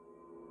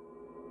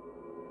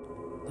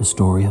The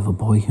story of a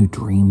boy who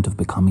dreamed of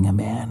becoming a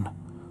man,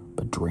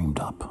 but dreamed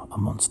up a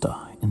monster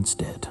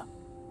instead.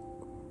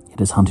 It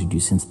has hunted you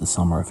since the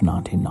summer of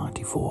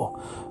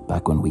 1994,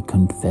 back when we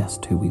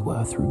confessed who we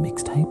were through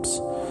mixtapes,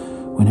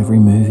 when every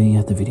movie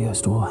at the video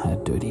store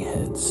had dirty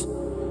heads.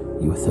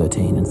 You were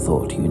 13 and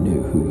thought you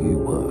knew who you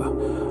were.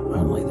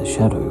 Only the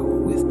shadow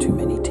with too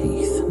many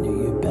teeth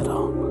knew you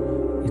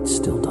better. It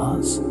still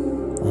does,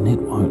 and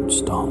it won't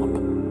stop,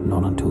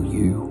 not until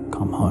you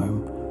come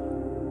home,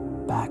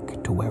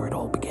 back to where it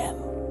all began.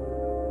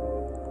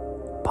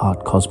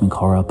 Part cosmic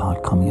horror,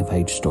 part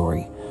coming-of-age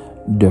story,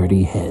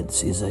 Dirty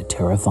Heads is a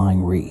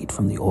terrifying read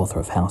from the author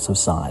of House of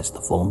Sighs,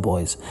 The Fallen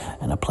Boys,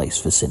 and A Place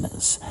for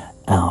Sinners.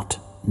 Out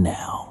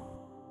now.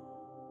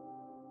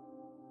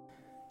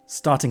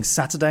 Starting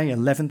Saturday,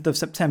 11th of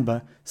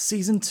September,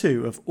 Season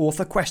 2 of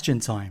Author Question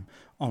Time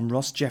on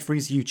Ross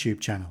Jeffrey's YouTube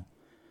channel.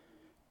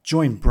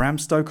 Join Bram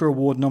Stoker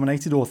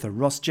Award-nominated author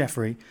Ross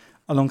Jeffrey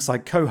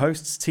alongside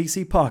co-hosts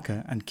T.C.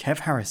 Parker and Kev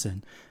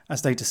Harrison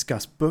as they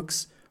discuss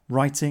books,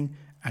 writing,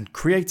 and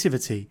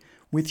creativity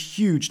with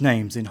huge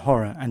names in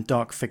horror and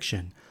dark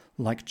fiction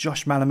like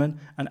Josh Malerman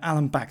and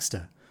Alan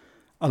Baxter,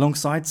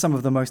 alongside some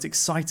of the most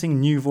exciting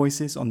new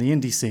voices on the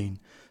indie scene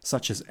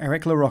such as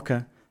Eric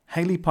LaRocca,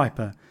 Hailey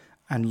Piper,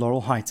 and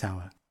Laurel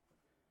Hightower.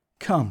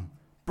 Come,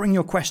 bring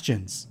your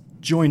questions,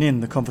 join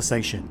in the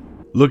conversation.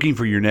 Looking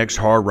for your next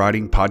horror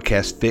writing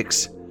podcast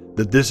fix?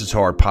 The This Is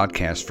Horror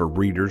podcast for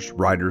readers,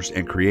 writers,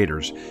 and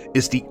creators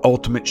is the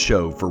ultimate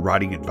show for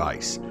writing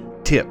advice,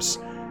 tips,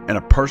 and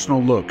a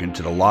personal look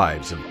into the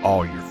lives of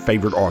all your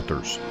favorite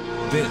authors.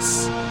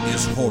 This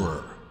is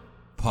Horror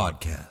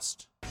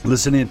Podcast.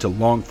 Listen in to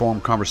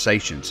long-form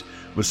conversations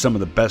with some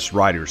of the best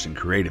writers and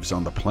creatives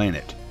on the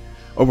planet.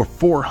 Over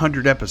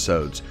 400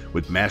 episodes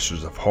with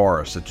masters of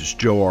horror such as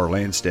Joe R.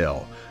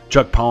 Lansdale,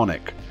 Chuck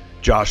Palahniuk,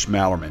 Josh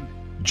Malerman,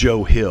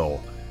 Joe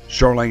Hill,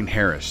 Charlaine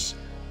Harris,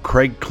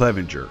 Craig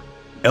Clevenger,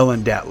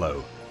 Ellen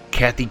Datlow,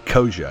 Kathy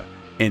Koja,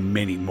 and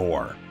many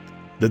more.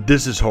 The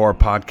This Is Horror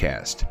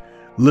podcast.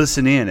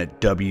 Listen in at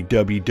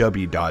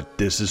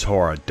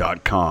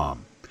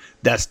www.thisishorror.com.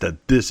 That's the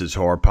This Is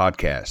Horror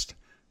podcast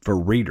for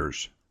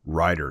readers,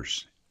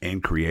 writers,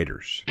 and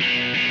creators.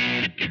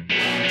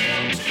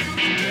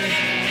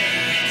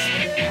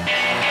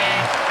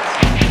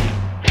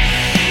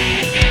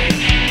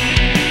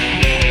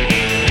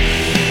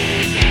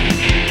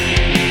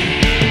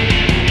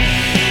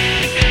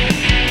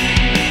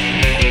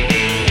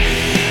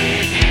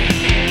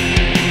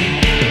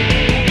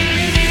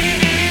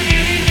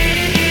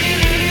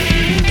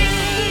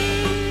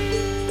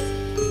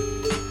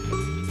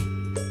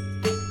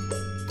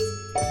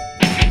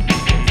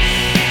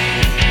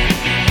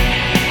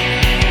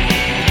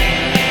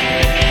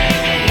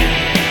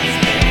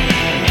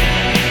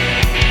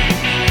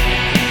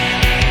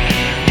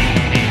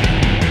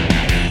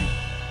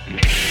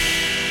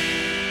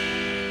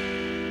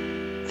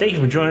 Thank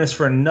you for joining us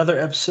for another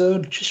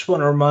episode. Just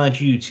want to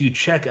remind you to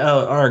check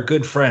out our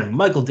good friend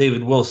Michael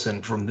David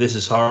Wilson from This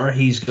Is Horror.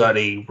 He's got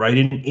a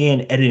writing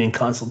and editing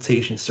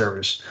consultation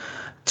service.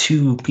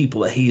 Two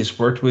people that he has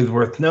worked with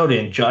worth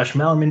noting, Josh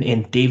Malerman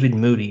and David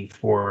Moody.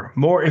 For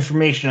more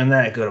information on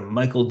that, go to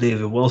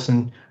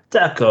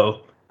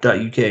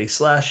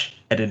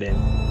michaeldavidwilson.co.uk/editing.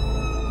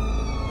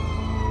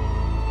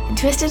 In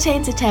Twisted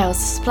Tainted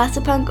Tales,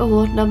 Splatterpunk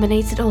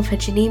Award-nominated author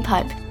Janine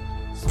Pipe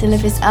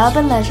delivers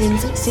urban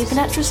legends,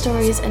 supernatural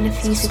stories, and a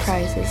few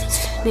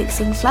surprises.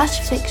 Mixing flash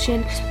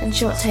fiction and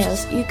short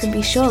tales, you can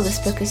be sure this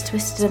book is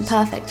twisted and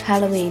perfect for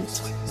Halloween.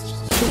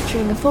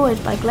 Featuring a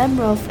foreword by Glenn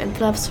Rolfe and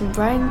blurbs from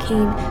Brian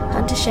Keane,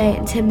 Hunter Shea,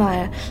 and Tim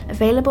Meyer.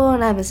 Available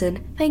on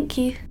Amazon. Thank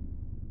you.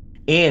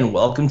 And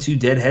welcome to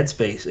Dead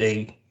Headspace,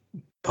 a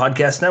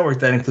podcast network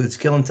that includes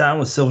Killing Time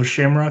with Silver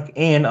Shamrock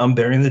and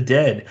Unburying the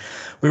Dead.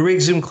 We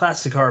re-exhume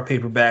classic horror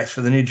paperbacks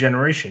for the new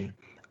generation.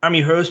 I'm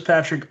your host,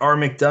 Patrick R.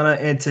 McDonough,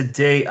 and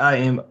today I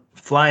am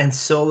flying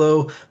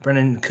solo.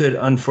 Brennan could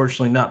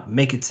unfortunately not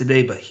make it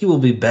today, but he will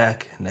be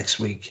back next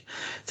week.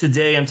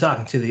 Today I'm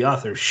talking to the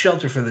author of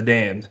Shelter for the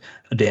Damned,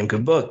 a damn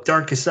good book,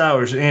 Darkest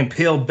Hours, and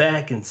Peel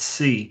Back and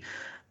See,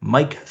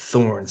 Mike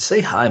Thorn.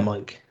 Say hi,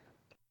 Mike.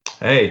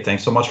 Hey,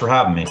 thanks so much for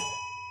having me.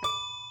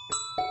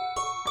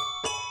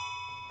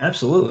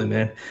 Absolutely,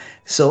 man.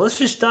 So let's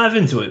just dive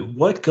into it.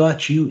 What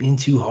got you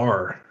into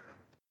horror?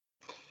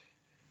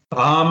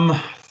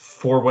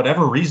 For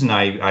whatever reason,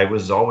 I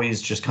was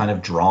always just kind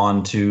of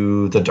drawn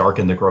to the dark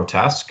and the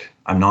grotesque.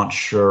 I'm not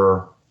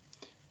sure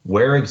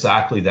where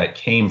exactly that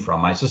came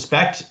from. I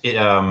suspect it,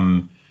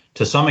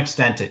 to some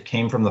extent it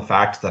came from the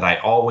fact that I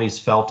always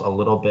felt a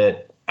little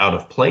bit out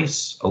of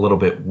place, a little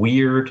bit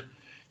weird,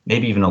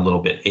 maybe even a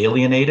little bit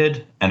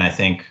alienated. And I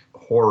think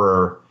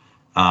horror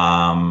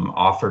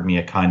offered me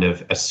a kind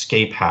of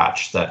escape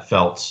hatch that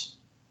felt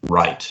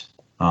right.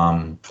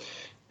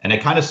 And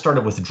it kind of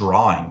started with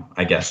drawing,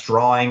 I guess.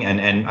 Drawing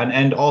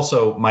and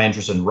also my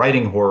interest in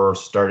writing horror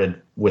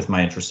started with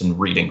my interest in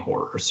reading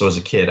horror. So as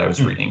a kid, I was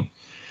reading,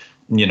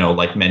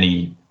 like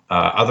many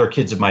other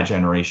kids of my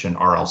generation,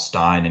 R.L.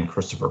 Stine and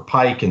Christopher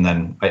Pike, and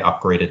then I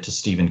upgraded to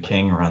Stephen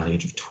King around the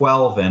age of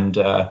 12, and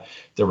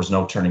there was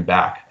no turning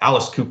back.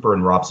 Alice Cooper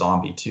and Rob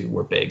Zombie too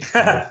were big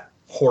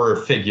horror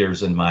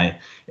figures in my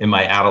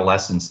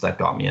adolescence that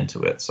got me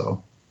into it.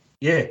 So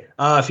yeah,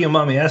 if you don't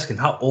mind me asking,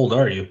 how old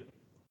are you?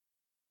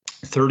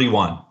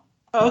 31.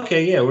 Oh,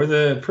 okay, yeah,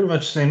 we're pretty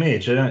much the same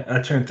age.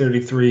 I turned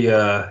 33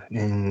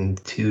 in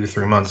 2 or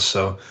 3 months,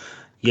 so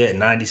yeah,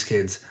 90s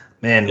kids.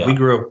 Man, Yeah. we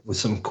grew up with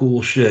some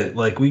cool shit.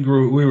 Like we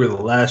were the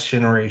last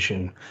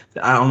generation.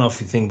 I don't know if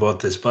you think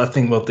about this, but I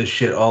think about this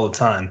shit all the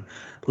time.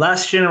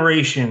 Last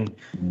generation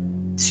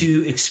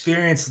to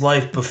experience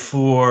life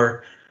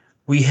before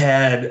we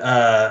had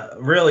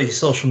really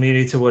social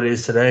media to what it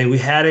is today. We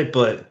had it,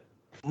 but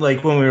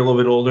like when we were a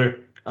little bit older,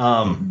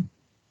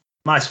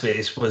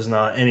 MySpace was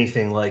not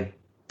anything like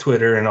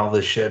Twitter and all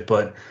this shit.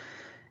 But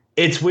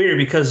it's weird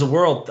because the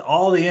world,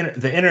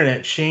 the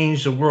internet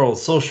changed the world,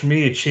 social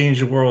media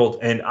changed the world,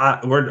 and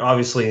we're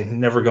obviously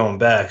never going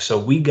back. So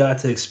we got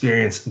to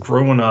experience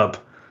growing up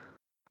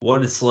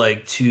what it's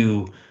like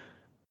to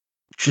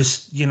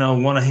just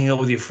want to hang out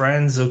with your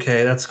friends.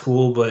 Okay, that's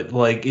cool, but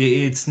like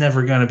it's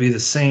never going to be the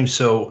same.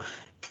 So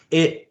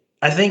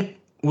I think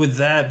with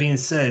that being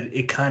said,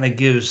 it kind of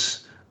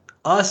gives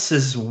us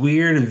this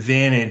weird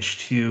advantage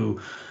to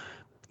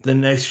the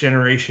next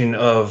generation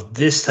of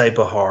this type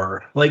of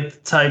horror, like the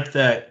type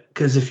that,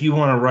 because if you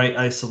want to write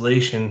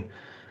isolation,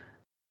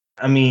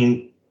 I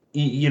mean,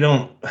 you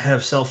don't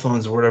have cell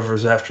phones or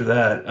whatever's after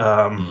that.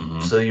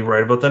 So you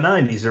write about the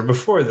 90s or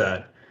before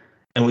that,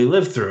 and we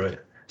lived through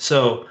it.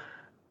 So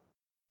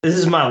this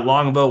is my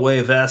long about way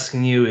of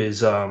asking you is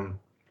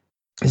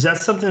that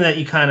something that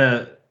you kind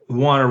of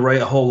want to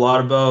write a whole lot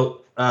about?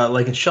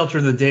 Like in Shelter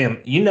of the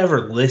Dam, you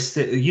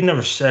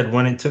never said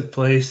when it took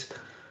place,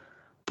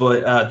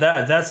 but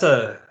that's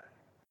I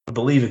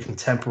believe, a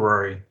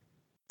contemporary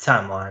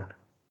timeline.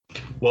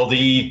 Well,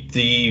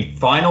 the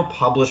final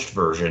published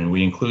version,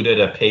 we included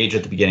a page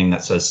at the beginning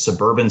that says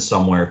Suburban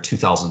Somewhere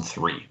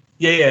 2003.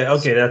 Yeah,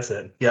 okay, that's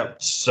it.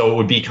 Yep. So it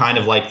would be kind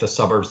of like the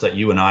suburbs that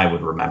you and I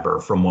would remember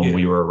from when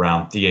we were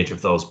around the age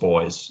of those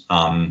boys.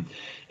 And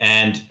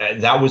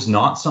that was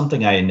not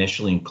something I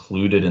initially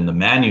included in the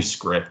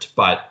manuscript,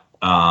 but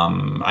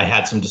I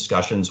had some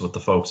discussions with the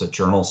folks at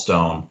Journal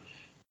Stone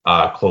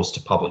close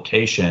to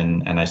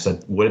publication, and I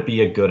said, would it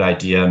be a good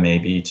idea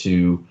maybe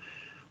to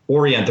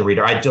orient the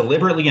reader? I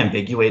deliberately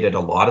ambiguated a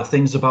lot of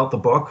things about the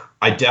book.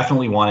 I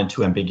definitely wanted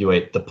to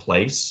ambiguate the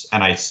place,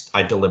 and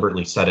I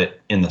deliberately said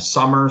it in the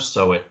summer,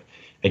 so it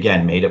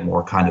again made it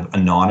more kind of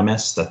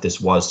anonymous that this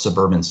was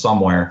Suburban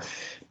Somewhere.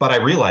 But I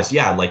realized,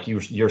 yeah, like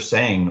you're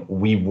saying,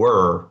 we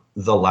were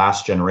the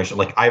last generation.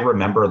 Like I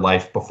remember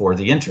life before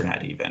the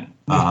internet even.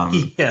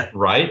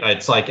 Right?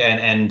 It's like,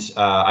 and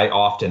I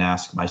often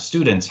ask my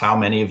students, how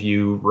many of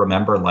you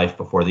remember life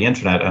before the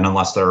internet? And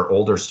unless there are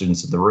older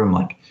students in the room,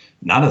 like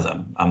none of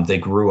them. They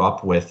grew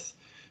up with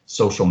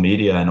social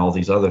media and all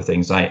these other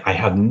things. I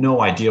have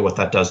no idea what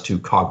that does to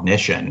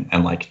cognition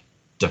and like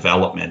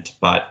development.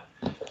 But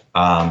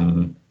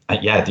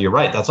yeah, you're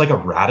right. That's like a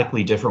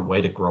radically different way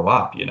to grow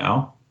up, you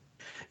know?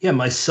 Yeah,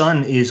 my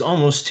son is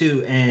almost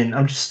 2, and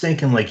I'm just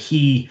thinking like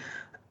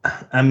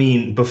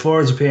before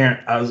as a parent,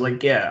 I was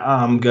like, yeah,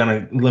 I'm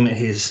gonna limit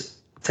his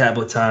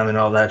tablet time and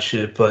all that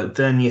shit. But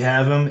then you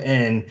have him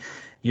and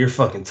you're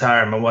fucking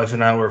tired. My wife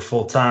and I work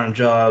full-time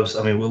jobs.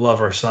 I mean, we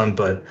love our son,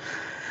 but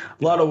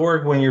a lot of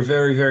work when you're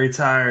very, very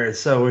tired.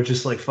 So we're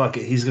just like, fuck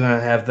it, he's gonna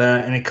have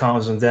that, and it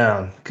calms him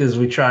down. Because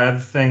we try other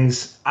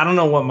things. I don't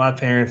know what my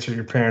parents or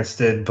your parents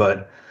did,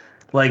 but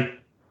like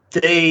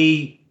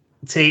they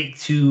take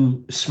to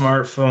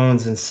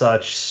smartphones and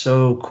such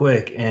so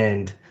quick.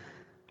 And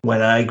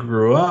when I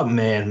grew up,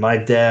 man, my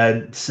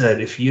dad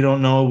said, if you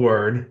don't know a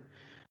word,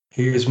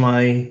 here's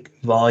my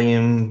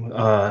volumes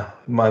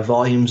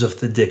of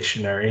the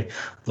dictionary.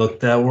 Look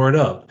that word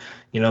up.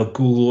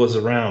 Google was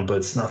around, but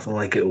it's nothing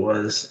like it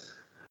was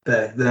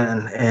back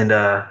then. And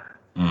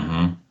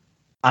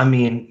I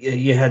mean,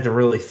 you had to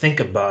really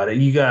think about it.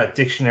 You got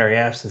dictionary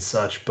apps and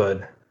such,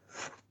 but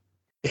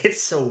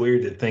it's so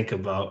weird to think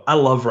about. I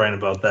love writing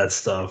about that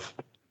stuff.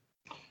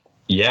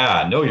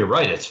 Yeah, no, you're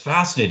right. It's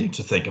fascinating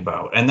to think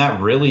about. And that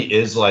really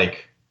is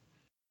like,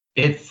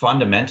 it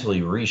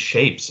fundamentally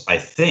reshapes, I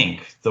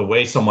think, the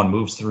way someone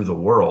moves through the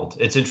world.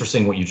 It's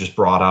interesting what you just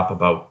brought up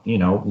about,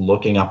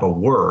 looking up a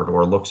word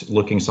or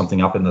looking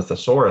something up in the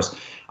thesaurus.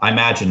 I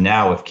imagine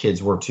now if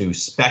kids were to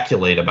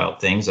speculate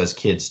about things, as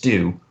kids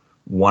do,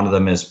 one of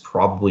them is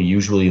probably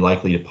usually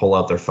likely to pull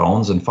out their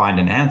phones and find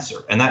an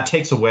answer. And that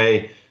takes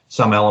away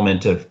some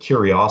element of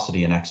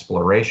curiosity and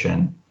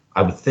exploration,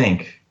 I would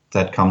think,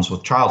 that comes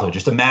with childhood.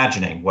 Just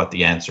imagining what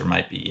the answer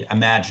might be,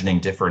 imagining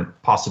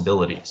different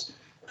possibilities.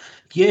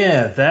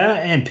 Yeah,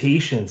 that and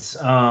patience.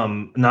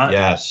 Not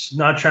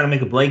trying to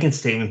make a blanket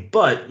statement,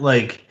 but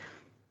like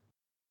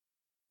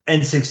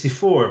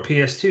N64,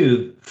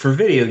 PS2 for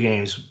video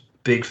games,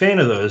 big fan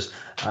of those.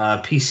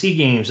 PC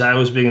games, I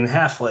was big in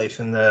Half-Life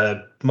and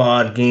the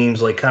mod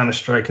games like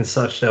Counter-Strike and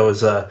such. That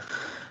was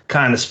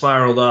kind of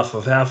spiraled off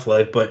of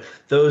Half-Life, but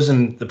those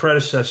and the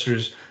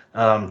predecessors,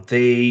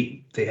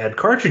 they had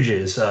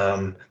cartridges.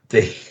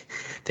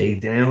 They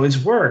didn't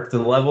always work. The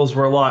levels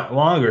were a lot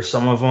longer.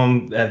 Some of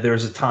them, there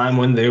was a time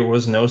when there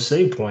was no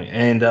save point,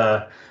 and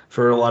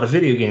for a lot of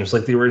video games,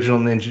 like the original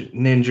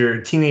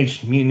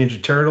Teenage Mutant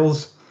Ninja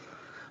Turtles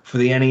for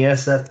the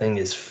NES, that thing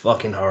is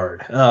fucking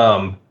hard.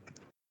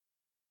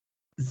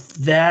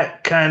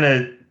 That kind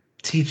of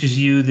teaches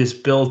you this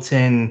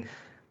built-in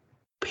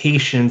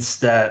patience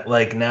that,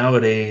 like,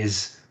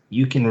 nowadays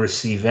you can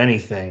receive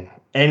anything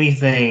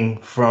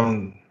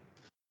from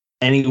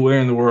anywhere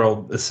in the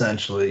world,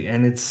 essentially.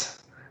 And it's,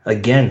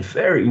 again,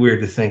 very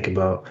weird to think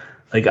about.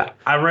 Like,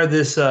 I read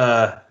this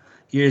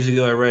years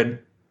ago.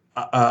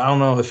 I don't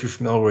know if you're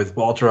familiar with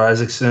Walter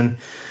Isaacson.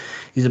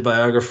 He's a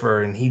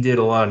biographer, and he did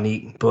a lot of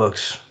neat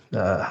books.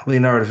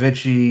 Leonardo da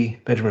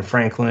Vinci, Benjamin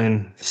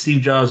Franklin,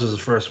 Steve Jobs was the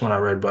first one I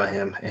read by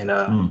him.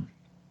 And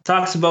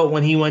talks about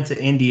when he went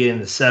to India in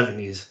the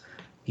 70s.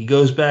 He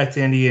goes back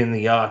to India in the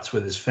yachts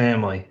with his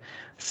family.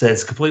 Said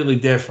it's completely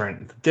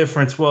different. The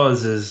difference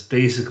is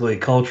basically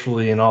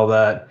culturally and all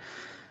that,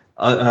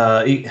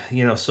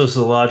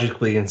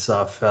 sociologically and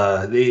stuff.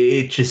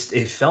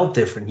 It felt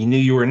different. You knew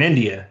you were in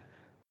India.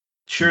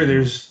 Sure,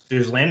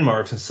 there's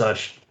landmarks and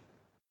such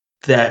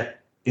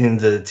that in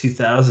the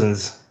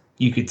 2000s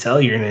you could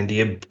tell you're in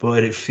India,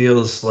 but it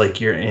feels like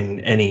you're in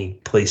any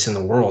place in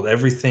the world.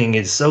 Everything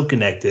is so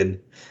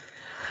connected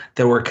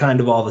that we're kind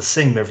of all the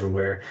same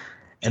everywhere.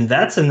 And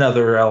that's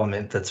another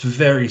element that's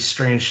very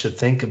strange to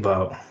think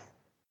about.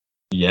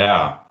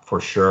 Yeah, for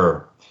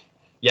sure.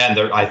 Yeah,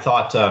 and I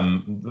thought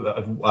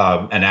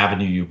an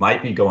avenue you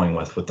might be going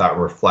with that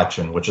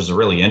reflection, which is a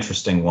really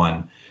interesting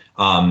one,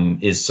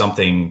 is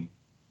something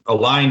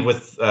aligned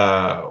with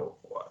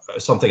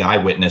something I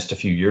witnessed a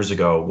few years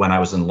ago when I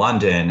was in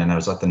London and I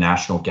was at the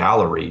National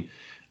Gallery.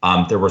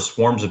 There were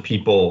swarms of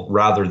people,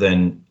 rather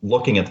than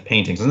looking at the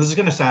paintings. And this is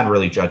going to sound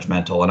really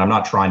judgmental, and I'm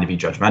not trying to be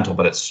judgmental,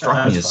 but it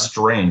struck me as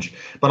strange.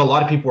 But a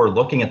lot of people were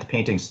looking at the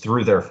paintings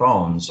through their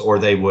phones, or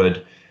they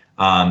would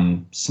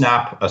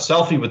snap a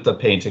selfie with the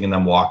painting and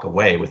then walk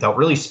away without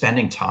really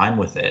spending time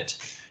with it.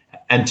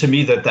 And to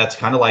me, that's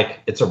kind of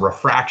like it's a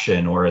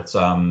refraction, or it's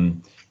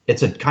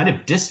a kind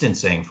of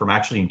distancing from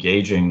actually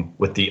engaging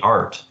with the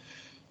art.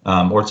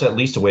 Or it's at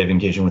least a way of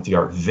engaging with the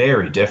art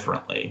very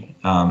differently.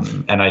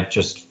 And I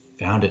just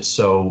found it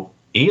so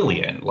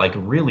alien, like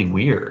really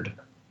weird.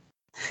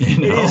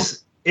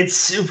 It's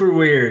super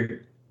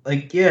weird.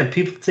 Like, yeah,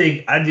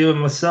 I do it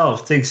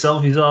myself, take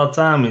selfies all the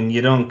time, and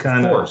you don't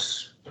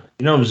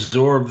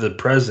absorb the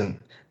present.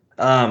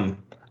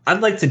 I'd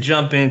like to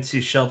jump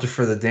into Shelter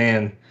for the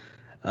Damned.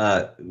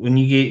 When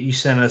you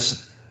sent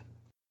us,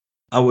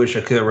 I wish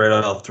I could have read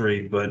all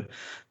three, but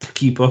to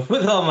keep up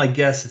with all my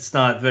guests, it's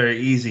not very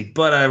easy.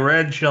 But I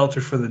read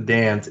Shelter for the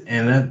Damned,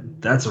 and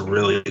that's a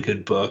really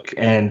good book.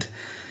 And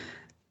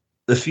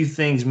the few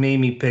things made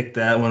me pick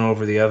that one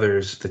over the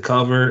others: the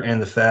cover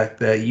and the fact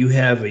that you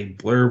have a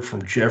blurb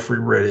from Jeffrey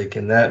Riddick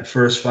in that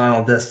first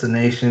Final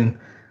Destination.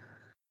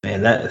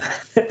 Man,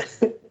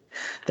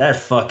 that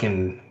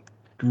fucking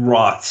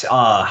rocked.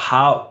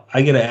 How,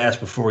 I gotta ask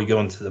before we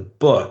go into the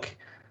book,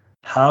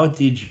 how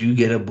did you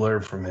get a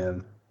blurb from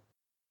him?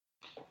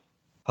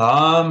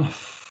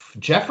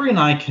 Jeffrey and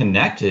I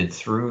connected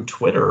through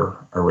Twitter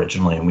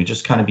originally, and we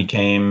just kind of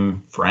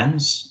became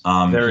friends.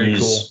 Very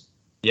cool.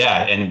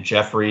 Yeah, and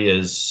Jeffrey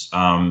is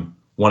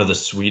one of the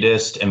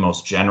sweetest and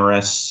most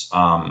generous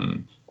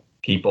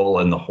people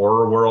in the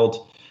horror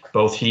world.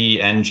 Both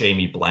he and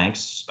Jamie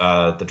Blanks,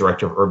 the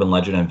director of Urban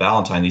Legend and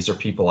Valentine, these are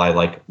people I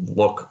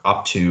look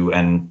up to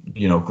and,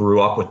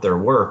 grew up with their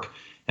work,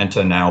 and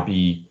to now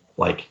be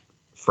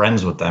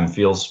friends with them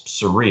feels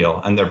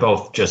surreal. And they're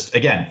both just,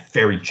 again,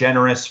 very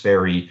generous,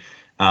 very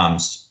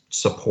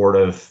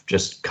supportive,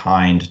 just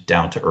kind,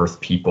 down to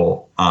earth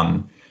people.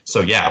 So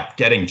yeah,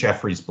 getting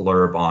Jeffrey's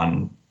blurb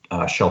on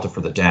Shelter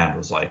for the Damned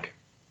was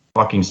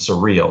fucking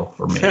surreal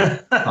for me.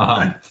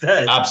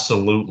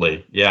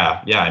 Absolutely.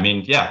 Yeah. I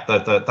mean,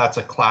 that's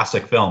a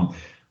classic film.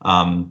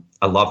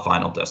 I love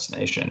Final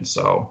Destination.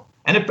 So,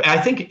 and I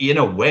think in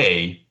a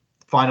way,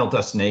 Final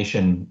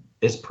Destination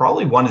is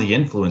probably one of the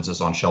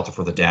influences on Shelter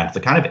for the Damned. The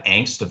kind of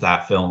angst of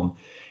that film,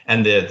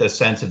 and the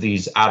sense of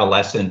these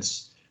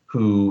adolescents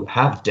who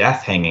have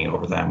death hanging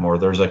over them, or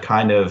there's a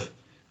kind of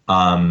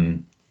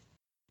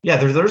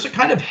there's a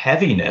kind of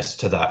heaviness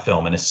to that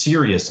film and a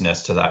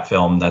seriousness to that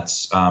film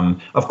that's,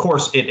 of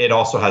course, it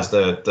also has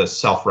the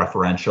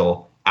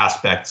self-referential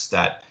aspects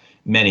that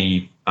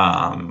many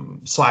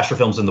slasher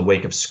films in the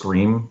wake of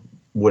Scream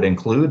would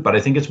include, but I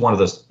think it's one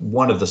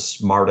of the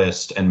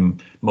smartest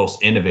and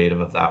most innovative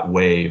of that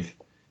wave,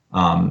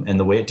 and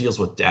the way it deals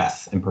with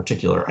death in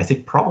particular, I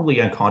think probably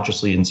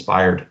unconsciously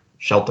inspired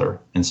Shelter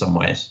in some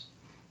ways.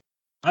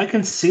 I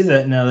can see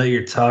that now that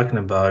you're talking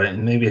about it,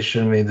 and maybe I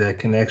should have made that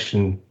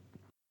connection.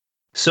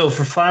 So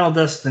for Final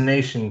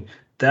Destination,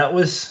 that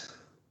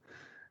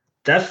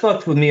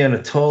fucked with me on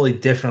a totally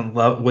different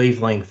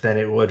wavelength than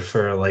it would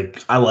for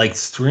I liked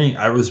Scream.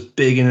 I was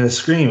big into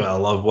Scream. I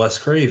love Wes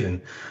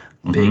Craven.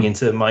 big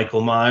into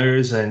Michael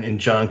Myers and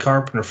John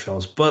Carpenter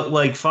films. But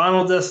like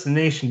Final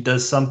Destination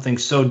does something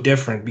so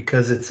different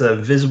because it's a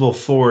visible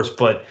force.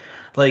 But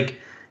like,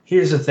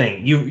 here's the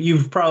thing: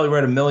 you've probably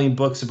read a million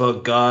books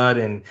about God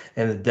and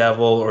the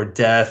devil or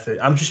death.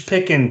 I'm just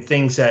picking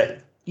things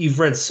that you've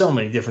read so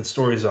many different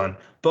stories on.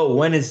 But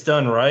when it's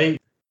done right,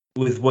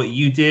 with what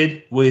you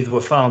did, with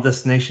what Final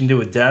Destination did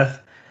with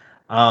death,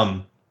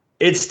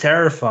 it's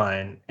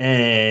terrifying.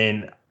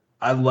 And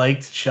I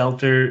liked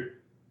Shelter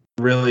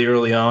really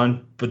early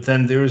on, but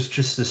then there was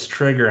just this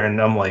trigger, and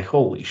I'm like,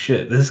 holy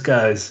shit, this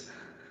guy's.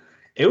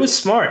 It was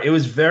smart. It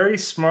was very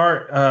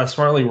smart,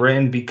 smartly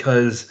written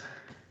because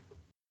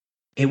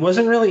it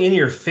wasn't really in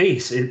your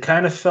face. It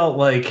kind of felt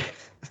like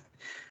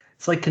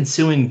it's like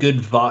consuming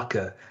good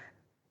vodka.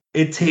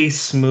 It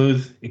tastes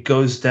smooth. It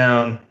goes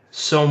down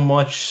so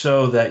much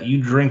so that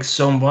you drink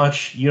so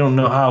much you don't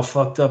know how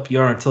fucked up you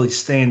are until you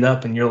stand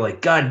up and you're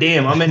like, God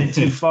damn, I'm in it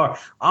too far.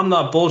 I'm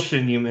not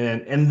bullshitting you,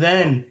 man. And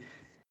then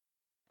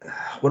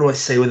what do I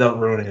say without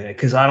ruining it?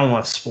 Because I don't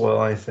want to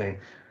spoil anything.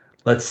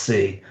 Let's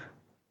see.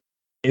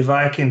 If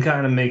I can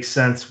kind of make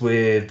sense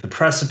with the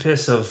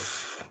precipice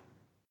of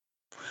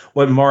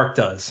what Mark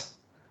does,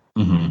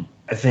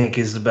 I think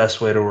is the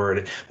best way to word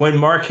it. When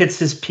Mark hits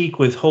his peak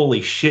with,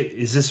 holy shit,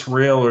 is this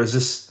real or is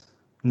this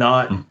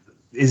not?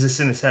 Is this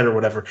in his head or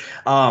whatever?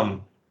 I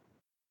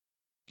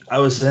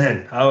was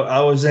in.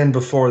 I was in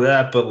before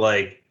that, but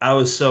like I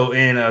was so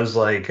in, I was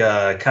like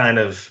kind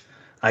of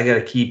I got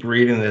to keep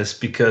reading this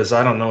because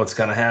I don't know what's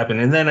going to happen.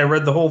 And then I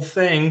read the whole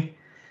thing.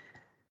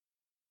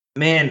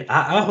 Man,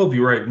 I hope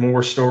you write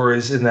more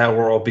stories in that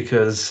world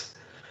because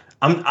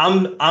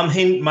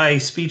my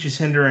speech is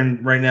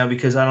hindering right now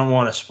because I don't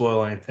want to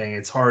spoil anything.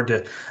 It's hard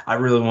to. I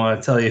really want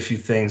to tell you a few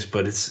things,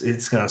 but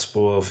it's going to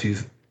spoil a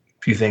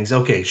few things.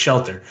 Okay,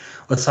 Shelter.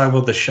 Let's talk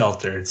about the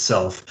Shelter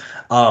itself.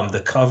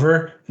 The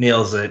cover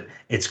nails it.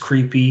 It's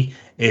creepy.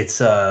 It's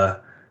kind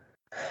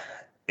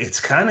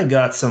of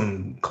got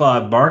some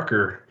Claude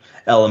Barker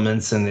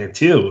elements in there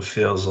too. It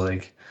feels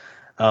like.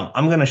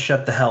 I'm gonna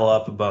shut the hell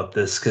up about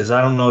this because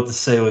I don't know what to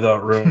say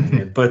without ruining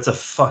it. But it's a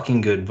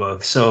fucking good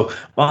book. So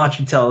why don't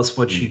you tell us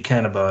what you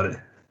can about it?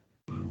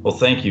 Well,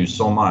 thank you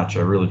so much.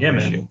 I really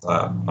appreciate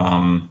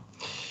that.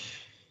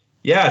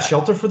 Yeah,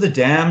 Shelter for the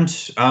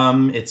Damned.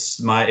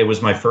 It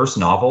was my first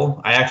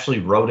novel. I actually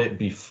wrote it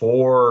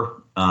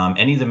before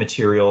any of the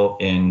material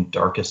in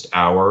Darkest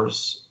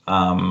Hours,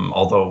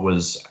 although it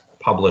was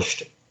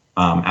published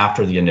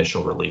after the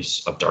initial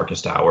release of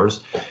Darkest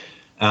Hours.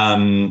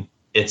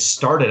 It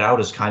started out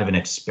as kind of an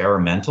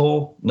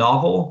experimental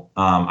novel.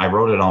 I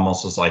wrote it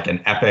almost as like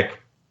an epic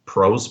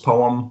prose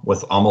poem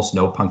with almost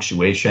no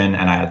punctuation.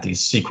 And I had these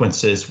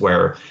sequences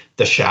where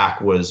the shack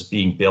was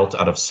being built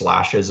out of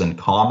slashes and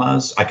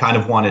commas. I kind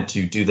of wanted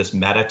to do this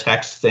meta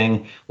text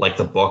thing, like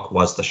the book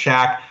was the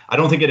shack. I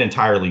don't think it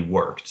entirely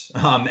worked.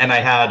 And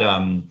I had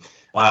I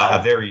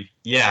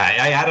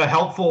had a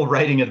helpful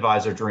writing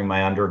advisor during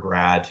my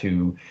undergrad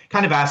who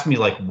kind of asked me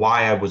like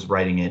why I was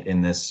writing it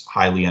in this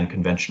highly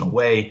unconventional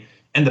way.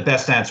 And the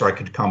best answer I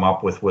could come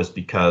up with was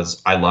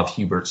because I love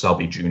Hubert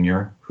Selby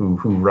Jr., who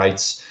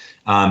writes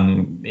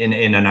in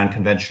an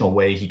unconventional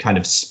way. He kind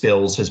of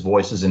spills his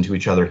voices into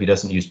each other. He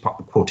doesn't use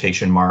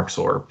quotation marks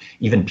or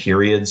even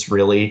periods,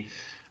 really.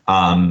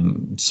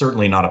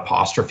 Certainly not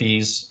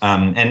apostrophes.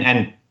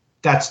 And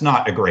that's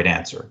not a great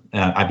answer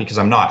because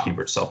I'm not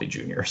Hubert Selby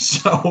Jr.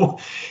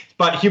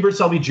 But Hubert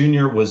Selby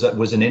Jr.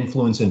 was an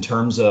influence in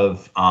terms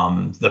of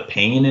the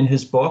pain in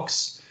his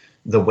books.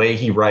 The way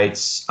he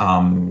writes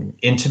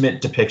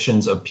intimate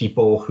depictions of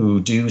people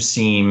who do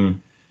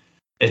seem,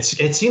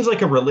 it seems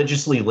like a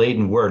religiously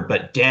laden word,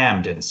 but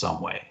damned in some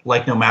way.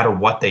 Like no matter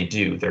what they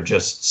do, they're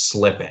just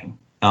slipping.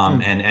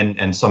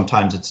 And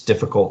sometimes it's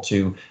difficult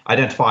to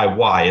identify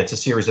why. It's a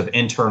series of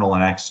internal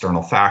and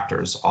external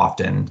factors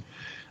often.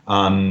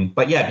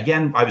 But yeah,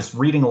 I was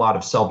reading a lot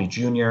of Selby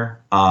Jr.,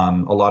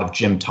 a lot of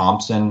Jim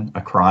Thompson,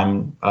 a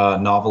crime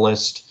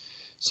novelist.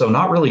 So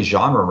not really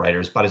genre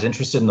writers, but I was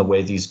interested in the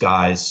way these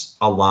guys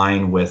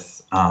align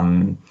with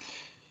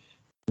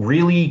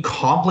really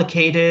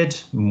complicated,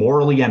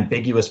 morally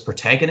ambiguous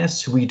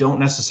protagonists who we don't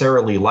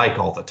necessarily like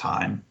all the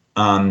time.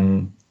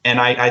 And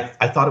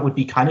I thought it would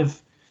be kind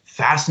of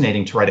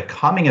fascinating to write a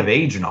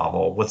coming-of-age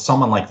novel with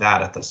someone like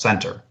that at the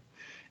center.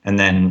 And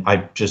then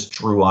I just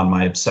drew on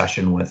my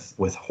obsession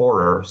with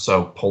horror,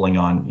 so pulling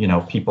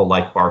on people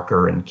like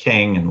Barker and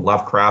King and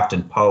Lovecraft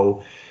and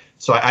Poe.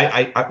 So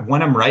I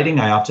when I'm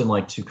writing, I often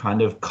like to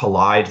kind of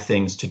collide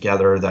things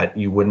together that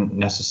you wouldn't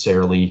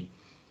necessarily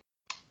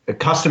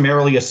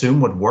customarily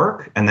assume would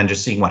work, and then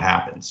just seeing what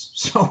happens.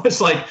 So it's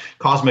like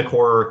cosmic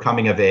horror,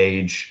 coming of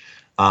age,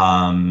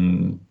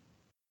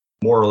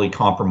 morally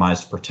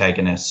compromised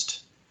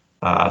protagonist,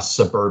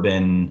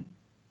 suburban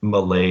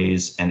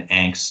malaise and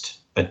angst,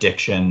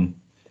 addiction,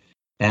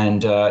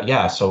 and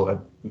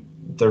so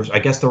I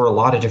guess there were a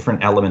lot of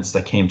different elements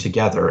that came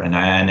together, and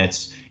I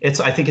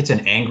think it's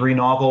an angry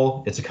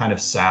novel. It's a kind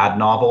of sad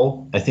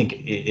novel. I think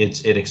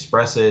it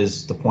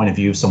expresses the point of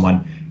view of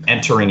someone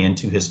entering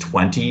into his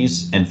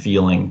 20s and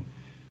feeling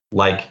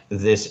like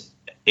this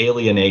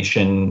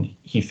alienation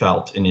he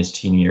felt in his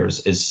teen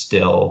years is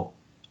still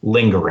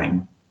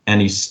lingering,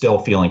 and he's still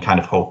feeling kind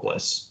of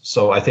hopeless.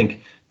 So I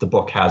think the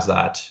book has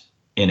that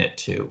in it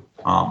too,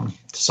 to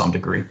some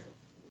degree.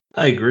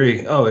 I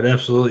agree. Oh,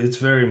 it's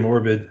very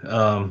morbid.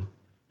 And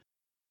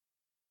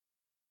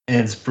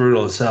it's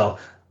brutal as hell.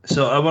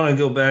 So I want to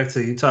go back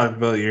to, you talked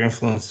about your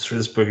influences for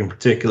this book in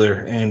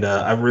particular, and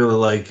I really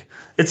like,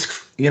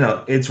 it's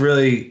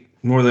really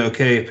more than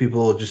okay if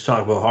people just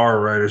talk about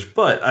horror writers,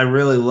 but I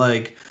really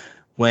like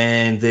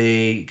when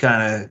they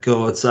kind of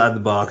go outside the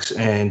box,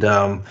 and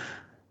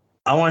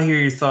I want to hear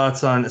your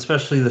thoughts on,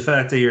 especially the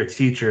fact that you're a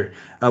teacher.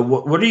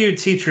 What are you a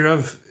teacher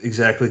of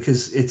exactly?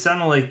 Because it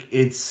sounded like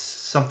it's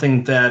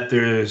something that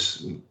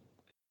there's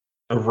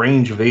a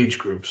range of age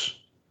groups.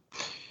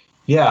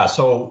 Yeah,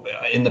 so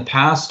in the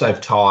past,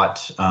 I've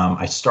taught,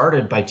 I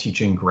started by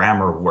teaching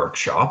grammar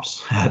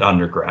workshops at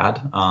undergrad.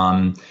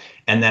 And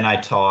then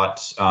I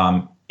taught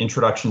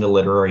Introduction to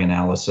Literary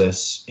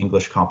Analysis,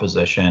 English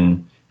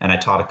Composition, and I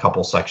taught a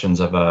couple sections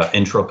of an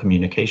Intro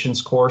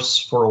Communications course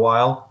for a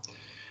while.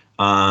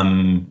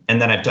 And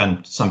then I've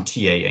done some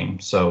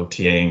TAing, so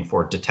TAing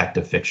for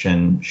detective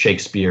fiction,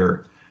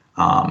 Shakespeare.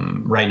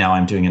 Right now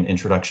I'm doing an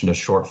introduction to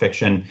short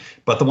fiction,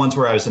 but the ones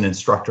where I was an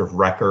instructor of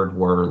record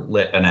were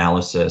lit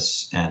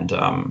analysis and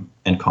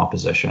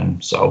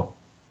composition. So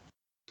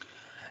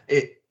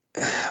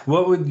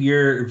what would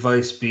your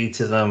advice be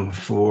to them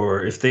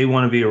for if they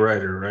want to be a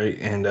writer, right?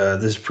 And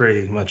this is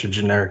pretty much a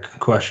generic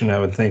question, I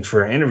would think,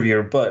 for an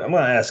interviewer, but I'm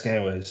going to ask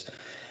anyways.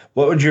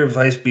 What would your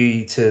advice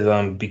be to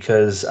them?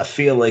 Because I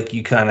feel like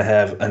you kind of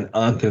have an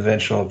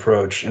unconventional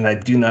approach, and I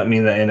do not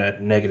mean that in a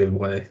negative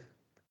way.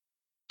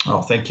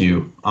 Oh, thank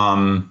you.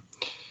 I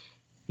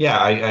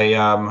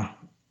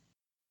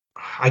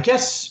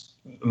guess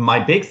my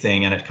big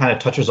thing, and it kind of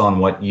touches on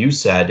what you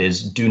said,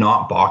 is do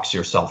not box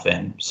yourself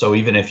in. So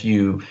even if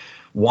you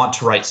want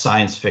to write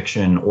science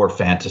fiction or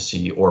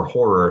fantasy or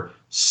horror,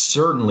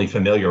 certainly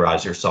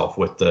familiarize yourself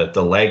with the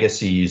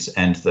legacies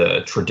and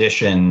the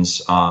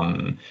traditions,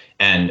 and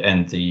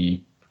the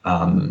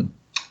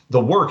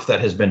work that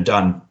has been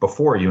done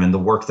before you and the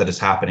work that is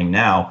happening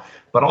now.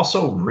 But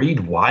also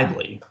read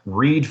widely,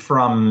 read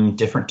from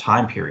different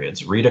time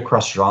periods, read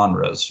across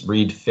genres,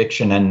 read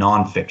fiction and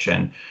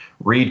nonfiction,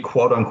 read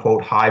quote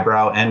unquote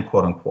highbrow and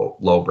quote unquote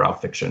lowbrow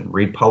fiction,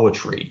 read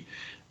poetry,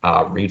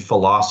 read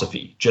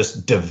philosophy.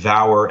 Just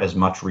devour as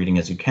much reading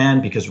as you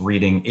can, because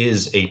reading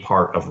is a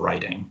part of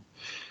writing.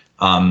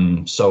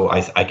 So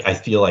I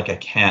feel like I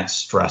can't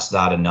stress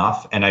that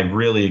enough. And I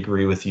really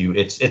agree with you.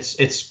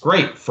 It's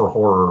great for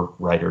horror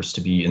writers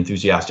to be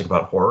enthusiastic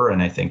about horror,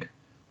 and I think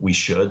we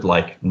should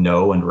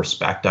know and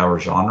respect our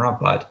genre,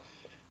 but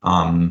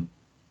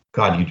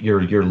God,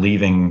 you're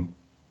leaving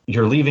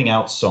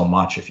out so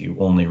much if you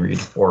only read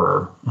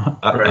horror.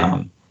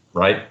 Right.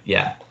 Right?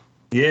 Yeah.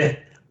 Yeah.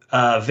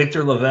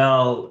 Victor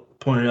Laval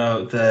pointed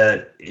out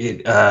that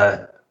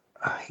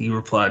he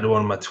replied to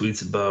one of my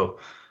tweets about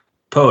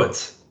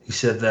poets. He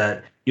said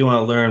that you want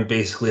to learn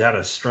basically how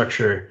to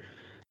structure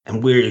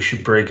and where you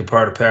should break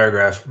apart a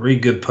paragraph.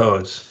 Read good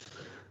poets.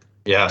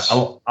 Yes. I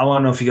want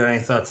to know if you got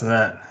any thoughts on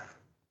that.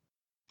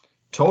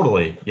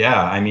 Totally.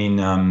 Yeah. I mean,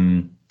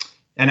 and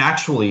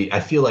actually, I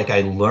feel like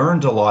I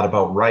learned a lot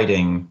about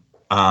writing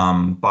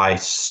by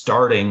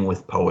starting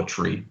with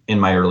poetry in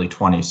my early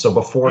 20s. So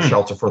before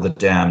Shelter for the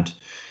Damned,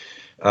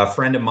 a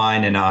friend of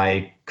mine and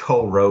I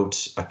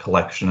co-wrote a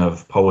collection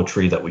of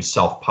poetry that we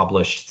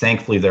self-published.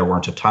 Thankfully, there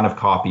weren't a ton of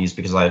copies,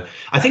 because I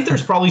think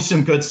there's probably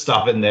some good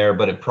stuff in there,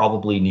 but it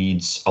probably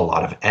needs a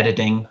lot of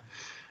editing.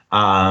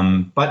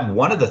 But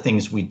one of the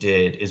things we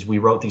did is we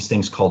wrote these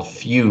things called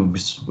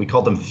fugues. We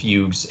called them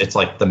fugues. It's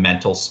like the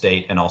mental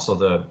state and also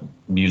the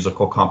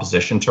musical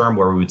composition term,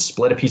 where we would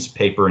split a piece of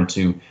paper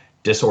into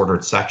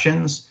disordered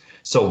sections.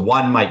 So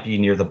one might be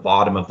near the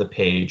bottom of the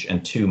page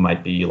and two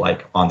might be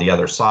on the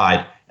other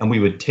side. And we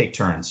would take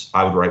turns.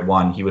 I would write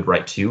one, he would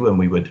write two, and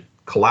we would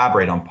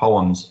collaborate on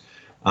poems,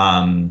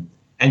 and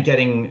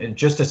getting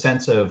just a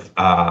sense of,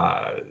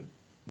 what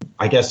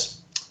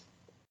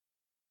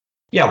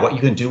you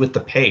can do with the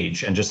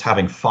page, and just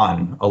having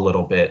fun a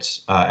little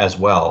bit as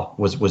well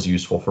was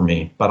useful for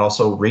me. But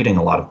also reading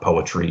a lot of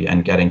poetry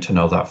and getting to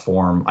know that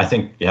form. I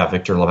think,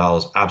 Victor Laval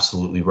is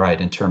absolutely right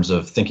in terms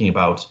of thinking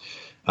about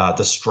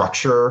the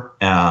structure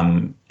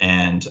and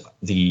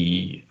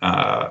the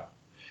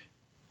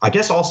I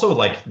guess also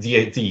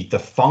the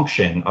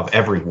function of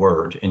every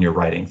word in your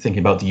writing, thinking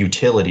about the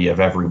utility of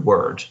every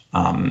word.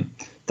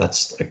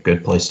 That's a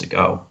good place to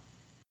go.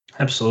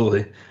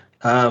 Absolutely.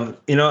 I'm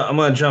going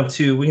to jump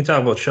to, we can talk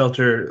about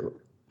Shelter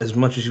as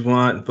much as you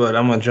want, but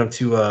I'm going to jump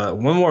to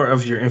one more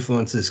of your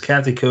influences,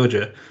 Kathy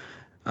Koja.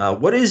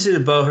 What is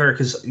it about her?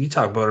 Because you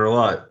talk about her a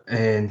lot,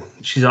 and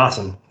she's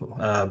awesome.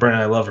 Brent and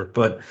I love her,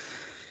 but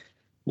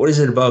what is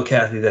it about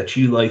Kathy that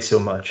you like so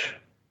much?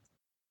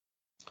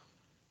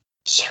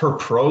 Her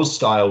prose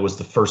style was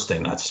the first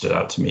thing that stood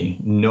out to me.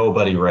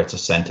 Nobody writes a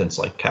sentence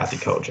like Kathy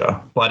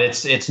Koja, but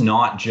it's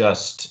not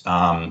just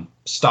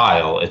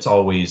style. It's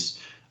always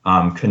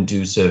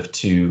conducive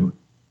to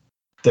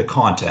the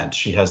content.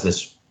 She has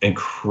this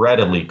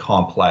incredibly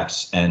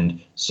complex and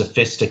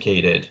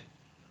sophisticated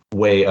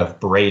way of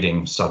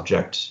braiding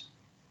subject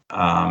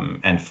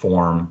and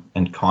form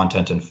and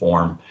content and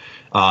form.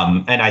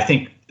 And I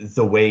think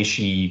the way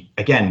she,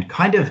 again,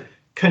 kind of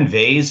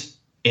conveys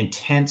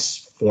intense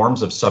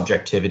forms of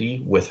subjectivity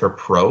with her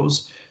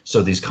prose.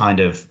 So these kind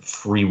of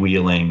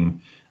freewheeling,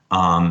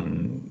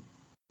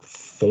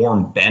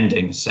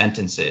 form-bending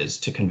sentences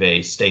to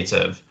convey states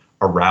of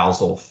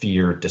arousal,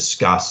 fear,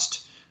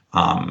 disgust,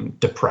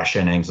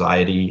 depression,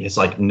 anxiety. It's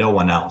like no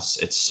one else.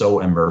 It's so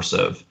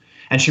immersive.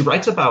 And she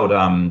writes about,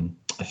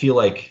 I feel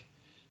like,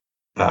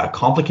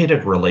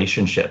 complicated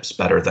relationships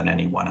better than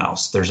anyone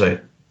else. There's a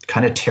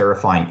kind of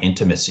terrifying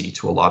intimacy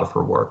to a lot of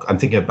her work. I'm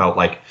thinking about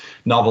like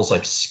novels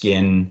like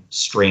Skin,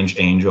 Strange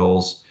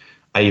Angels.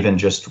 I even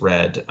just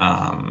read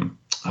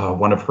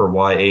one of her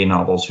YA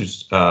novels,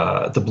 who's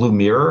The Blue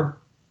Mirror.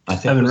 I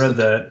haven't read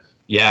that.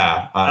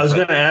 Yeah. I was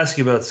going to ask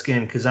you about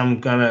Skin because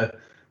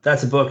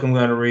that's a book I'm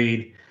going to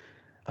read.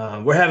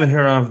 We're having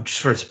her on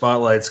just for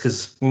spotlights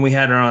because when we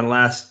had her on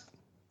last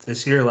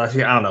year, I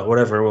don't know,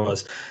 whatever it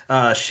was,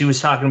 she was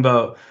talking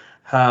about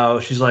how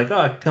she's like, oh,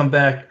 I can come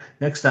back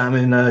next time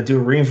and do a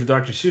reading for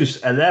Dr. Seuss.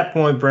 At that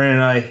point,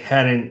 Brandon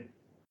and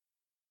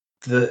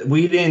I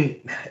we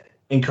didn't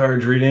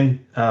encourage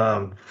reading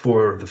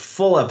for the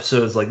full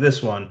episodes like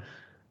this one.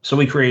 So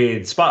we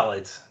created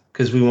spotlights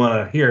because we want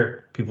to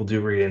hear people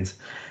do readings.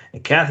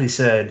 And Kathy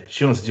said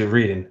she wants to do a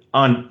reading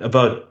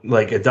about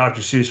like a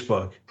Dr. Seuss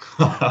book.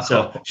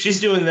 So she's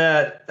doing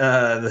that,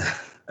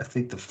 I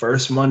think the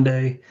first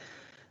Monday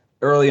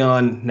early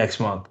on next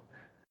month.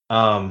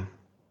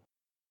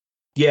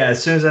 Yeah,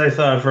 as soon as I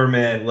thought of her,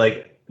 man,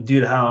 like,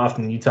 dude, how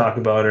often you talk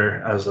about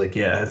her, I was like,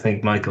 yeah, I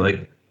think Mike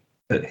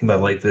he might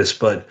like this,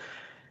 but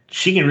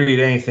she can read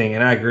anything,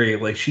 and I agree.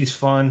 Like, she's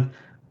fun.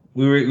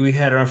 We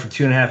had her on for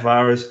 2.5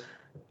 hours.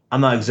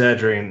 I'm not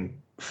exaggerating.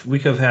 We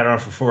could have had her on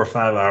for 4 or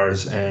 5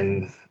 hours,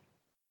 and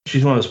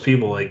she's one of those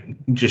people like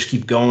just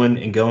keep going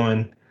and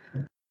going.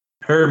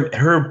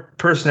 Her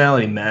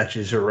personality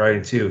matches her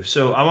writing too.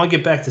 So I want to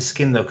get back to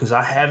Skin though, because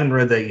I haven't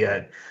read that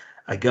yet.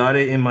 I got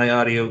it in my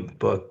audio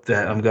book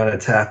that I'm gonna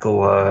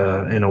tackle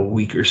in a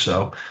week or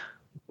so.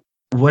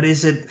 What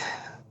is it?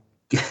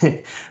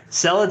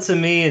 Sell it to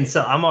me and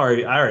sell. I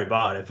already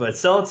bought it, but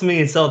sell it to me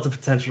and sell it to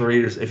potential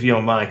readers if you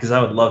don't mind, because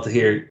I would love to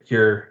hear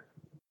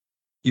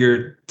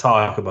your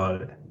talk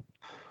about it.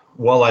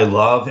 Well, I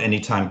love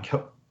anytime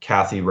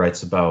Kathy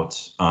writes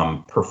about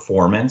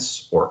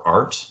performance or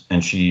art,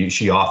 and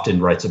she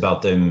often writes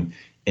about them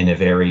in a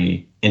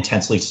very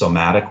intensely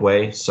somatic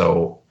way.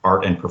 So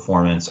art and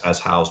performance as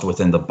housed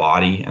within the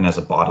body and as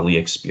a bodily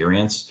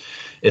experience.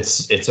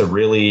 It's a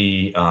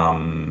really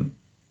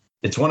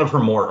it's one of her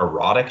more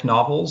erotic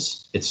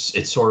novels. It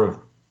sort of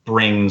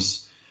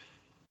brings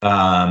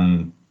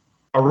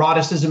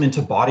eroticism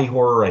into body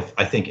horror,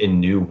 I think, in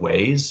new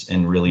ways,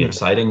 in really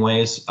exciting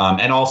ways.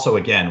 And also,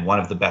 again, one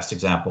of the best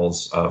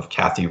examples of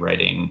Kathy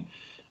writing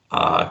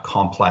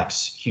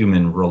complex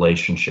human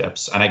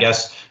relationships. And I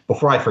guess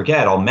before I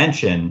forget, I'll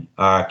mention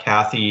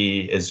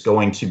Kathy is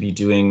going to be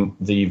doing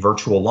the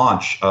virtual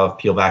launch of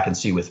Peel Back and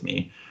See with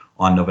me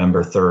on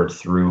November 3rd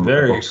through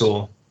Very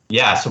cool.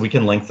 Yeah, so we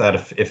can link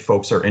that if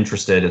folks are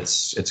interested.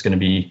 It's going to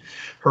be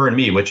her and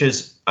me, which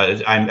is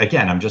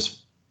I'm just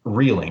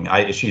reeling.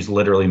 She's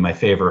literally my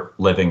favorite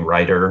living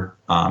writer.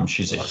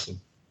 She's awesome.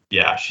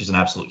 She's an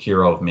absolute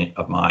hero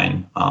of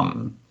mine.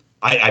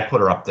 I put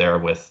her up there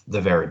with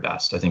the very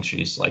best. I think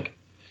she's like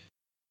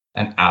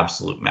an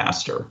absolute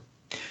master.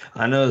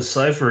 I know the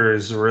Cypher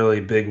is a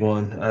really big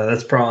one.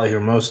 That's probably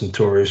her most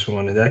notorious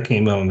one, and that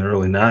came out in the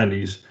early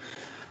 90s.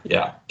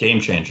 Yeah,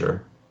 game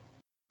changer.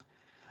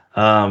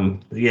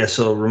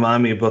 So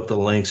remind me about the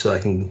link so I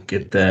can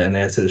get that and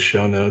add to the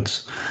show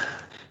notes.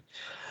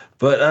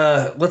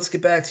 But let's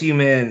get back to you,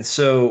 man.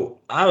 So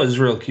I was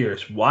real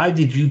curious. Why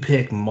did you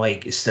pick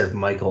Mike instead of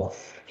Michael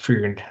for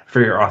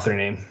your author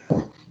name?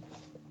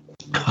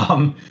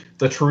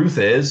 The truth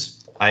is,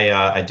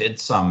 I did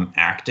some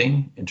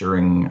acting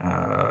during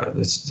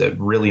this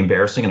really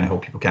embarrassing, and I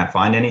hope people can't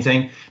find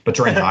anything. But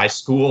during high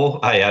school,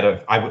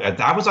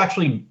 that was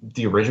actually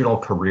the original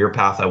career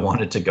path I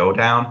wanted to go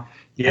down.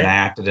 Yeah. And I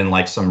acted in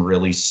like some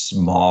really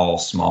small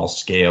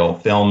scale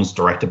films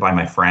directed by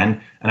my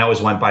friend, and I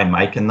always went by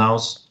Mike in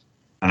those,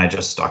 and I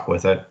just stuck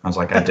with it. I was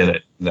like, I did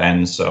it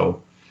then,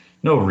 so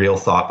no real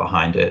thought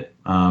behind it.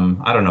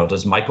 I don't know.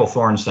 Does Michael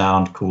Thorn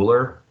sound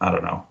cooler? I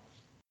don't know.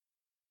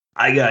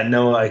 I got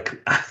no,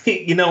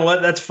 you know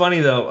what? That's funny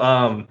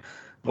though.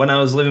 When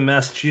I was living in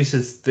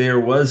Massachusetts,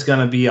 there was going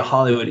to be a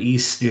Hollywood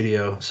East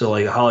studio. So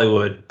like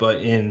Hollywood,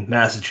 but in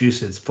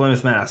Massachusetts,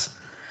 Plymouth, Mass.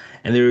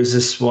 And there was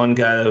this one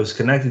guy that was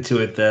connected to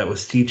it that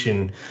was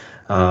teaching.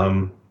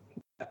 I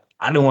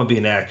don't want to be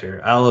an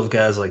actor. I love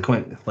guys like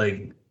Quentin.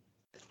 Like,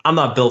 I'm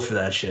not built for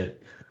that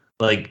shit.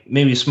 Like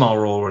maybe a small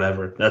role or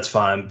whatever. That's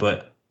fine.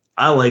 But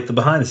I like the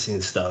behind the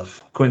scenes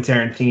stuff. Quentin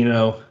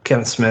Tarantino,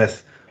 Kevin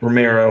Smith,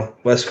 Romero,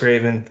 Wes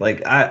Craven,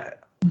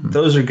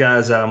 those are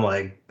guys that I'm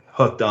like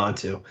hooked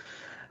onto.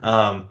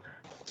 So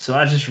So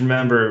I just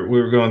remember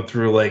we were going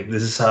through like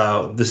this is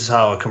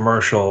how a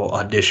commercial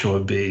audition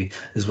would be.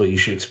 This is what you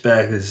should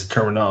expect. This is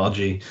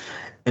terminology,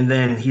 and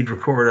then he'd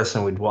record us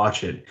and we'd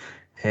watch it.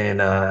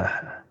 And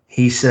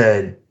he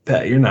said,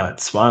 "Pat, you're not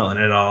smiling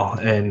at all,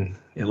 and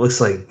it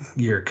looks like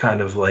you're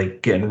kind of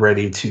like getting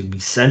ready to be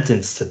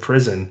sentenced to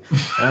prison."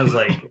 And I was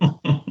like,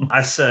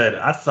 I said,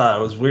 I thought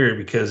it was weird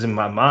because in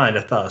my mind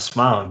I thought I was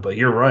smiling, but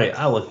you're right.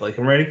 I look like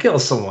I'm ready to kill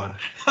someone.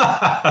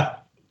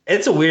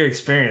 It's a weird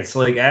experience.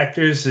 Like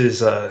actors is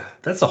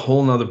that's a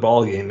whole nother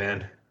ballgame,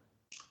 man.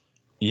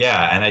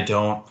 Yeah, and I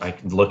don't like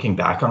looking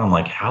back on, I'm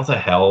like, how the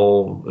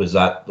hell was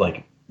that?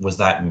 Like, was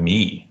that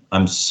me?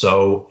 I'm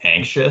so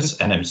anxious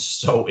and I'm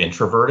so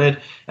introverted,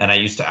 and I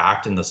used to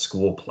act in the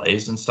school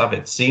plays and stuff.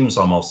 It seems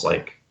almost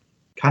like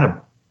kind of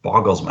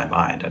boggles my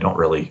mind. I don't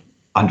really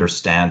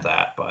understand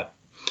that, but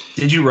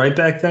Did you write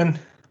back then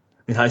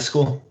in high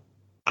school?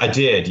 I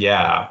did.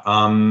 Yeah.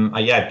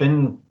 Yeah, I've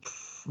been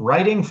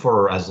writing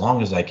for as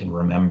long as I can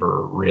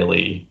remember,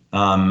 really.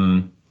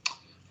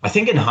 I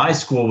think in high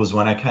school was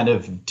when I kind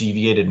of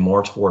deviated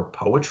more toward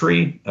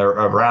poetry, or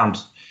around,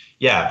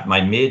 yeah,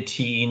 my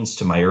mid-teens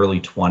to my early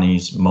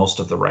 20s. Most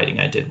of the writing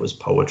I did was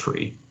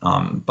poetry.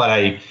 But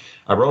I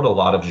wrote a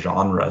lot of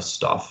genre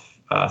stuff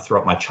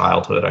throughout my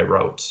childhood. I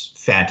wrote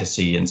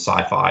fantasy and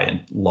sci-fi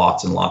and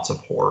lots of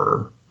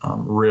horror,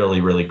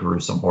 really, really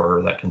gruesome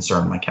horror that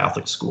concerned my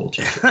Catholic school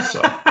teachers.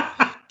 So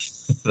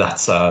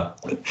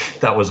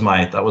that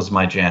was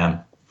my jam.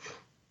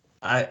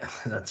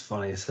 That's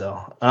funny as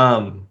hell.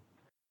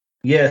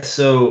 Yeah,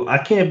 so I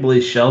can't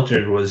believe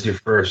Sheltered was your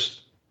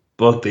first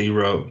book that you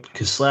wrote,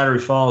 because Slattery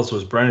Falls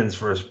was Brendan's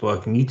first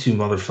book, and you two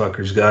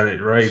motherfuckers got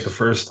it right the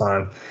first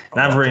time.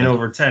 And I've written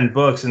over 10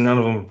 books, and none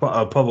of them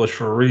are published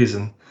for a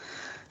reason.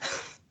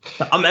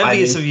 I'm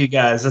envious of you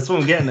guys. That's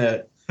what I'm getting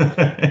at.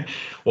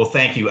 Well,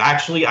 thank you.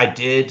 Actually,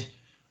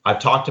 I've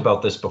talked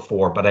about this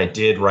before, but I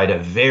did write a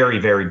very,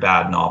 very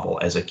bad novel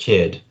as a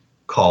kid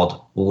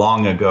called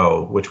Long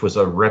Ago, which was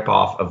a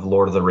ripoff of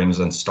Lord of the Rings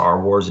and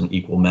Star Wars in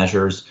equal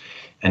measures.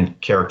 And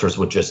characters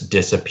would just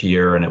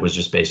disappear, and it was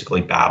just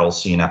basically battle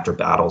scene after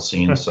battle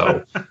scene.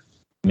 So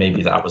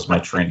maybe that was my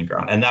training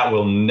ground, and that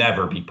will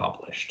never be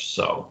published.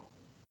 So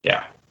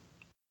yeah,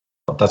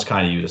 but that's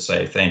kind of you to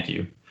say. Thank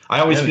you. I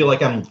always feel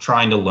like I'm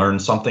trying to learn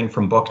something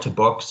from book to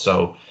book.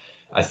 So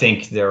I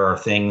think there are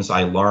things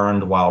I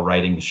learned while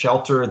writing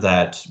Shelter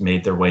that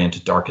made their way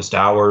into Darkest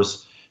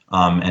Hours,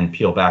 and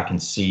Peel Back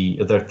and See.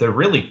 They're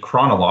really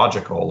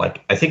chronological.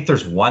 Like, I think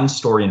there's one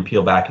story in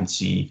Peel Back and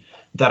See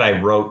that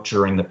I wrote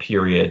during the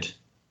period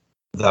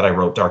that I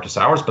wrote Darkest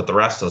Hours, but the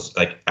rest is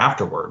like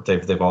afterward.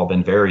 They've all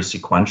been very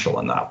sequential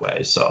in that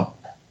way. So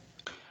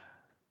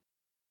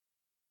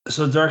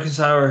Darkest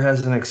Hour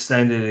has an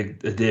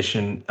extended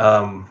edition.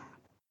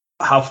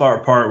 How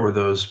far apart were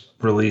those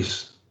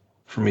released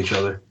from each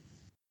other?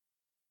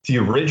 The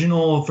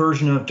original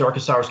version of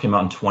Darkest Hours came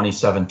out in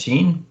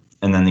 2017,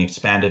 and then the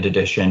expanded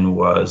edition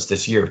was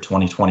this year,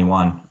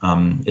 2021.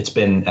 It's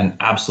been an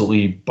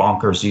absolutely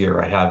bonkers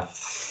year. I have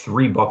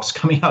 3 books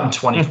coming out in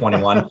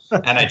 2021,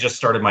 and I just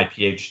started my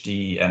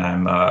PhD, and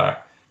I'm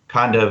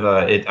kind of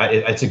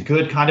it's a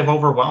good kind of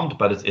overwhelmed,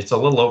 but it's a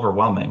little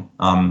overwhelming.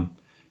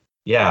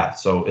 Yeah,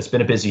 so it's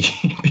been a busy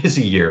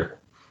year.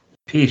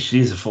 PhD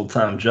is a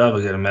full-time job,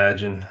 I can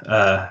imagine.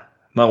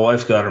 My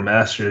wife got her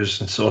master's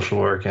in social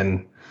work,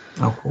 and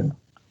oh, cool.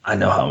 I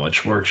know how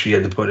much work she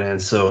had to put in.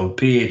 So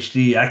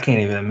PhD, I can't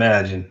even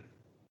imagine.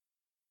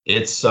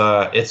 It's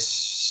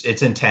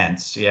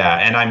intense, yeah.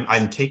 And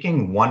I'm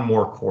taking one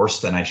more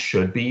course than I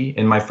should be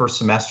in my first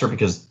semester,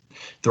 because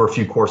there were a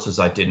few courses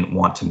I didn't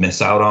want to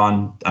miss out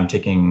on. I'm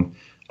taking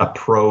a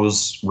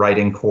prose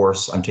writing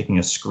course, I'm taking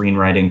a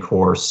screenwriting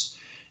course,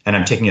 and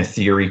I'm taking a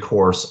theory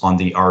course on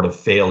the art of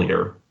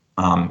failure.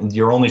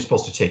 You're only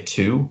supposed to take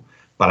 2,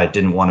 but I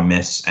didn't want to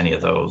miss any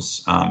of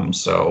those.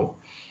 So,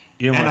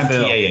 and I'm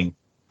TAing.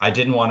 I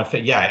didn't want to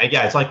yeah.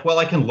 It's like, well,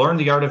 I can learn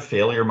the art of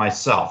failure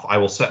myself. I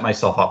will set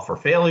myself up for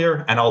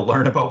failure, and I'll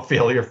learn about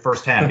failure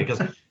firsthand,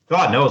 because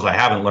God knows I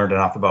haven't learned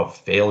enough about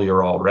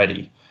failure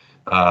already.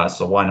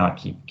 So why not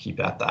keep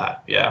at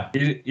that? Yeah.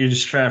 You're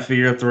just trying to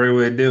figure out the right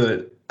way to do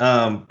it.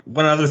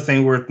 One other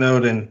thing worth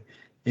noting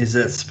is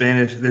that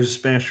there's a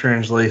Spanish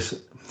translation.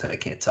 I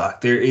can't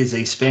talk. There is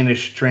a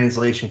Spanish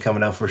translation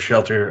coming out for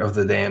Shelter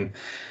for the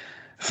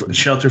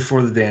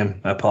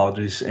Dam. My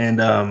apologies.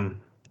 And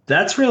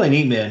that's really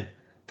neat, man.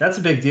 That's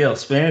a big deal.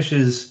 Spanish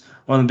is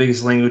one of the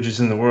biggest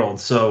languages in the world.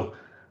 So,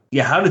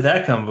 yeah, how did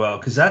that come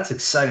about? Because that's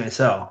exciting as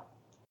hell.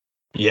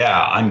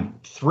 Yeah, I'm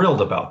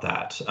thrilled about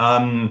that.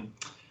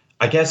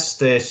 I guess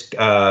this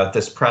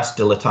press,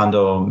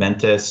 Dilatando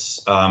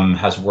Mentes,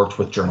 has worked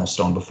with Journal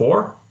Stone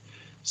before.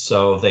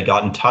 So they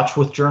got in touch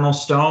with Journal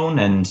Stone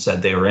and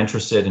said they were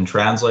interested in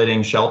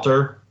translating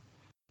Shelter.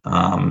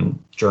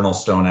 Journal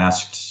Stone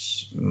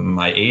asked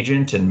my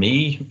agent and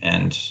me,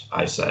 and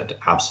I said,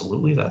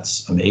 absolutely,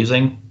 that's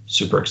amazing.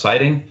 Super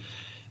exciting.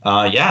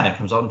 And it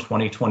comes out in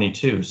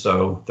 2022.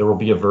 So there will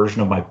be a version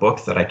of my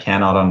book that I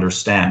cannot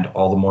understand.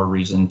 All the more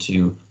reason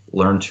to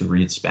learn to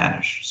read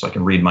Spanish so I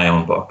can read my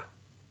own book.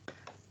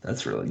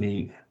 That's really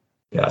neat.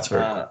 Yeah, it's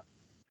very cool.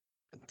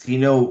 Do you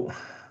know?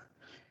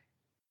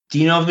 Do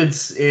you know if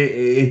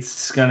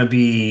it's gonna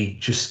be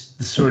just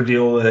the sort of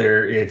deal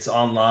where it's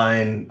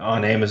online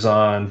on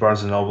Amazon,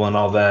 Barnes and Noble, and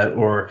all that,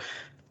 or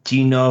do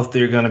you know if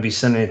they're gonna be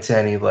sending it to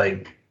any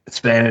like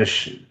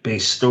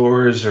Spanish-based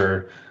stores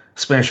or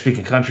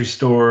Spanish-speaking country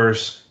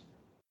stores?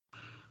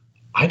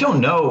 I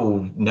don't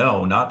know.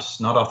 No, not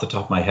off the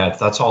top of my head.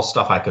 That's all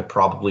stuff I could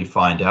probably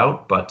find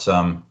out, but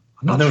I'm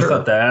I've not never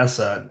thought sure. to ask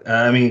that.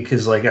 I mean,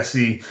 because like I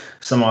see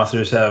some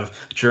authors have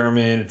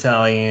German,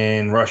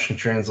 Italian, Russian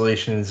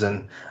translations,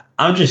 and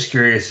I'm just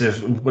curious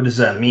if what does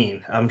that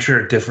mean? I'm sure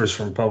it differs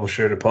from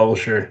publisher to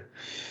publisher.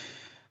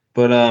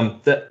 But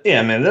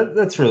yeah, man,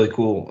 that's really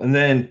cool. And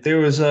then there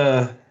was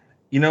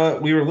you know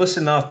what? We were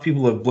listening off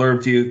people that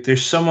blurbed you.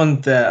 There's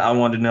someone that I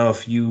wanted to know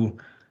if you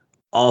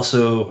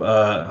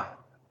also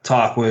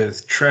talk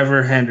with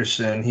Trevor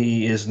Henderson.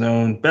 He is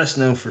best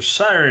known for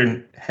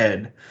Siren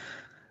Head.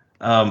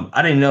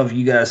 I didn't know if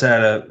you guys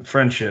had a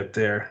friendship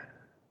there.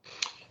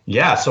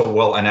 Yeah, so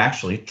well, and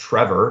actually,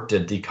 Trevor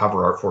did the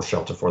cover art for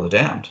Shelter for the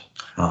Damned.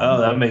 Oh,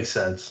 Um, that makes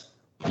sense.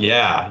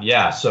 yeah,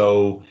 yeah.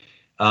 So,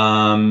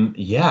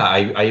 yeah,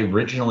 I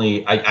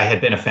originally I had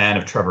been a fan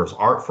of Trevor's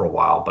art for a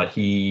while, but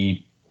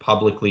he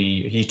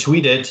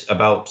tweeted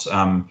about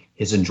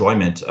his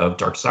enjoyment of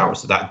Darkest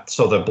Hours.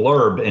 So the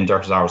blurb in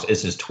Darkest Hours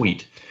is his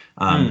tweet.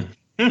 Um,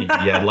 he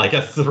had like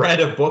a thread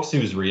of books he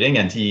was reading,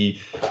 and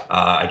he,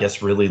 I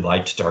guess, really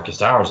liked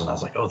Darkest Hours. And I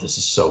was like, oh, this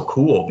is so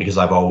cool because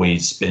I've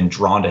always been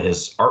drawn to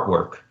his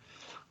artwork.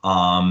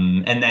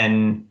 And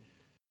then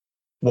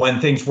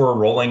when things were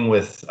rolling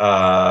with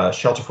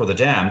Shelter for the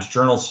Damned,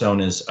 Journal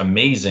Stone is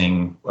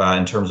amazing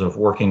in terms of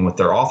working with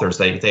their authors.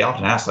 They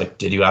often ask, like,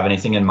 did you have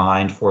anything in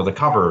mind for the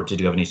cover? Did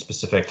you have any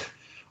specific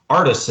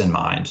artists in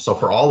mind? So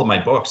for all of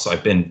my books,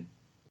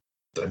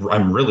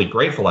 I'm really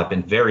grateful. I've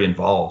been very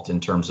involved in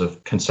terms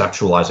of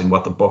conceptualizing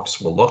what the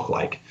books will look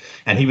like.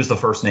 And he was the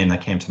first name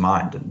that came to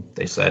mind. And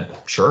they said,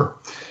 sure.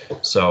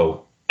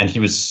 So, and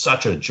he was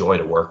such a joy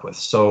to work with.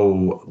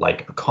 So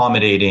like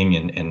accommodating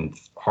and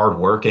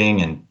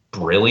hardworking and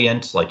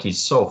brilliant. Like he's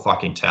so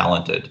fucking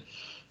talented.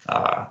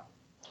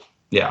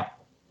 Yeah.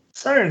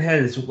 Siren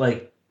Head is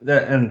like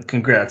that, and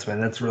congrats, man.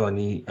 That's really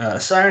neat.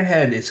 Siren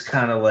Head is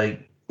kind of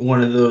like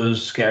one of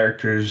those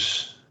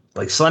characters,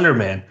 like Slender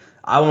Man.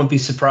 I wouldn't be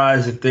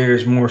surprised if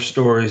there's more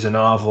stories, a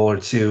novel or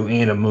two,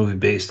 and a movie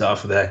based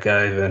off of that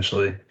guy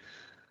eventually.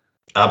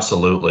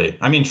 Absolutely.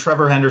 I mean,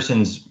 Trevor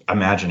Henderson's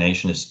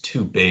imagination is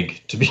too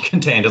big to be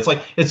contained. It's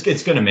like it's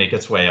going to make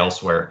its way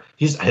elsewhere.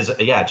 Just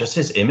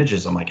his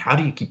images. I'm like, how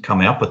do you keep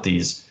coming up with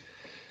these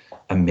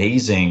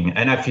amazing?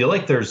 And I feel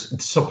like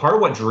so part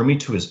of what drew me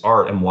to his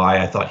art and why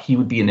I thought he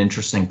would be an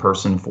interesting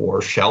person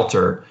for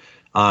Shelter.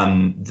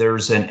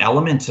 There's an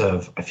element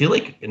of, I feel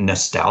like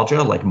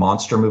nostalgia, like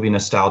monster movie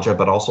nostalgia,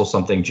 but also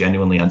something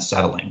genuinely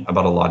unsettling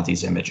about a lot of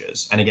these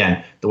images. And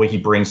again, the way he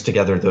brings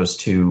together those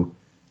two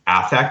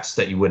affects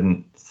that you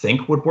wouldn't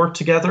think would work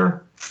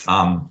together.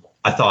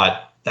 I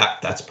thought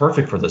that's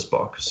perfect for this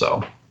book.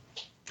 So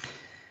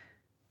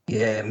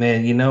Yeah,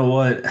 man. You know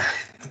what?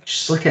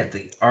 Just look at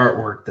the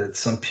artwork that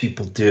some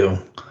people do.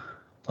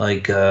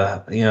 Like,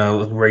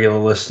 regular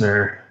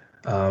listener,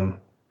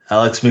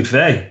 Alex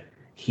McVeigh.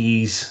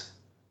 He's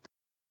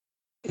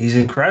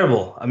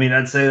incredible. I mean,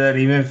 I'd say that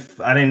even if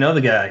I didn't know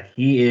the guy,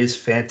 he is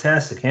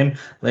fantastic. Him,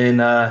 Lynn,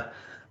 I'm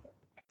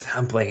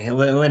blanking.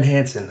 Lynn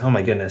Hanson. Oh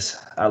my goodness,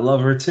 I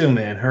love her too,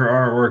 man. Her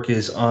artwork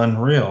is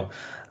unreal.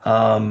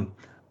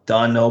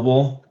 Don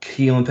Noble,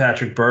 Keelan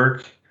Patrick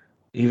Burke,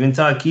 even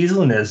Todd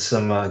Kiesling has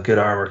some good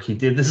artwork. He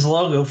did this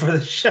logo for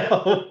the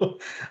show.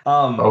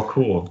 oh,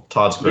 cool.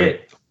 Todd's Yeah,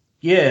 great.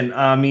 yeah, and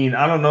I mean,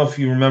 I don't know if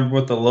you remember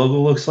what the logo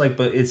looks like,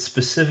 but it's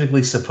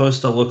specifically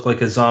supposed to look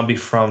like a zombie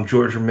from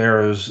George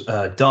Romero's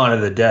Dawn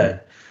of the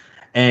Dead.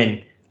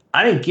 And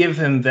I didn't give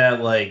him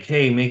that, like,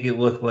 hey, make it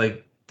look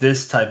like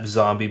this type of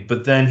zombie.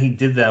 But then he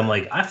did that. I'm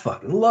like, I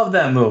fucking love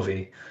that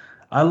movie.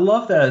 I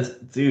love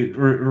that, dude.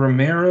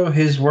 Romero,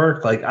 his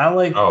work. Like, I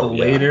like the Oh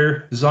yeah.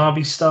 later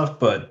zombie stuff,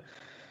 but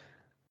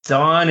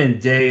Dawn and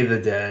Day of the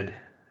Dead,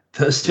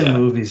 those two Yeah.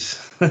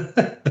 movies,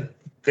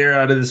 they're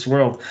out of this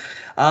world.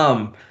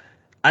 Um,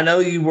 I know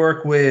you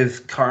work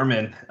with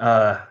Carmen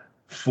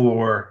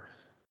for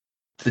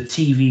the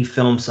TV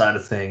film side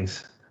of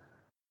things.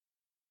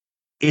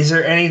 Is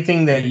there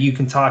anything that you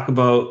can talk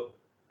about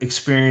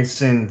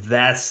experiencing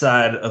that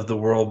side of the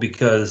world?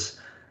 Because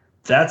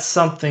that's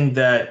something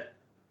that,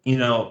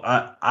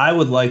 I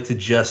would like to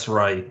just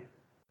write.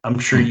 I'm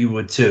sure you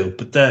would too.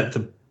 But that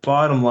the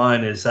bottom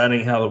line is that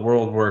ain't how the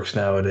world works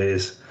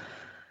nowadays.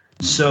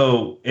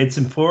 So it's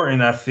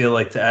important, I feel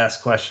like, to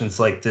ask questions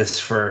like this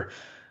for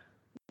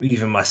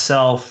even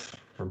myself,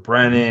 for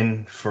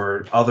Brennan,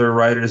 for other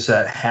writers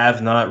that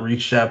have not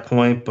reached that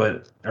point,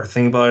 but are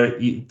thinking about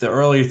it. The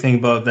earlier you think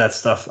about that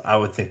stuff, I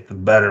would think the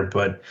better.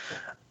 But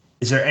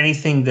is there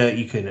anything that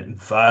you can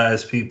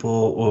advise people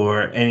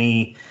or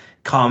any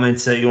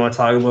comments that you want to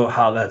talk about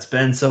how that's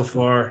been so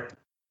far?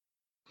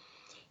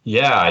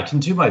 Yeah, I can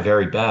do my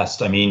very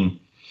best. I mean,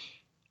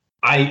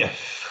 I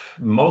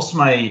most of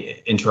my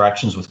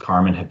interactions with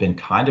Carmen have been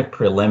kind of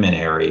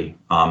preliminary.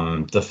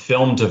 The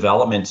film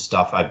development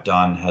stuff I've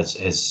done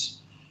has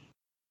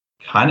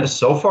kind of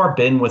so far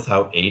been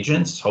without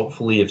agents.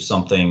 Hopefully, if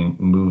something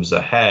moves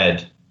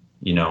ahead,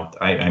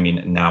 I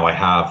mean, now I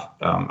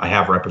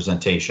have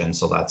representation,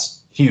 so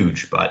that's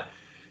huge. But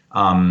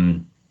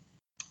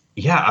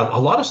yeah, a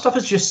lot of stuff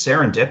is just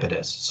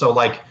serendipitous. So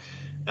like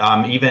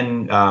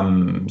even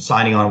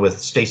signing on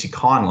with Stacey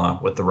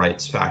Conla with the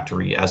Rights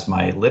Factory as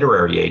my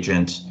literary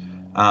agent,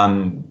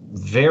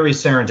 very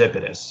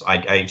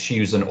serendipitous. She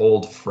was an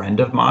old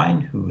friend of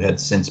mine who had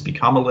since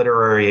become a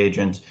literary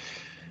agent.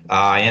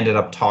 I ended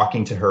up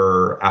talking to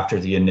her after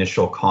the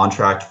initial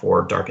contract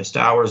for Darkest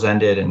Hours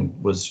ended and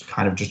was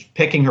kind of just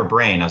picking her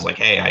brain. I was like,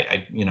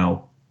 hey,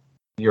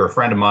 you're a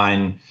friend of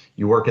mine.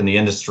 You work in the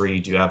industry.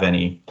 Do you have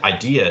any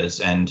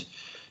ideas? And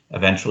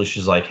eventually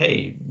she's like,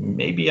 hey,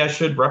 maybe I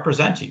should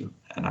represent you.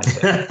 And I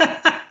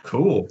said,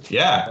 cool.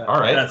 Yeah. All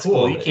right. That's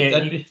cool.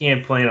 You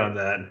can't plan on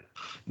that.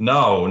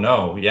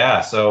 No.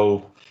 Yeah.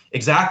 So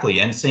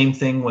exactly. And same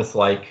thing with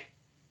like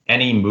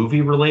any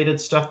movie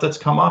related stuff that's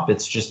come up.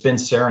 It's just been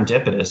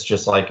serendipitous,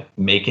 just like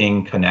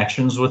making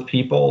connections with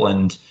people.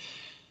 And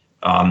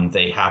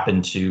they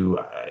happen to,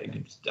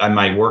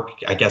 my work,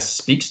 I guess,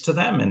 speaks to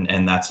them.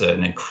 And that's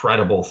an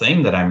incredible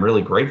thing that I'm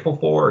really grateful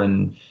for.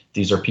 And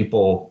these are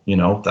people,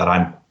 that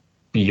I'm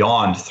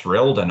beyond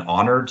thrilled and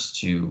honored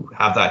to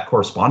have that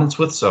correspondence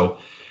with. So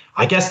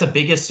I guess the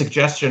biggest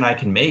suggestion I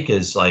can make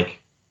is like,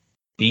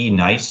 be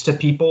nice to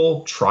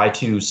people, try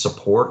to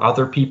support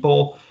other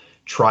people,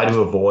 try to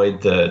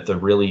avoid the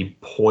really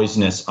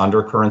poisonous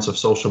undercurrents of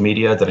social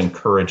media that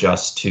encourage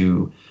us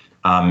to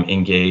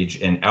engage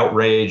in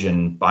outrage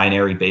and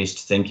binary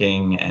based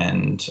thinking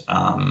and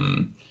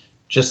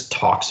just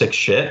toxic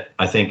shit.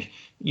 I think,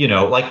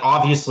 like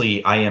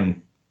obviously I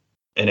am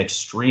an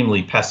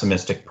extremely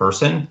pessimistic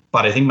person,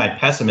 but I think my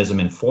pessimism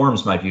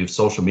informs my view of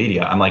social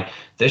media. I'm like,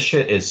 this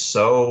shit is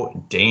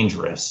so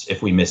dangerous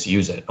if we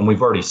misuse it. And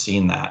we've already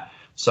seen that.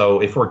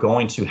 So if we're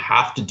going to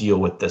have to deal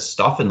with this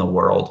stuff in the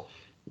world,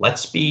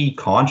 let's be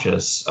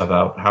conscious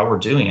about how we're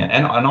doing it.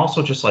 And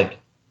also just like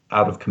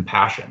out of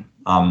compassion.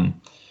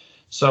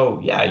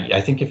 So yeah, I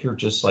think if you're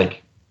just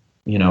like,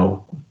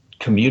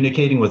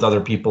 communicating with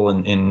other people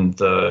in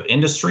the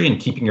industry and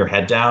keeping your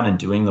head down and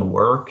doing the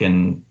work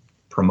and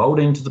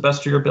promoting to the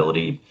best of your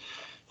ability,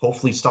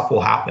 hopefully stuff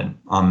will happen.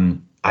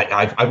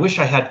 I wish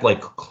I had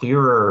like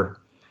clearer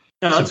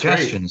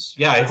suggestions.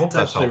 Great. Yeah, I hope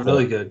that's helpful.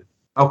 Really good.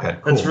 Okay,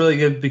 cool. That's really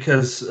good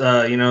because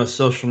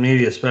social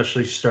media,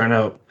 especially starting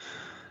out,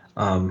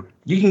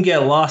 you can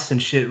get lost in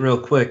shit real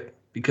quick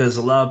because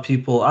a lot of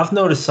people. I've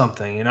noticed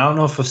something, and I don't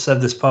know if I've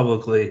said this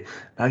publicly.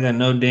 I got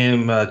no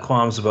damn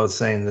qualms about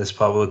saying this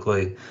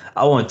publicly.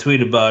 I won't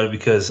tweet about it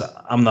because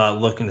I'm not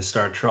looking to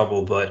start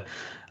trouble. But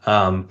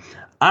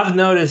I've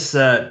noticed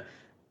that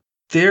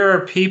there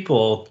are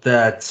people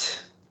that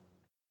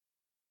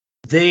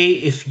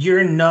if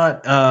you're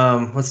not,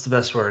 what's the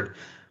best word?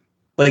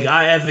 Like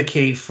I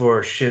advocate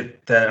for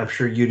shit that I'm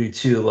sure you do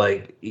too,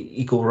 like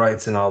equal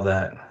rights and all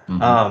that.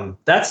 Mm-hmm.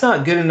 That's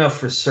not good enough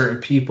for certain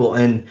people,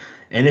 and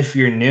if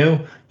you're new,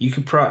 you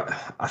could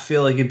I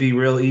feel like it'd be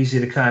real easy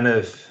to kind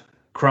of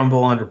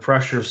crumble under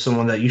pressure of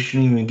someone that you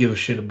shouldn't even give a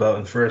shit about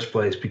in the first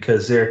place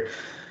because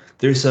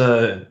there's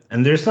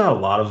not a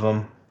lot of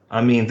them.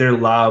 I mean, they're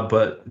loud,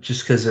 but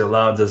just because they're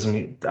loud doesn't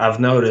mean. I've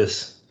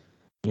noticed,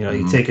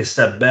 you take a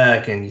step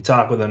back and you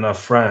talk with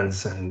enough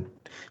friends and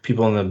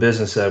people in the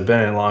business that have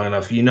been in long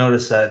enough, you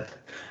notice that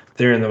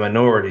they're in the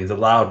minority, the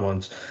loud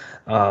ones,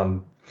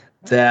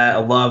 that a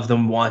lot of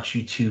them want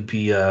you to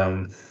be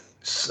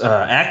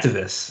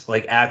activists,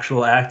 like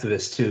actual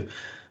activists, to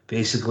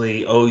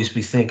basically always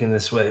be thinking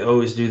this way,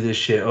 always do this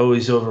shit,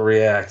 always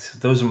overreact.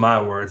 Those are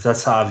my words.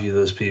 That's how I view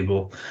those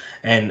people.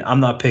 And I'm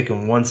not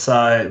picking one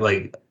side,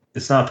 like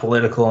it's not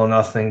political or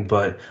nothing,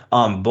 but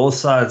on both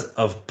sides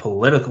of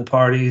political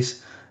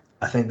parties,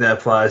 I think that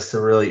applies to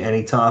really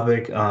any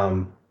topic.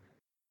 I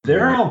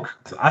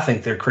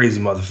think they're crazy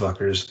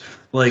motherfuckers.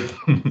 Like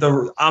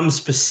I'm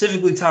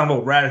specifically talking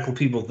about radical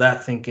people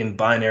that think in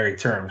binary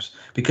terms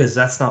because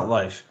that's not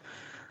life.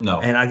 No.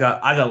 And I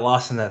got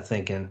lost in that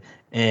thinking,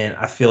 and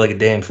I feel like a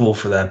damn fool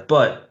for that.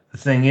 But the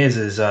thing is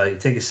you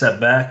take a step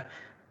back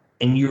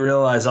and you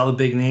realize all the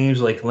big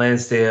names like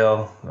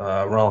Lansdale,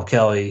 Ronald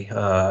Kelly,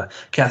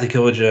 Kathy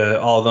Koja,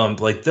 all of them,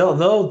 like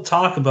they'll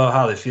talk about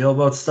how they feel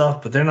about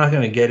stuff, but they're not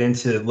going to get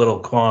into little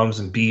qualms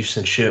and beefs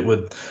and shit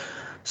with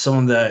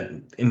someone that,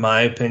 in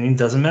my opinion,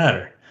 doesn't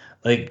matter.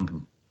 Like,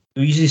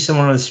 you see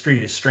someone on the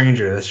street, a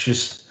stranger, that's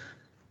just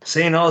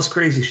saying all this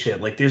crazy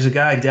shit. Like, there's a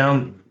guy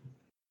down,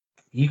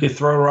 you could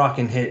throw a rock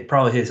and hit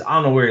probably his, I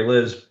don't know where he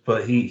lives,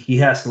 but he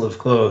has to live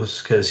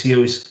close because he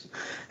always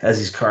has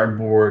these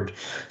cardboard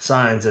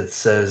signs that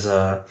says,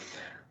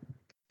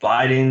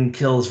 Biden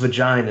kills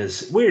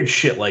vaginas, weird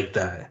shit like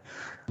that.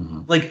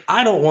 Mm-hmm. Like,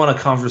 I don't want a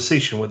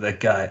conversation with that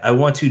guy. I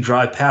want to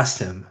drive past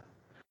him.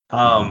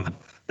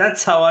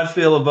 That's how I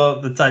feel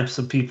about the types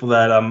of people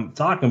that I'm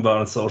talking about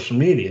on social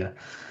media.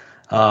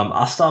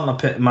 I'll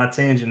stop my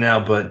tangent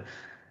now, but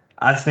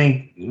I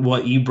think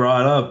what you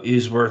brought up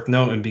is worth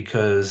noting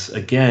because,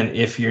 again,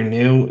 if you're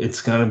new,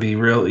 it's going to be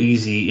real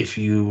easy if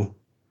you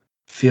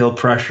feel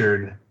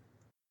pressured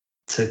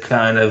to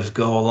kind of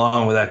go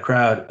along with that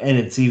crowd. And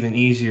it's even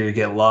easier to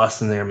get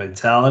lost in their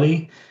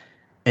mentality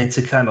and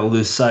to kind of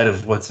lose sight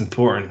of what's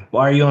important.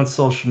 Why are you on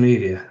social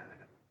media?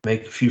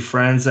 Make a few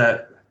friends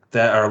that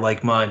are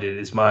like-minded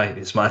is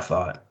my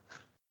thought.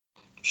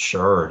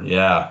 Sure.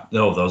 Yeah.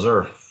 No, those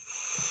are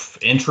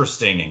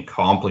interesting and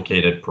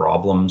complicated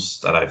problems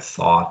that I've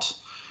thought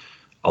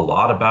a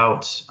lot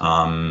about.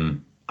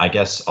 I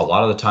guess a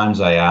lot of the times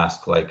I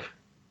ask, like,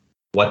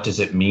 what does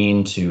it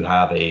mean to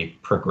have a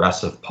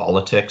progressive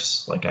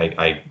politics? Like,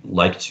 I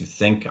like to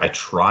think, I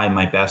try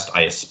my best,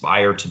 I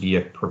aspire to be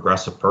a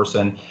progressive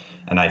person,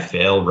 and I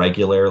fail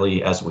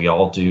regularly, as we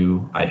all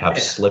do. I have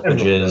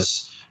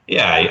slippages.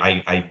 Yeah,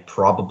 I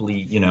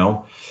probably,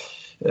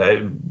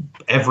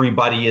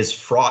 everybody is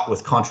fraught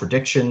with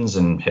contradictions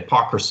and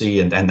hypocrisy,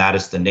 and that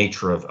is the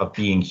nature of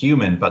being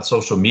human. But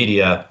social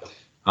media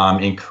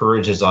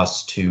encourages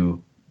us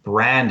to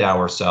brand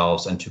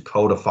ourselves and to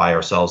codify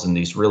ourselves in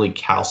these really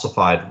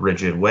calcified,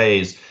 rigid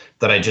ways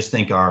that I just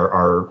think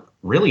are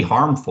really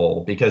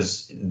harmful,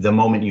 because the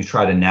moment you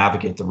try to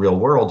navigate the real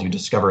world, you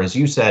discover, as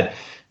you said,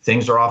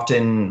 things are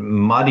often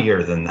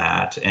muddier than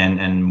that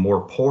and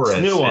more porous.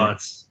 It's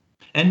nuanced.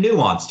 And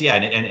nuanced, yeah,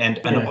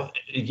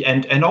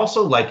 and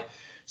also, like,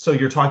 so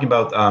you're talking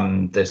about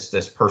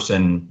this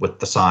person with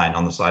the sign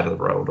on the side of the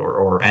road,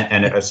 or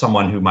as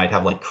someone who might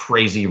have like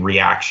crazy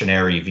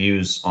reactionary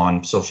views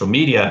on social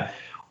media.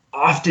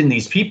 Often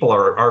these people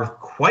are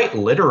quite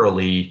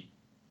literally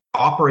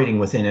operating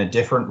within a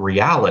different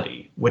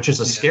reality, which is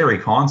a scary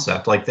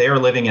concept. Like, they are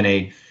living in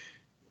a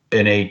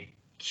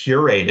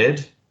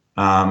curated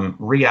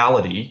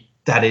reality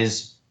that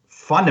is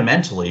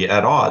fundamentally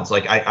at odds.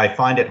 Like, I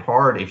find it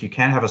hard, if you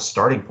can't have a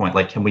starting point,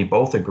 like, can we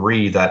both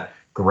agree that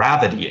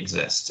gravity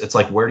exists? It's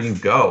like, where do you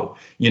go?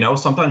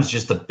 Sometimes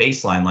just the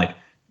baseline, like,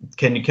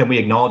 can we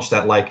acknowledge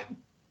that, like,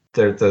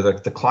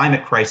 the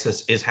climate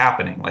crisis is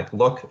happening? Like,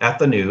 look at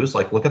the news,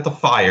 like, look at the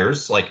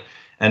fires, like,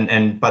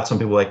 but some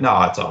people are like,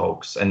 no, it's a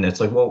hoax. And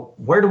it's like, well,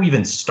 where do we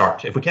even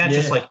start? If we can't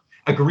just like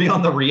agree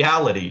on the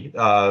reality,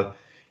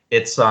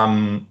 it's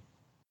a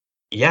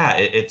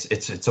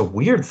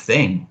weird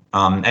thing.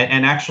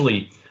 And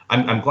actually,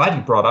 I'm glad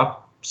you brought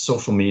up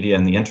social media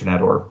and the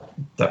internet, or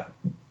that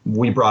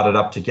we brought it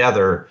up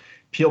together.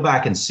 Peel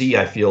Back and See,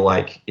 I feel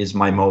like, is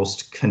my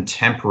most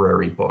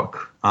contemporary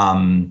book.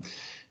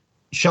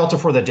 Shelter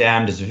for the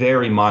Damned is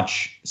very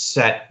much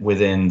set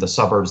within the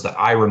suburbs that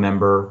I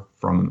remember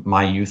from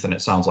my youth, and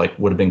it sounds like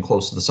would have been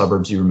close to the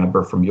suburbs you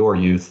remember from your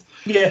youth.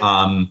 Yeah.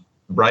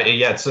 Right.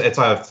 Yeah. It's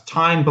a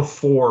time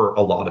before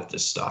a lot of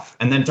this stuff.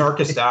 And then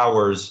Darkest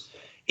Hours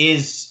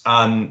is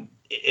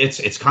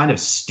it's kind of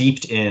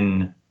steeped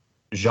in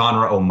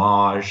genre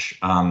homage.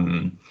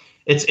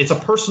 It's a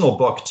personal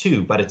book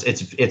too, but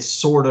it's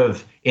sort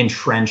of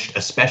entrenched,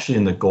 especially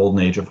in the golden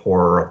age of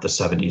horror of the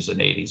 70s and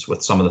 80s,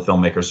 with some of the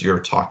filmmakers you're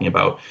talking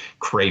about: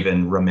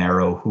 Craven,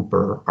 Romero,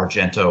 Hooper,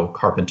 Argento,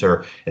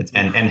 Carpenter,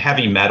 and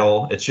heavy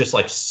metal. It's just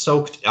like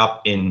soaked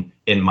up in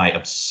my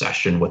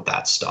obsession with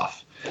that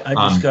stuff. I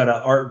just got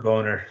an art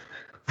boner.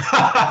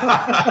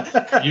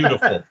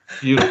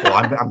 Beautiful.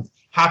 I'm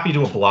happy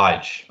to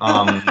oblige.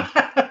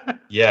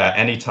 Yeah,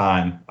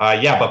 anytime.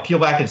 But Peel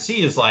Back and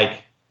See is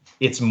like,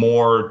 it's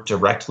more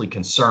directly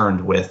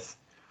concerned with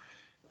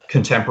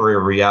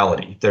contemporary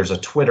reality. There's a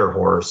Twitter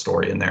horror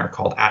story in there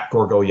called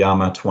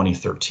 @Gorgoyama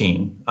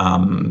 2013.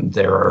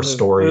 There are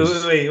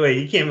stories.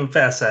 Wait! You can't move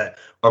past that.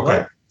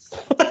 Okay.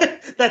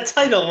 What? That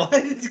title.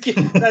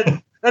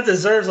 That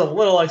deserves a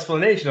little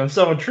explanation. I'm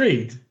so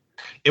intrigued.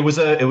 It was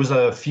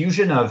a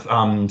fusion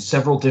of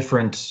several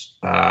different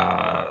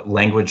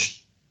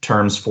language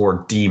terms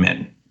for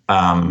demon.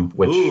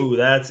 Which,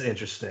 that's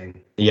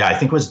interesting. Yeah, I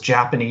think it was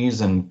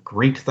Japanese and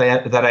Greek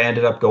that I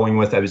ended up going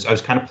with. I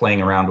was kind of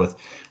playing around with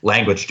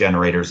language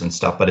generators and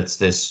stuff, but it's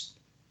this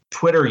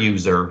Twitter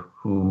user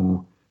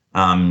who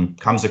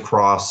comes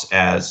across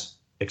as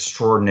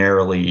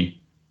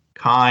extraordinarily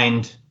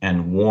kind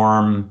and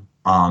warm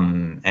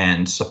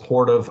and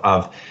supportive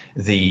of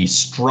the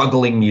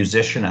struggling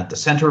musician at the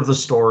center of the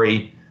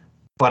story.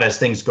 But as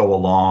things go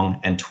along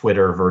and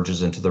Twitter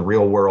verges into the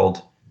real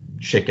world,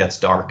 shit gets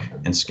dark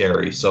and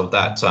scary. So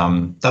that's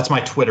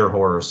my Twitter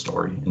horror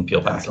story in Peel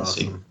Back and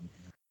See.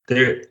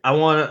 I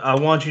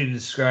want you to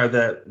describe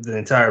the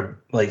entire,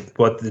 like,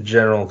 what the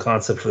general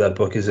concept for that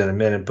book is in a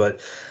minute.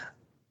 But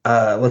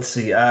let's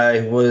see.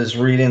 I was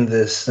reading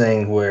this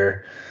thing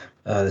where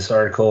this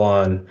article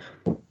on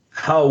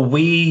how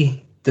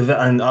we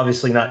develop, and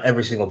obviously not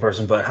every single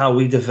person, but how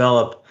we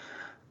develop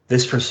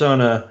this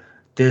persona,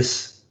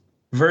 this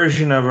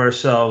version of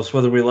ourselves,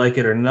 whether we like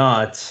it or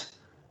not.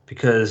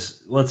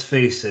 Because let's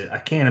face it, I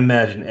can't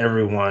imagine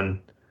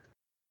everyone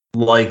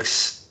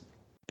likes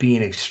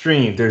being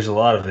extreme. There's a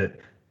lot of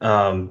it.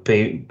 Some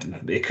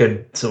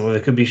of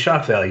it could be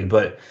shock value,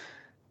 but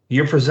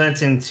you're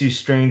presenting to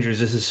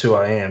strangers, this is who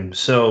I am.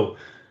 So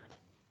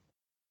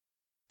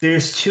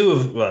there's two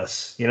of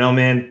us,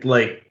 man.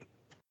 Like,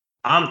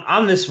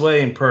 I'm this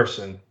way in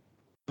person,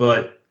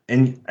 but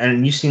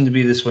and you seem to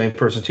be this way in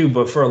person too.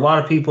 But for a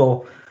lot of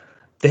people,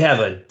 they have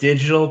a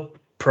digital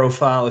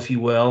profile, if you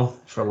will,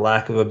 for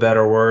lack of a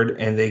better word,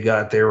 and they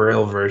got their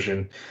real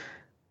version.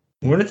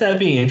 Wouldn't that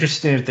be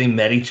interesting if they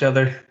met each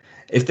other?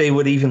 If they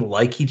would even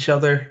like each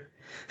other?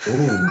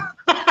 Ooh,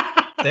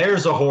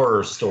 there's a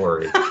horror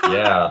story.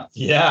 Yeah.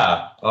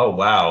 Yeah. Oh,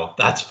 wow.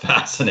 That's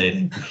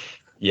fascinating.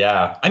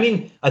 Yeah. I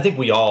mean, I think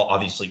we all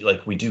obviously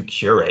like we do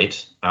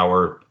curate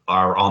our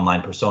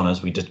online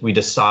personas. We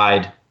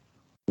decide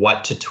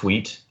what to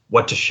tweet,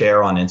 what to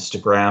share on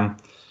Instagram.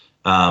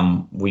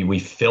 We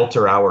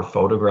filter our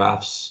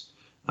photographs.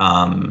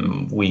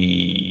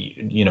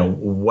 We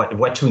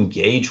what to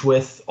engage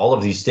with. All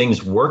of these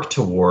things work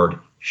toward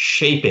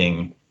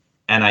shaping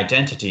an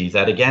identity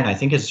that, again, I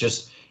think is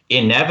just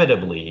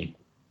inevitably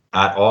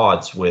at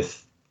odds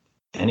with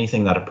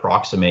anything that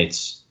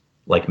approximates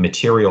like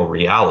material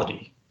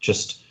reality.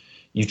 Just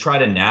you try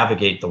to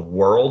navigate the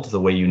world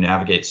the way you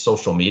navigate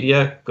social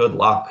media. Good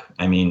luck.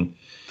 I mean,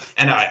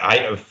 and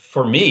I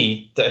for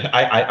me,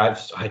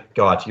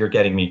 God, you're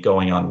getting me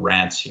going on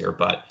rants here,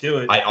 but Do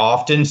it. I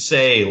often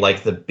say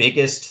like the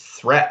biggest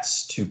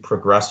threats to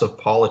progressive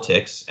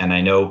politics, and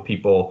I know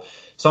people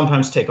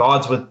sometimes take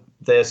odds with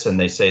this and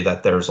they say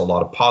that there's a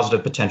lot of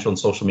positive potential in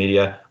social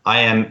media.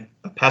 I am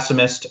a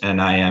pessimist and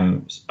I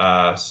am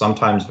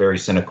sometimes very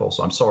cynical,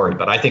 so I'm sorry,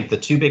 but I think the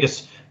two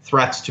biggest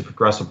threats to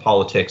progressive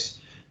politics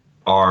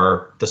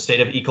are the state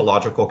of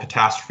ecological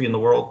catastrophe in the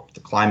world, the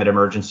climate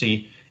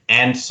emergency,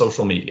 and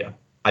social media.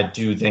 I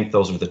do think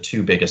those are the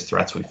two biggest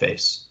threats we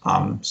face.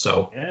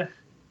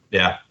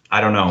 Yeah,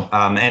 I don't know.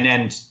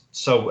 And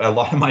so a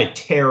lot of my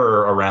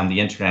terror around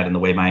the internet and the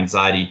way my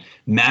anxiety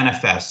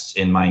manifests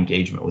in my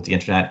engagement with the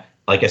internet,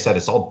 like I said,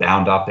 it's all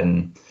bound up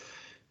in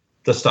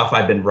the stuff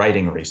I've been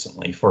writing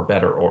recently, for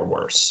better or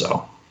worse.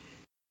 So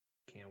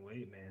Can't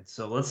wait, man.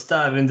 So let's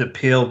dive into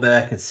Peel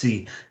Back and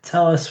See.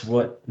 Tell us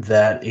what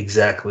that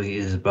exactly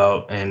is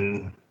about,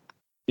 and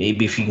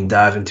maybe if you can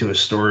dive into a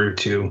story or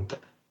two.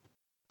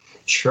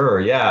 sure,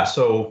 yeah.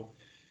 So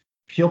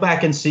Peel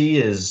Back and See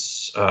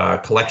is a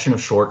collection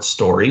of short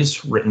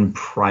stories written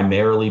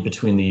primarily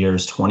between the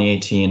years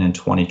 2018 and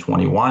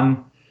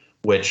 2021,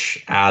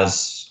 which,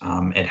 as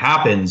it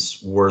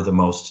happens, were the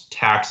most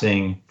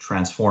taxing,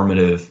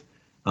 transformative,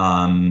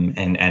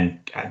 and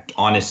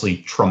honestly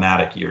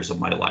traumatic years of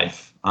my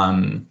life.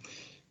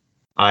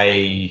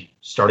 I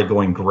started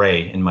going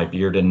gray in my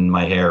beard and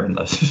my hair in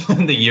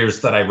in the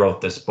years that I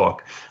wrote this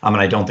book, and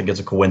I don't think it's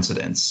a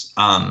coincidence.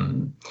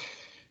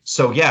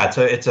 So yeah,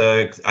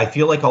 I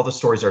feel like all the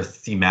stories are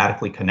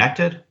thematically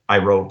connected. I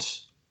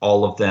wrote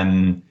all of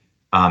them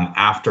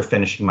after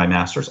finishing my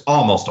master's,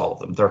 almost all of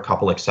them. There are a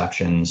couple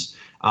exceptions.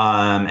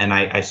 And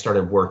I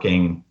started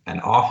working an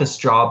office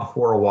job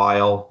for a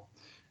while.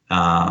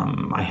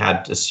 I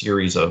had a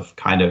series of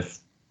kind of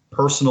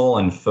personal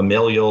and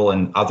familial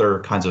and other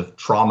kinds of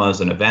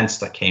traumas and events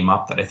that came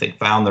up that I think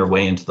found their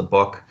way into the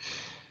book.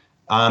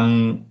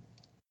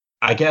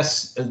 I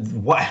guess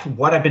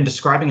what I've been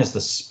describing as the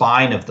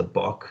spine of the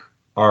book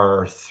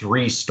are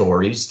three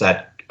stories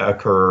that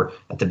occur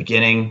at the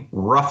beginning,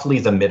 roughly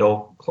the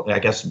middle, I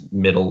guess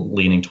middle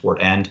leaning toward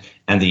end,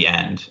 and the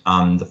end.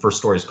 The first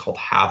story is called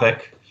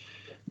Havoc.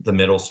 The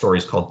middle story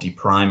is called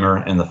Deprimer,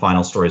 and the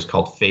final story is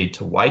called Fade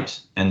to White.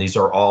 And these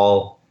are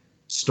all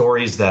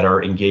stories that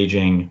are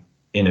engaging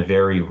in a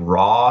very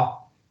raw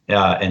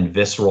and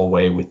visceral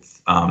way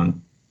with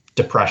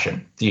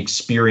depression, the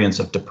experience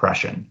of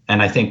depression.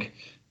 And I think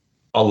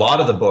a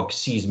lot of the book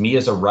sees me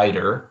as a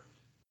writer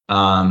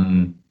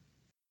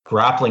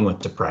grappling with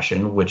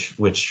depression,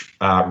 which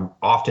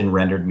often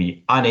rendered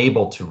me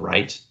unable to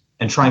write,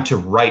 and trying to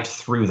write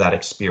through that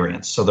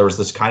experience. So there was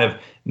this kind of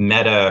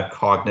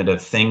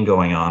metacognitive thing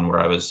going on where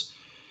I was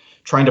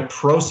trying to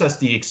process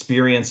the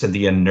experience and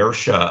the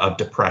inertia of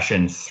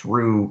depression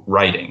through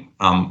writing,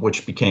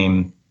 which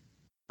became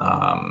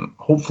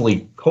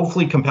hopefully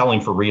compelling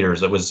for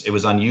readers. It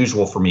was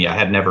unusual for me. I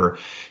had never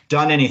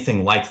done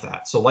anything like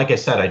that. So like I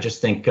said, I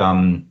just think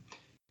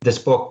this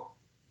book,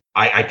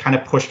 I kind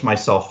of pushed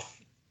myself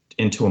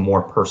into a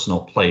more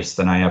personal place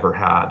than I ever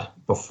had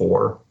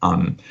before.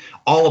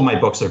 All of my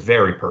books are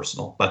very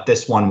personal, but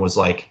this one was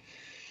like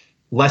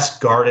less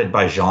guarded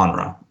by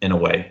genre in a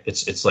way.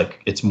 It's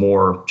like it's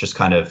more just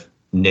kind of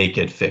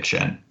naked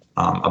fiction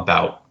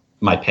about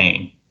my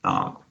pain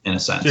in a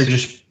sense.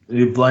 So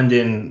you blend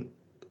in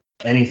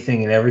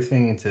anything and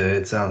everything into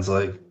it, sounds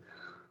like.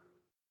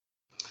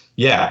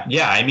 Yeah.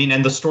 I mean,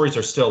 and the stories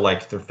are still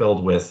like they're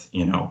filled with,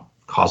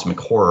 cosmic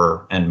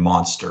horror and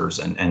monsters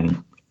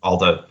and all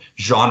the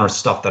genre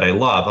stuff that I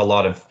love. A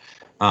lot of,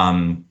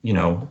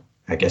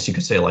 I guess you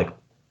could say like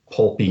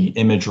pulpy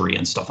imagery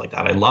and stuff like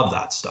that. I love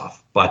that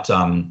stuff. But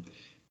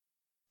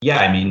yeah,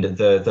 I mean,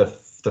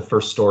 the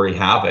first story,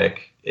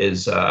 Havoc,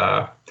 is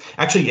the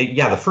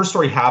first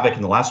story, Havoc,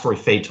 and the last story,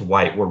 Fade to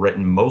White, were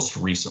written most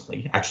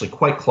recently, actually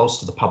quite close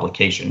to the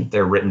publication.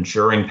 They're written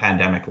during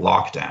pandemic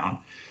lockdown,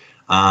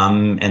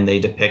 and they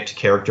depict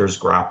characters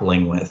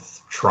grappling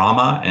with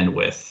trauma and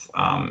with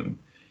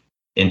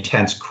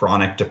intense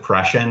chronic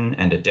depression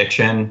and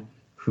addiction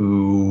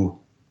who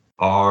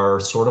are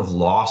sort of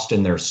lost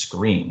in their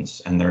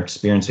screens, and they're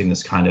experiencing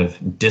this kind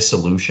of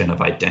dissolution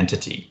of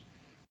identity.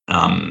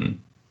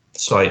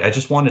 So I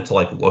just wanted to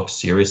like look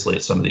seriously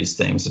at some of these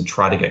things and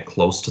try to get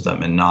close to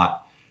them and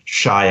not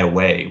shy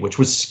away, which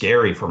was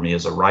scary for me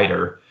as a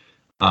writer.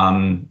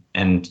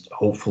 And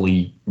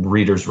hopefully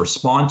readers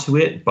respond to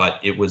it, but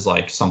it was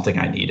like something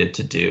I needed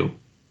to do.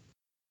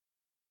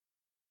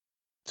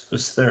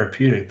 It's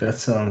therapeutic. That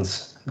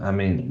sounds, I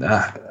mean,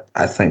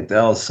 I think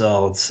that'll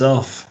sell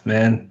itself,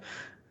 man,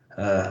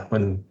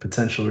 when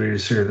potential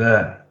readers hear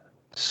that.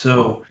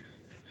 So,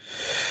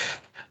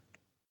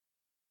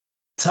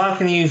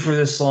 talking to you for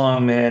this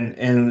long, man,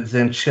 and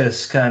then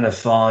just kind of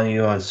following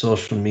you on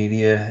social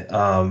media,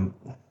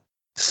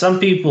 some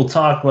people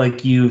talk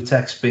like you,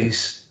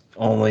 text-based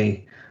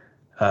only,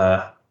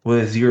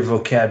 with your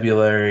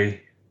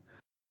vocabulary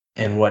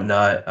and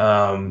whatnot,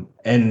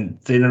 and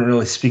they don't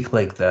really speak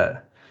like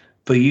that.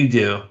 But you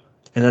do,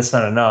 and that's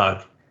not a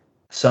knock.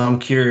 So I'm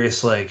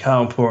curious, like,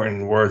 how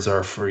important words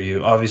are for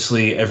you.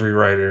 Obviously, every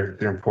writer,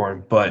 they're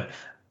important, but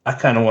I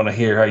kind of want to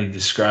hear how you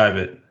describe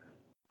it,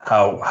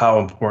 how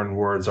important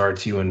words are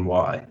to you and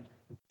why.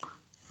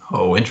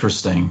 Oh,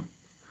 interesting.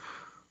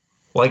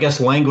 Well, I guess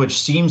language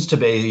seems to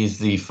be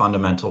the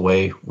fundamental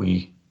way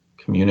we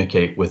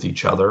communicate with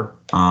each other.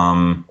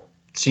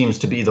 Seems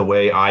to be the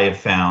way I have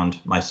found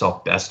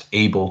myself best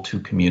able to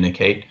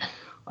communicate.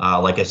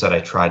 Like I said,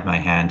 I tried my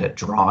hand at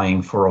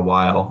drawing for a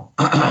while.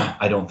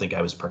 I don't think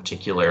I was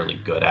particularly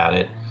good at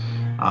it.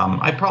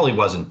 I probably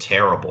wasn't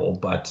terrible,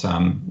 but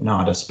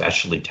not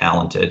especially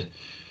talented.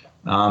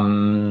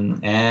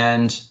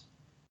 And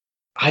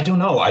I don't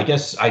know. I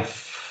guess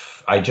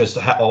I just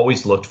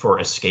always looked for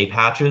escape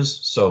hatches.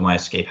 So my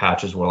escape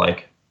hatches were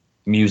like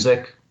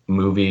music,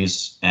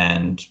 movies,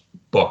 and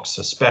books,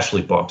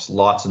 especially books.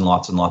 Lots and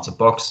lots and lots of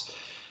books.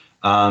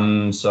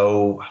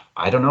 So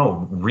I don't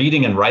know,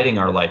 reading and writing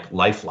are like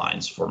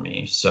lifelines for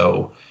me.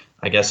 So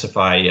I guess if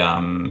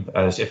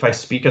I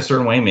speak a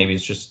certain way, maybe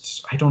it's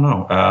just, I don't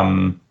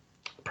know,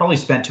 probably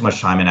spent too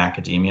much time in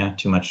academia,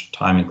 too much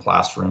time in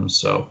classrooms.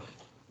 So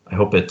I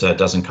hope it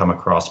doesn't come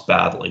across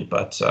badly,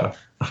 but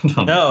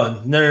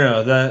No.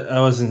 That I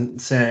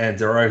wasn't saying it in a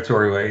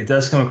derogatory way. It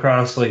does come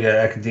across like an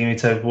academia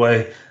type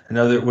way.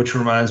 Another, which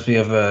reminds me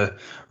of a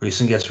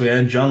recent guest we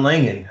had, John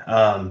Langan.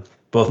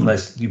 Both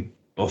nice. You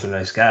both are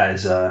nice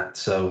guys.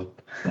 So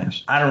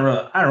thanks. I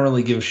don't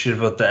really give a shit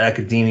about the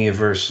academia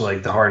versus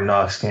like the hard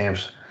knocks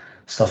camps,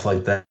 stuff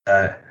like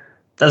that.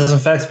 Doesn't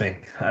affect me.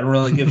 I don't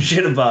really give a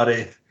shit about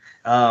it.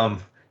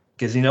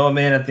 Because you know what,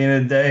 man, at the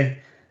end of the day,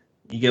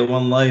 you get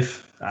one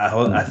life,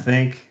 I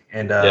think.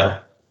 And Yeah.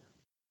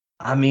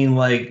 I mean,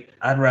 like,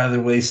 I'd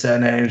rather waste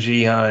that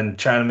energy on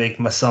trying to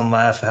make my son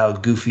laugh at how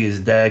goofy his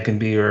dad can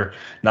be, or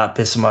not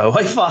pissing my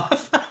wife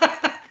off.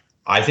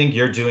 I think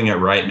you're doing it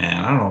right,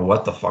 man. I don't know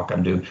what the fuck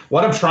I'm doing.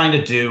 What I'm trying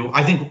to do,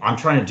 I think I'm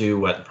trying to do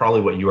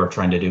what you are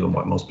trying to do, and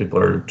what most people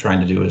are trying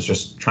to do is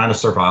just trying to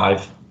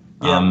survive.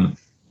 Yeah.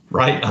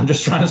 Right? I'm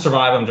just trying to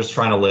survive. I'm just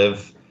trying to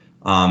live.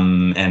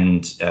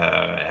 And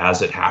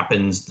as it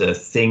happens, the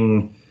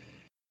thing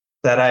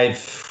that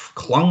I've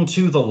clung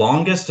to the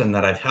longest and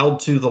that I've held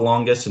to the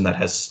longest and that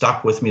has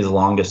stuck with me the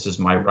longest is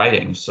my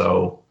writing.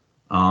 So,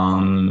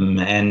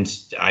 and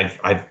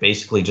I've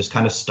basically just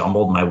kind of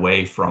stumbled my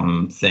way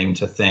from thing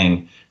to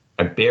thing.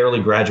 I barely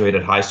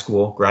graduated high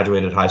school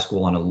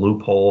on a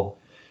loophole,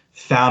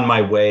 found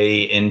my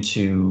way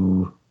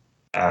into,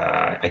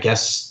 I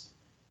guess,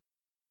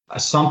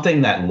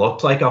 something that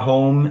looked like a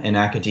home in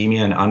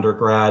academia and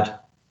undergrad.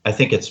 I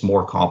think it's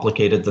more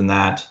complicated than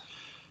that.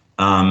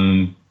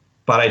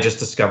 But I just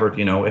discovered,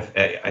 if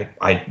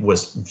I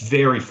was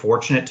very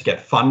fortunate to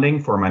get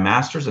funding for my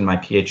master's and my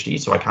PhD.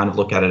 So I kind of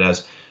look at it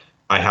as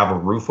I have a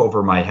roof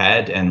over my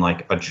head and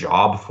like a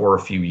job for a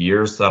few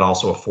years that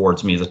also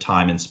affords me the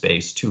time and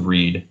space to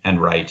read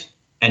and write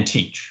and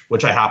teach,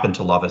 which I happen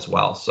to love as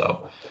well.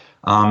 So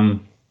I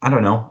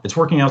don't know. It's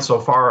working out so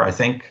far. I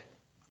think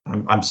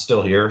I'm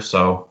still here.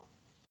 So.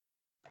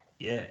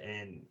 Yeah.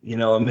 And,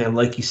 man,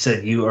 like you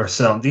said, you are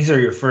selling. These are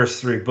your first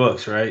 3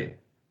 books, right?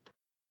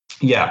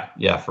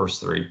 Yeah, first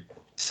 3.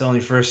 Selling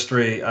your first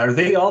 3. Are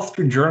they all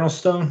through Journal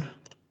Stone?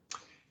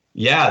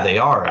 Yeah, they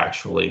are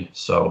actually.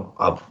 So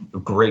a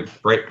great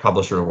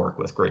publisher to work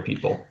with, great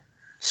people.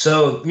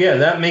 So, yeah,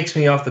 that makes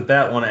me off the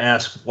bat want to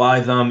ask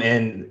why them.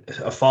 And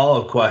a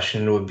follow-up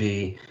question would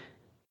be,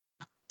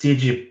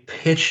 did you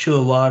pitch to a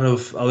lot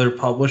of other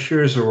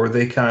publishers, or were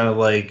they kind of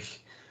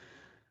like,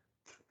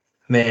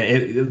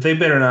 man, they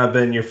better not have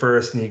been your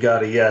first and you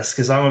got a yes?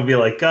 Because I'm going to be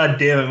like, God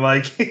damn it,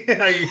 Mike.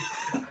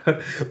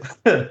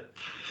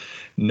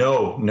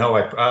 No.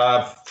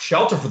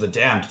 Shelter for the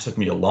Damned took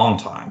me a long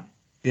time.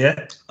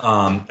 Yeah.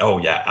 Oh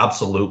yeah,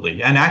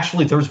 absolutely. And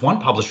actually, there was one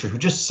publisher who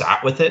just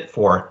sat with it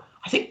for,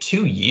 I think,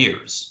 2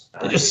 years.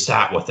 They just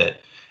sat with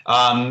it.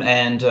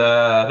 And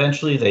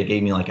eventually they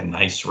gave me like a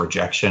nice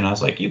rejection. I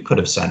was like, you could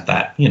have sent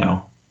that,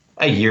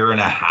 a year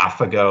and a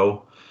half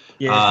ago.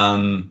 Yeah.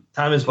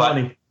 Time is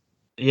money.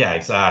 Yeah,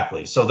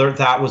 exactly. So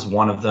that was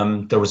one of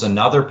them. There was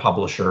another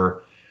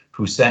publisher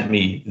who sent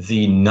me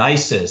the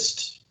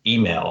nicest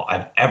email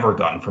I've ever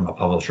gotten from a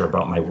publisher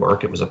about my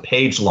work. It was a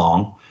page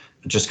long,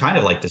 just kind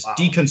of like this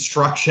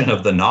deconstruction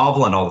of the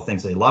novel and all the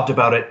things they loved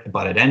about it.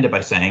 But it ended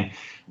by saying,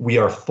 "We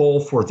are full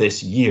for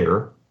this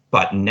year,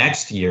 but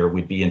next year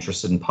we'd be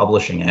interested in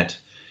publishing it."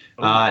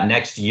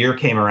 Next year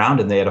came around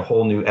and they had a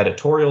whole new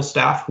editorial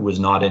staff who was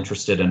not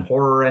interested in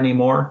horror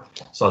anymore.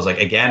 So I was like,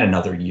 again,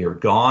 another year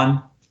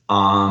gone.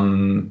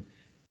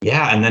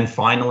 Yeah, and then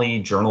finally,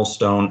 Journal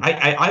Stone.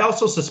 I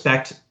also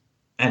suspect,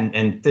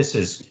 and this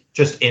is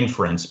just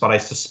inference, but I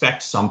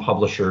suspect some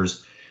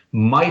publishers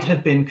might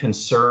have been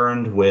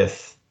concerned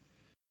with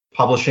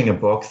publishing a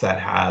book that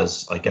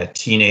has like a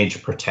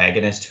teenage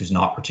protagonist who's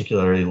not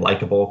particularly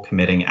likable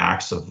committing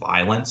acts of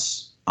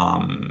violence.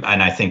 And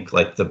I think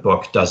like the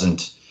book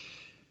doesn't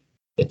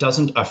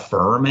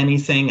affirm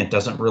anything. It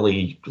doesn't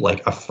really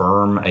like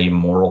affirm a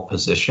moral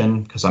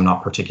position because I'm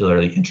not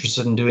particularly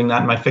interested in doing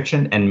that in my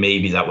fiction. And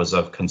maybe that was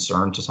of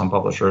concern to some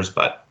publishers,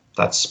 but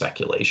that's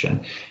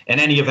speculation. In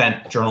any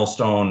event, Journal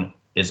Stone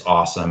is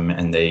awesome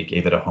and they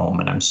gave it a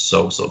home and I'm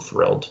so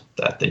thrilled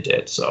that they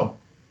did. So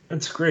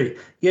That's great.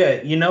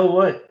 Yeah, you know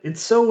what? It's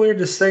so weird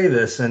to say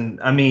this,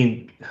 and I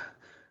mean,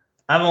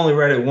 I've only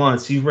read it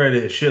once. You've read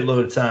it a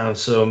shitload of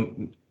times, so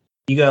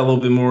you got a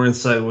little bit more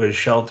insight with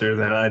Shelter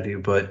than I do,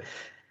 but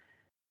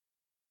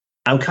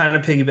I'm kind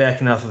of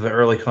piggybacking off of an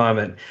early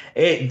comment.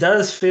 It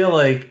does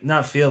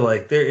not feel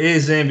like, there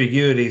is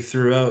ambiguity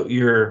throughout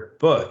your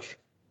book,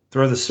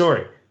 throughout the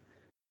story.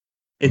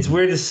 It's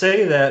weird to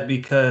say that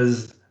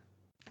because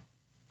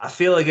I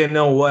feel like I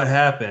know what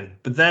happened.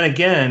 But then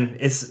again,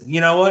 it's,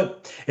 you know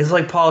what? It's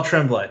like Paul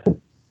Tremblay.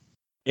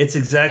 It's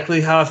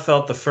exactly how I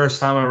felt the first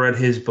time I read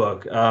his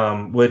book,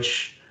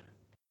 which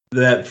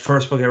that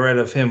first book I read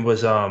of him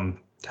was, oh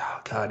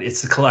God,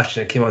 it's the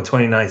collection. It came out in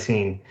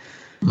 2019.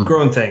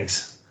 Growing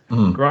Things.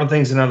 Growing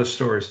Things and Other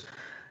Stories.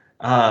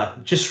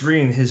 Just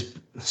reading his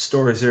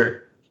stories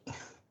there,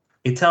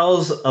 it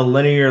tells a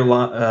linear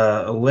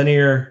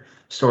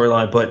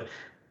storyline, but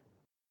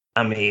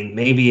I mean,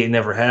 maybe it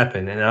never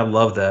happened, and I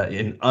love that.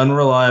 An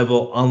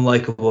unreliable,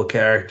 unlikable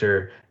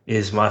character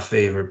is my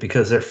favorite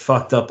because they're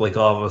fucked up like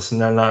all of us, and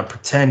they're not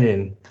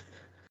pretending.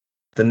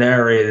 The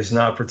narrator's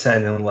not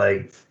pretending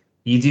like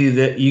you do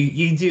that.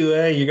 You do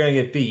A, you're gonna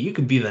get B. You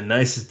could be the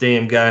nicest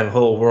damn guy in the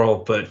whole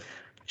world, but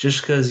just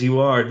because you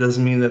are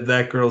doesn't mean that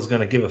that girl's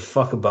gonna give a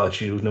fuck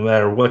about you, no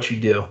matter what you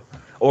do,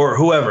 or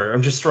whoever.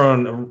 I'm just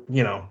throwing,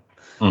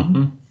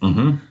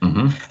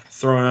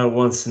 throwing out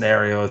one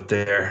scenario out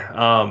there.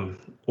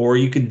 Or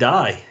you could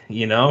die,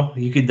 you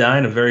could die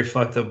in a very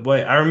fucked up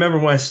way. I remember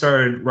when I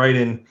started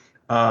writing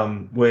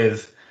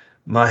with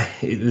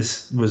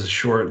this was a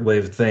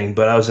short-lived thing,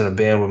 but I was in a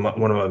band with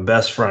one of my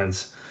best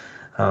friends.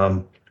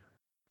 And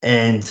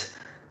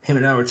him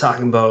and I were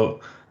talking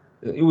about,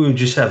 we would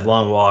just have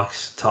long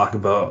walks, talk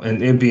about,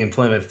 and it'd be in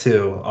Plymouth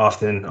too,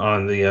 often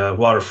on the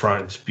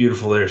waterfront. It's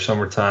beautiful there,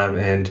 summertime.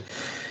 And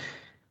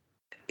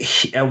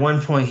at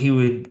one point he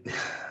would,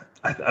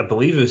 I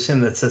believe it was him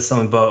that said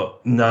something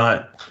about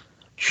not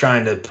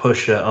trying to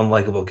push an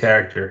unlikable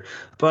character.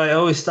 But I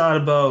always thought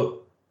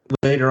about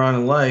later on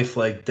in life,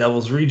 like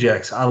Devil's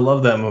Rejects. I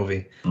love that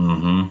movie.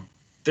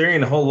 There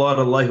ain't a whole lot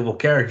of likable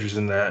characters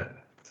in that.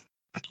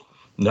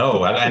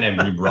 No, and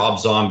I mean, Rob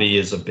Zombie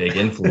is a big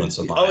influence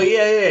of mine. Oh,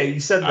 yeah, you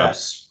said that.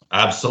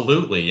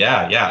 Absolutely,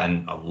 yeah,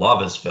 and I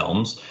love his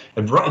films.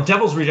 And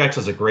Devil's Rejects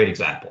is a great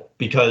example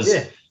because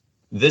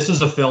this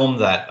is a film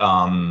that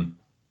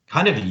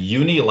kind of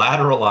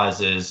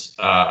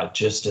unilateralizes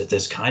just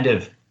this kind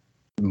of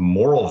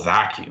moral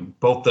vacuum.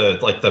 Both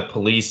the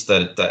police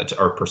that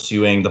are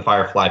pursuing the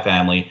Firefly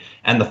family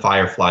and the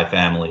Firefly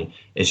family.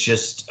 It's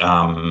just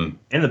and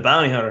the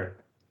bounty hunter,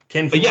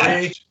 Ken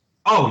Follett.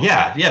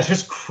 It's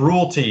just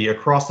cruelty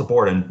across the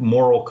board and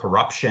moral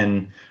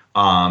corruption.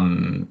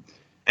 And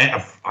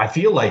I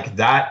feel like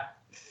that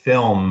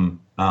film.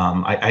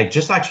 I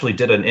just actually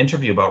did an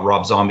interview about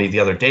Rob Zombie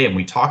the other day, and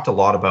we talked a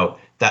lot about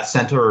that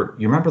center.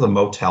 You remember the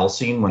motel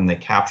scene when they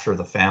capture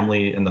the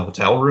family in the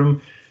hotel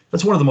room?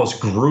 That's one of the most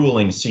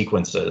grueling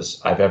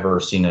sequences I've ever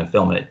seen in a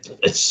film. And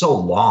it's so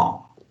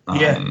long.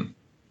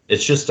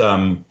 It's just,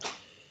 Rob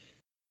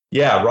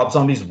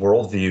Zombie's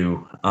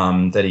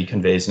worldview that he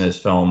conveys in his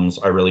films,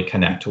 I really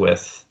connect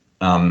with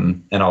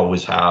and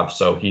always have.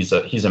 So he's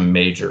a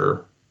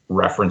major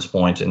reference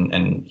point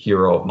and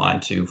hero of mine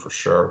too, for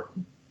sure.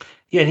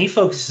 Yeah, and he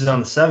focuses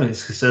on the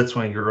 70s because that's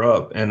when he grew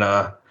up. And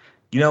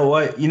you know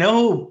what?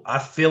 I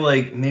feel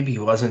like maybe he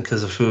wasn't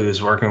because of who he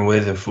was working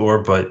with and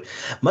for, but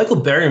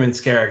Michael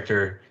Berryman's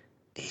character,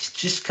 he's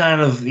just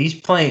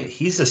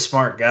he's a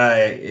smart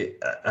guy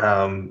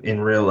in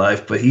real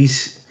life, but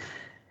this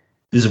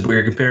is a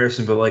weird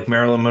comparison, but like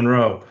Marilyn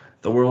Monroe,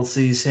 the world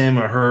sees him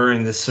or her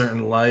in this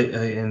certain light,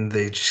 and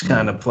they just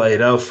kind of play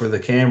it out for the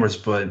cameras,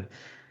 but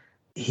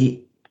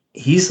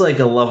he's like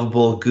a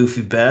lovable,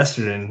 goofy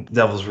bastard in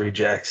Devil's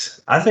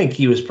Rejects. I think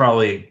he was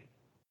probably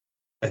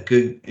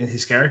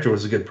his character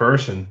was a good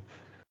person.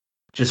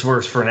 Just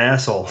works for an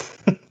asshole.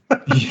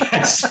 Yeah,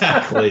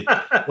 exactly.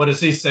 What does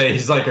he say?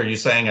 He's like, "Are you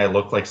saying I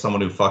look like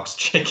someone who fucks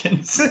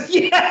chickens?"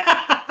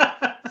 Yeah.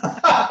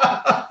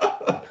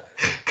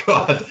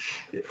 God,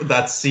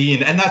 that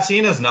scene, and that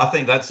scene has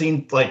nothing. That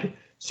scene like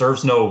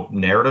serves no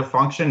narrative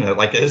function.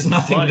 Like it has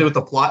nothing to do with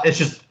the plot. It's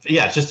just,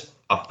 yeah, it's just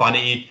a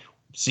funny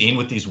scene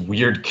with these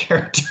weird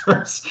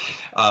characters.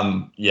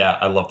 Yeah,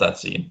 I love that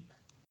scene.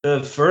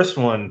 The first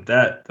one,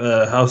 that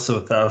House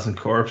of a Thousand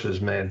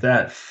Corpses, man,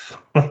 that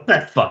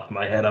that fucked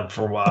my head up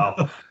for a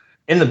while,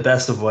 in the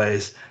best of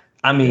ways.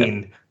 I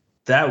mean,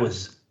 that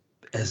was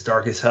as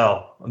dark as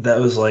hell. That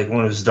was like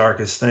one of his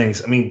darkest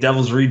things. I mean,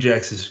 Devil's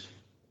Rejects is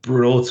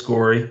brutal. It's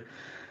gory.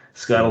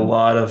 It's got a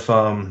lot of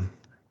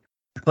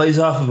plays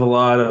off of a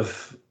lot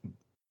of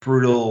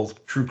brutal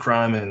true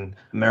crime in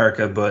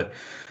America, but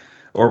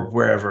or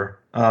wherever.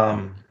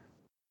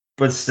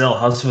 But still,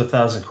 House of a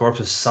Thousand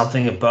Corpses,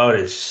 something about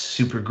it is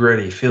super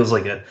gritty. Feels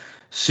like a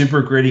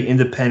super gritty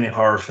independent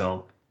horror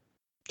film.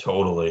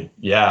 Totally.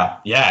 Yeah.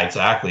 Yeah,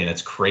 exactly. And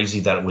it's crazy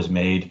that it was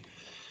made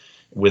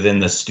within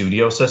the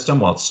studio system.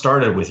 Well, it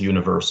started with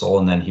Universal,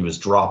 and then he was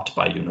dropped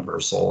by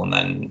Universal, and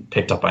then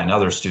picked up by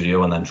another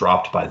studio, and then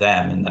dropped by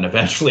them, and then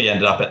eventually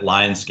ended up at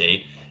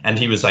Lionsgate. And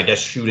he was, I guess,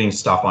 shooting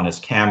stuff on his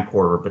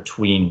camcorder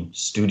between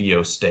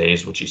studio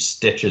stays, which he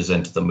stitches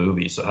into the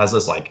movie. So it has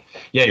this like,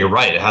 yeah, you're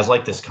right. It has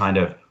like this kind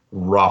of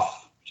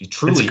rough,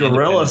 truly It's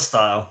guerrilla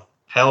style.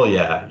 Hell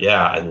yeah.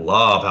 Yeah. I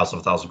love House of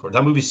a Thousand Corpses.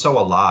 That movie's so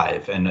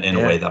alive in a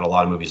way that a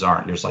lot of movies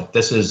aren't. There's like,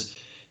 this is,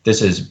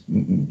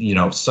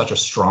 such a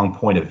strong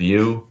point of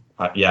view.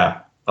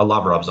 Yeah. I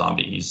love Rob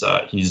Zombie.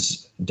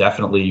 He's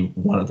definitely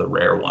one of the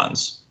rare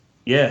ones.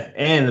 Yeah.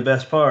 And the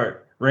best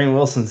part, Rainn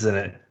Wilson's in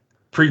it.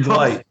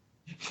 Pre-Dwight.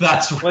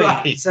 That's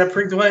right. Is that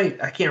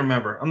Pre-Dwight? I can't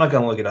remember. I'm not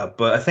going to look it up,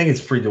 but I think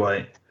it's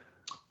Pre-Dwight.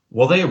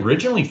 Well, they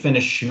originally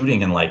finished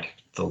shooting in like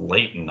the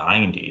late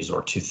 90s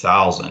or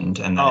 2000.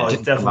 And then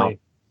it definitely.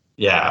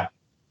 Yeah.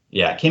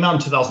 Yeah. It came out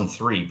in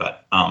 2003,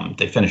 but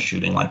they finished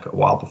shooting like a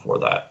while before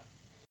that.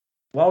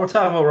 While we're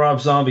talking about Rob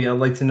Zombie, I'd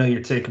like to know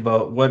your take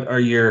about what are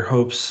your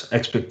hopes,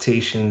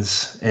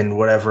 expectations, and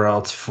whatever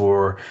else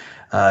for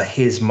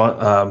his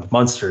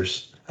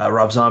Monsters.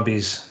 Rob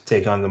Zombie's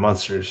take on the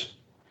Monsters.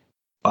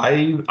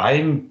 I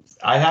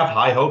have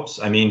high hopes.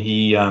 I mean,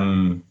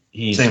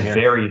 he's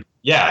very,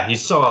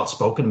 he's so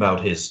outspoken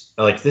about his,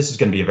 like, this is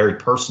going to be a very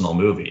personal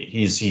movie.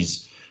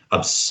 He's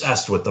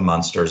obsessed with the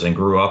Monsters and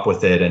grew up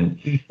with it.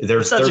 And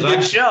there's such a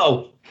good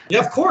show. Yeah,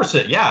 of course.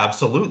 Yeah,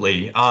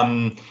 absolutely.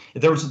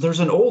 There's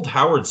an old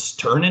Howard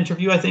Stern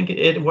interview, I think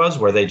it was,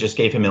 where they just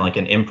gave him like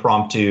an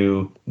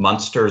impromptu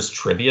Monsters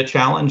trivia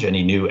challenge, and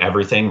he knew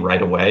everything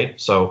right away.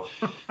 So,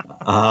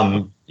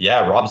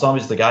 yeah, Rob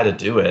Zombie's the guy to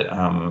do it.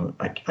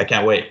 I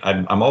can't wait.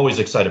 I'm always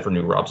excited for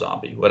new Rob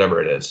Zombie,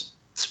 whatever it is.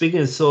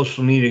 Speaking of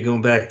social media,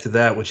 going back to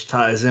that, which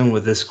ties in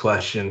with this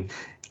question,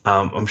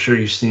 I'm sure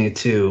you've seen it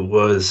too,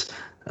 was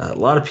a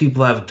lot of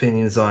people have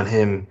opinions on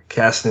him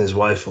casting his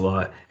wife a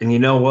lot. And you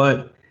know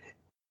what?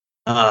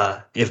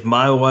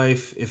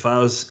 If I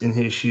was in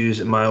his shoes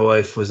and my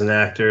wife was an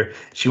actor,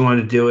 she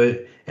wanted to do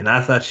it, and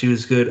I thought she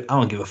was good, I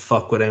don't give a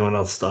fuck what anyone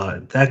else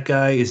thought. That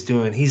guy he's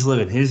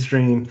living his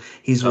dream.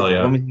 He's with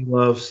the woman he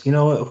loves. You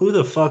know what? Who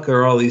the fuck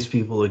are all these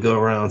people that go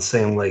around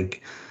saying,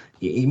 like,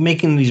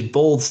 making these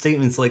bold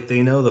statements like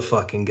they know the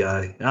fucking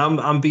guy?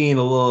 I'm being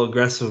a little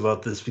aggressive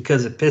about this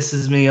because it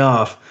pisses me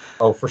off.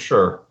 Oh, for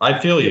sure. I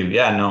feel you.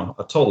 Yeah, no,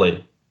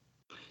 totally.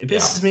 It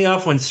pisses me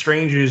off when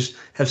strangers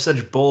have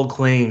such bold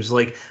claims.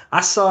 Like, I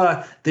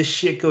saw this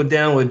shit go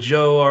down with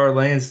Joe R.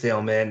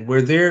 Lansdale, man,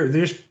 where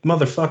there's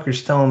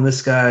motherfuckers telling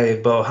this guy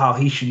about how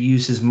he should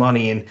use his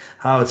money and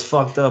how it's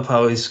fucked up,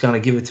 how he's going to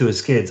give it to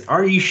his kids.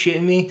 Are you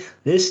shitting me?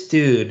 This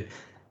dude,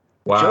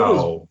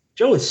 wow.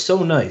 Joe is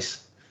so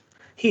nice.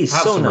 He's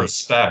Have so some nice.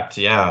 Respect,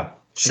 yeah.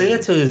 Say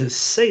it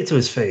to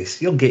his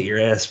face. You'll get your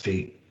ass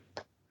beat.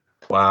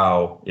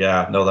 Wow.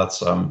 Yeah. No,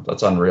 that's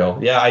unreal.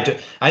 Yeah,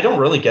 I don't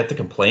really get the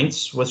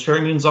complaints with Sherry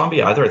Moon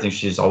Zombie either. I think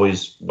she's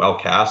always well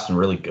cast and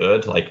really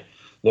good. Like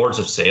Lords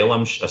of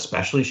Salem,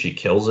 especially, she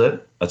kills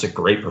it. That's a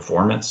great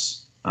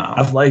performance.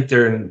 I've liked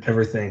her and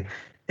everything.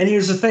 And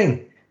here's the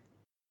thing: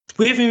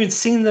 we haven't even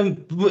seen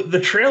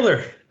the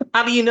trailer.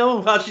 How do you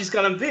know how she's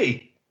gonna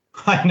be?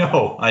 I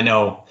know.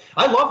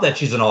 I love that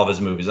she's in all of his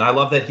movies, and I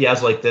love that he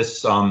has like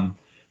this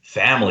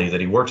family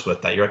that he works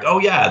with that you're like, oh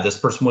yeah, this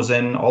person was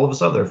in all of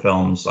his other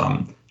films.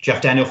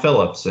 Jeff Daniel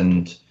Phillips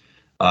and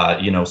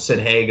Sid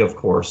Haig, of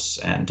course,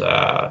 and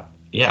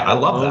yeah, I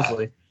love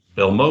that.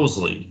 Bill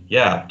Moseley,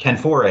 yeah, Ken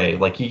Foray,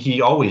 like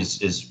he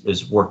always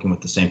is working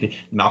with the same people.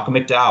 Malcolm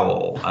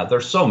McDowell.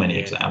 There's so many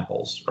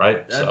examples,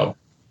 right?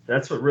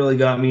 That's what really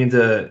got me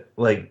into,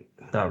 like,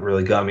 not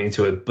really got me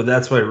into it, but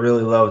that's what I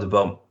really loved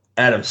about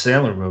Adam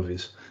Sandler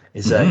movies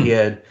is that he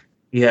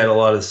had a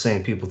lot of the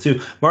same people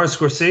too. Martin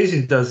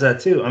Scorsese does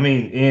that too. I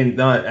mean, and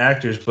not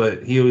actors,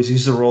 but he always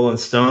used the Rolling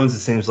Stones, it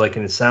seems like,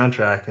 in his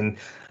soundtrack. And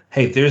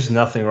hey, there's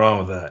nothing wrong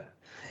with that.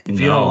 If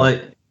you don't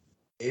like,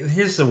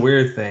 here's the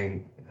weird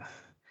thing.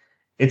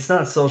 It's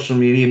not social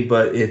media,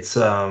 but it's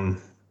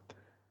what's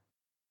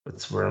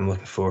the word I'm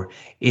looking for?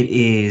 It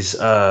is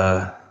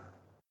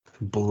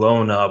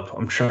blown up.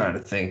 I'm trying to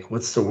think.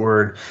 What's the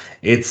word?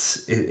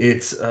 It's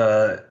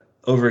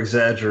over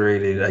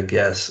exaggerated, I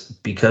guess,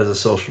 because of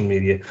social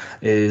media.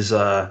 Is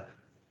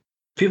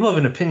people have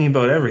an opinion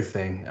about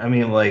everything. I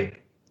mean,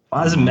 like,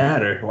 why does it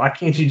matter? Why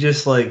can't you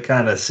just like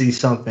kind of see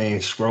something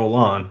and scroll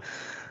on?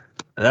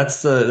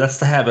 That's the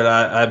habit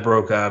I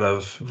broke out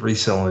of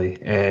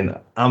recently, and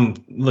I'm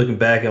looking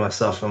back at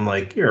myself. I'm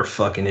like, you're a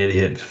fucking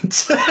idiot.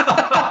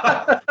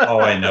 Oh,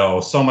 I know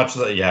so much.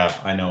 Yeah,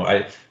 I know.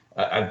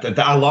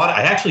 A lot.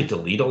 I actually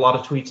delete a lot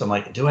of tweets. I'm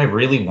like, do I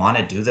really want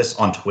to do this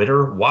on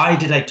Twitter? Why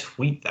did I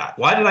tweet that?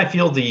 Why did I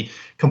feel the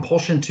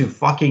compulsion to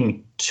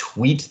fucking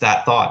tweet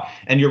that thought?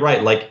 And you're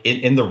right. Like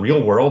in the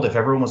real world, if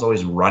everyone was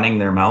always running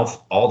their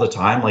mouth all the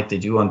time like they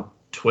do on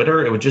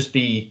Twitter, it would just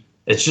be.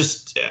 It's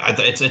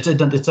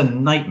a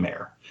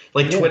nightmare.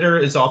 Like Twitter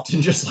is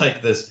often just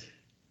like this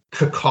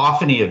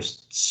cacophony of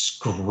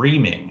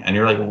screaming, and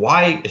you're like,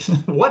 why?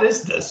 What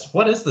is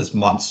this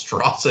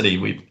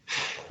monstrosity?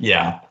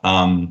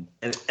 And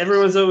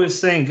everyone's always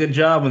saying good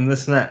job and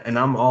this and that, and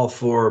I'm all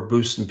for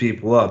boosting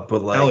people up,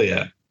 but like, hell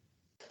yeah.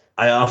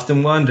 I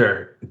often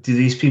wonder, do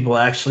these people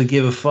actually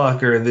give a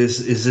fuck, or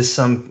is this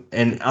some?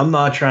 And I'm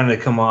not trying to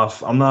come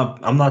off. I'm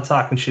not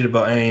talking shit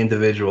about any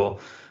individual,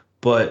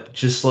 but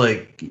just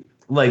like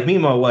me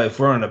and my wife,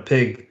 we're on a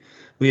pig.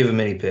 We have a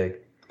mini pig.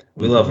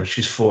 We love her.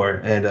 She's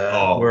 4, and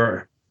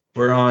we're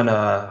on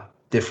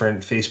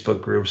different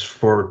Facebook groups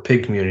for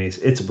pig communities.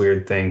 It's a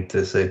weird thing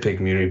to say pig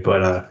community,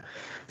 but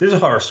there's a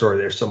horror story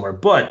there somewhere.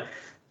 But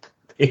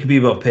it could be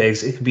about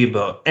pigs. It could be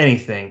about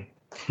anything.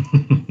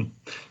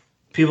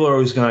 People are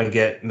always going to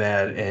get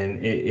mad,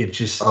 and it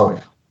just. Oh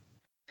yeah.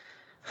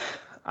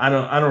 I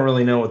don't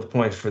really know what the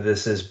point for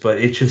this is, but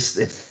it's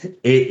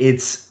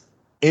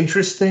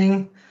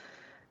interesting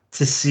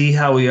to see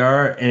how we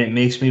are, and it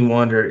makes me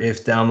wonder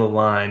if down the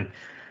line,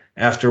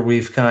 after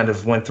we've kind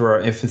of went through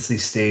our infancy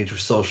stage of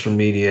social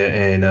media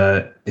and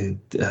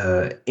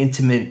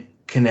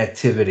intimate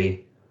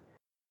connectivity,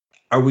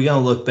 are we going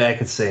to look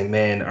back and say,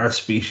 man, our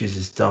species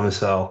is dumb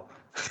as hell?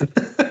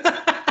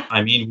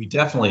 I mean, we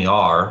definitely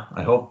are.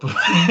 I hope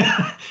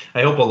I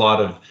hope a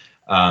lot of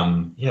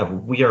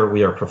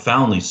we are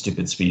profoundly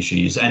stupid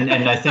species, and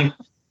I think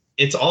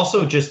it's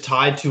also just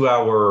tied to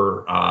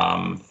our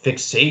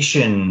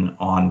fixation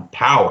on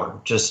power.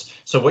 Just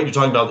so what you're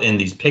talking about in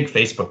these pig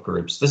Facebook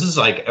groups, this is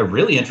like a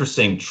really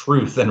interesting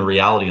truth and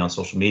reality on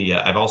social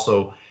media. I've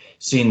also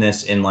seen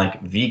this in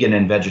like vegan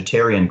and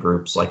vegetarian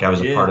groups. Like I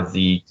was a part of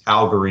the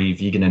Calgary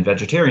vegan and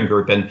vegetarian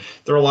group, and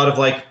there are a lot of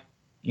like,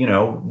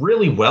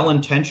 really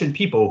well-intentioned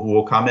people who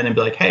will come in and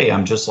be like, hey,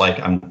 I'm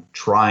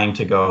trying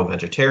to go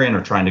vegetarian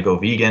or trying to go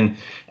vegan.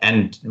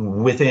 And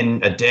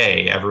within a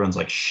day, everyone's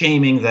like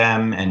shaming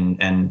them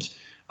and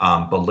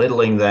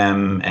belittling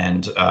them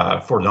and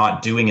for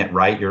not doing it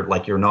right.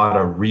 You're not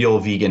a real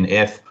vegan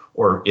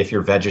or if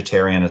you're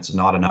vegetarian, it's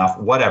not enough,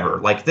 whatever.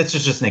 Like this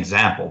is just an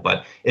example,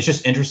 but it's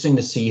just interesting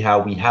to see how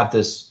we have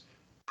this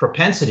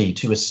propensity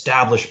to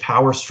establish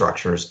power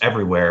structures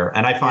everywhere,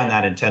 and I find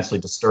that intensely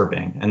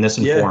disturbing. And this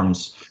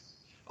informs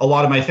a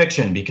lot of my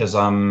fiction because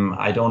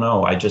I don't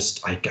know,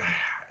 that's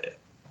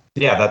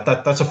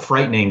a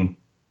frightening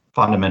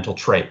fundamental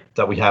trait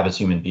that we have as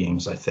human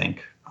beings. I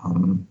think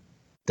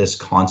this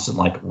constant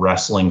like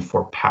wrestling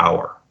for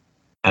power,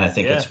 and I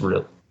think it's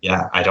real.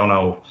 I don't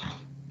know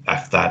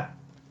if that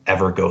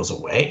ever goes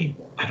away.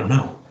 I don't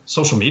know.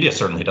 Social media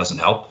certainly doesn't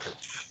help.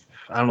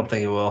 I don't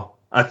think it will.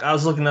 I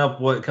was looking up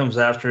what comes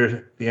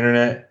after the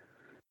internet,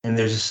 and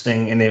there's this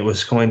thing, and it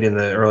was coined in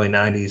the early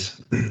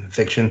 90s,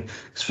 fiction.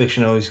 Because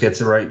fiction always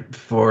gets it right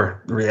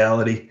before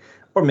reality,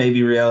 or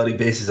maybe reality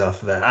bases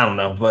off of that. I don't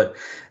know, but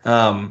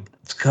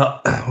it's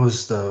called, what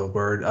was the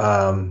word?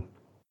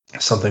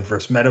 Something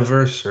first,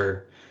 metaverse,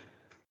 or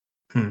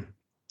I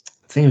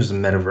think it was the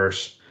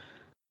metaverse.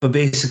 But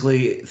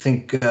basically,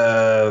 think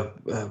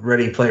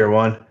Ready Player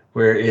One,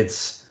 where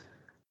it's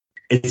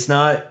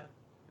not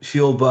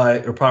fueled by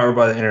or powered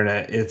by the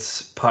internet.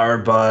 It's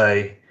powered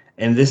by,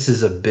 and this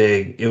is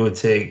it would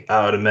take,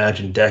 I would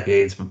imagine,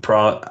 decades,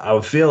 but I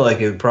would feel like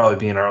it would probably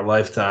be in our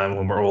lifetime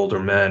when we're older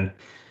men.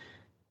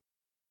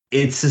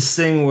 It's this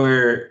thing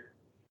where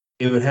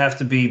it would have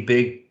to be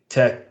big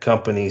tech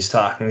companies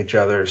talking to each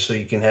other, so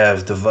you can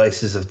have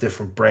devices of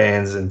different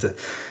brands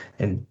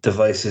and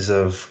devices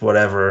of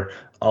whatever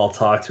all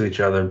talk to each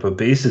other. But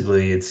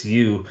basically, it's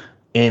you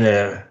in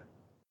a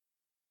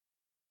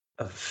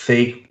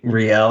fake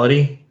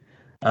reality,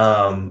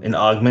 an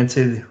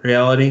augmented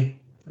reality,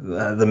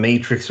 the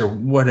Matrix or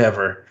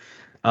whatever.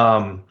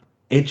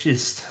 It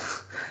just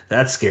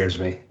that scares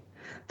me.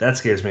 That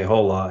scares me a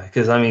whole lot,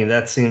 because I mean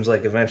that seems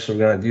like eventually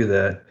we're going to do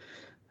that.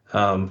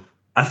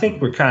 I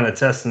think we're kind of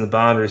testing the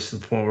boundaries to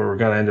the point where we're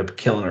going to end up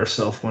killing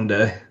ourselves one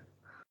day.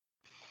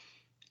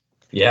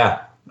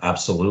 Yeah,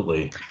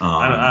 absolutely.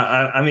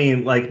 I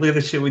mean, like, look at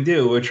the shit we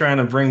do. We're trying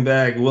to bring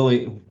back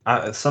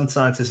some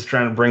scientists are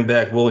trying to bring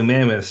back woolly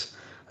mammoths.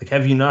 Like,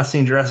 have you not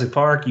seen Jurassic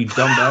Park, you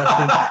dumb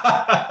bastard?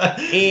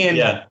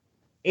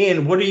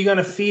 And what are you going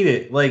to feed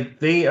it? Like,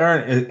 they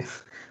aren't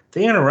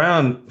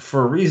around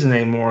for a reason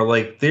anymore.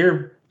 Like,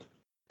 they're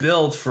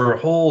built for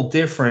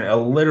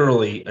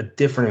literally a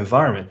different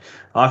environment.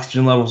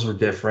 Oxygen levels were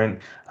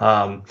different.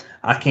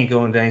 I can't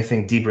go into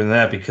anything deeper than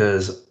that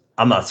because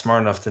I'm not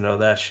smart enough to know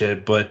that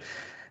shit. But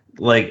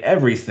like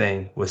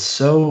everything was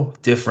so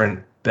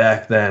different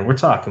back then. We're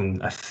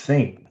talking, I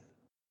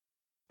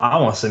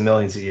want to say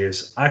millions of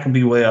years. I can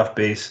be way off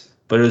base,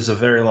 but it was a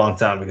very long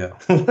time ago.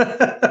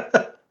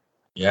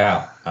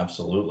 Yeah,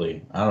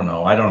 absolutely. I don't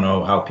know. I don't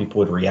know how people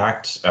would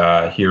react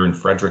here in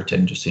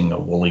Fredericton, just seeing a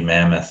woolly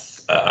mammoth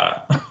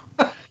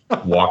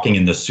walking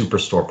in the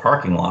superstore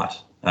parking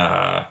lot.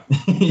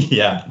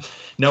 Yeah,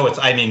 no,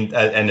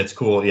 and it's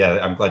cool. Yeah,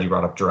 I'm glad you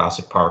brought up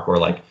Jurassic Park or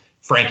like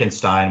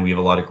Frankenstein. We have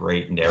a lot of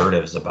great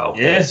narratives about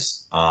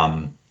this.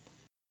 And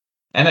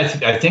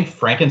I think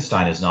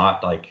Frankenstein is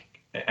not like,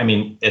 I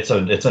mean, it's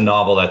a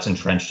novel that's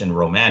entrenched in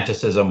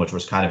romanticism, which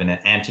was kind of an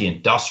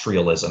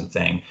anti-industrialism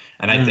thing.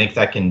 And I think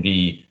that can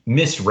be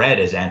misread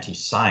as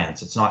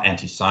anti-science. It's not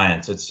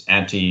anti-science. It's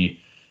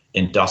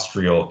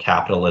anti-industrial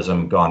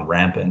capitalism gone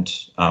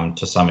rampant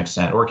to some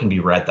extent, or it can be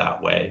read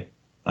that way.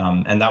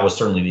 And that was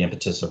certainly the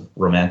impetus of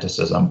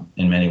romanticism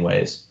in many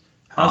ways.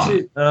 How's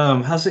it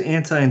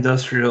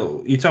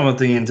anti-industrial? You talking about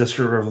the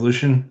Industrial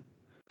Revolution?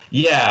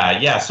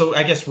 Yeah. So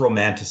I guess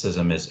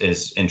romanticism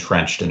is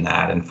entrenched in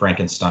that, and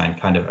Frankenstein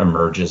kind of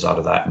emerges out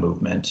of that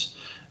movement.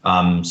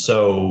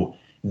 So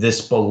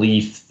this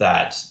belief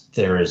that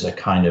there is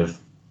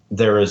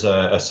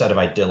a set of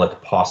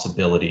idyllic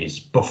possibilities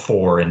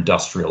before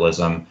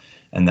industrialism,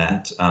 and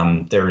that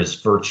there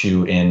is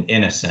virtue in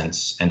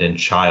innocence and in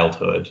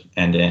childhood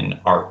and in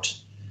art,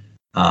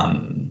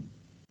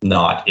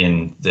 not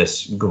in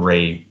this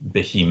gray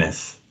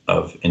behemoth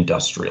of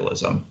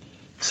industrialism.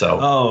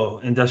 So,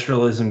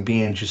 industrialism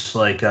being just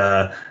like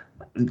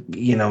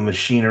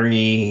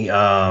machinery,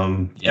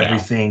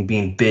 everything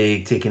being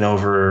big, taking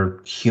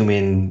over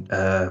human,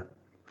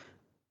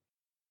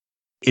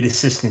 it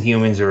assisting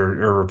humans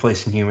or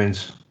replacing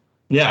humans.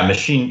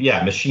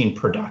 Machine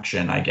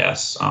production, I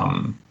guess.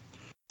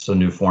 So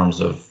new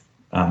forms of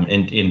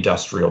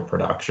industrial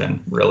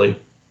production, really.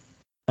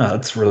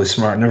 That's really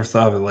smart. Never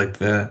thought of it like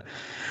that.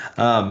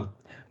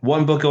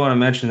 One book I want to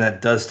mention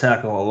that does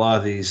tackle a lot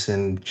of these,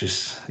 and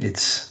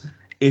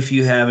if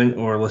you haven't,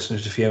 or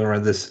listeners, if you haven't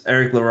read this,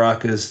 Eric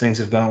LaRocca's Things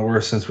Have Gone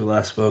Worse Since We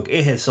Last Spoke.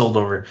 It has sold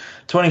over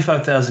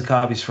 25,000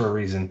 copies for a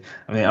reason.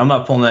 I mean, I'm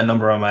not pulling that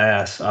number on my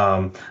ass.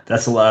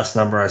 That's the last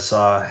number I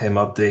saw him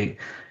update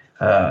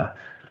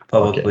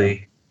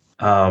publicly.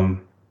 Okay.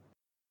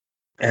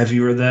 Have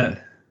you read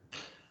that?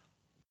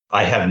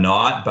 I have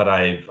not, but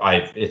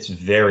it's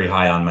very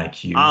high on my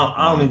queue.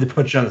 I don't mean to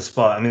put you on the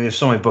spot. I mean, there's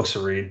so many books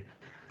to read.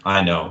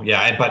 I know.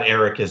 Yeah, but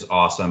Eric is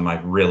awesome. I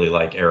really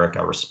like Eric.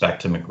 I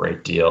respect him a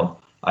great deal.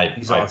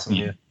 He's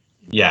awesome.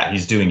 Yeah,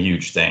 he's doing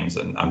huge things,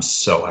 and I'm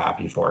so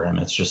happy for him.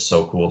 It's just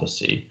so cool to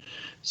see.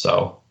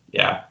 So,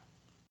 yeah.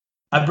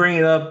 I bring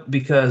it up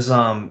because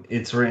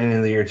it's written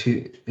in the year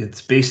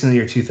it's based in the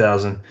year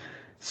 2000.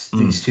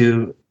 These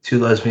two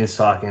lesbians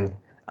talking.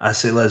 I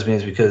say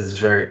lesbians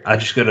because I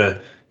just go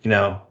to, I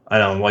know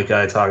I'm a white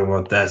guy talking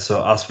about that,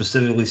 so I'll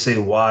specifically say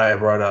why I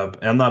brought up,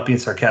 and I'm not being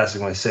sarcastic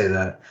when I say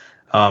that.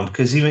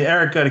 Because even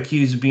Eric got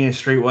accused of being a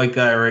straight white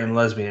guy writing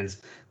lesbians.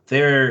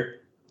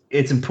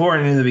 It's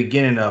important in the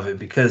beginning of it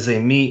because they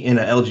meet in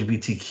an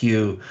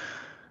LGBTQ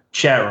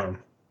chat room.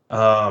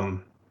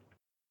 And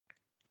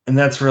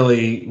that's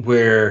really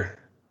where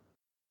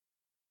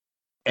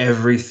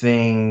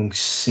everything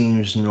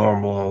seems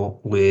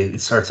normal. It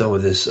starts out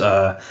with this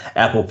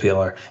apple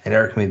peeler, and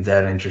Eric made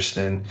that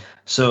interesting.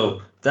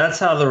 So that's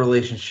how the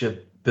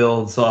relationship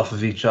builds off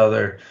of each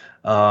other.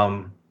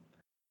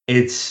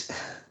 It's...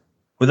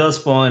 Without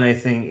spoiling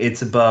anything,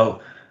 it's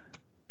about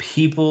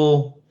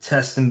people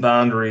testing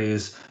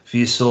boundaries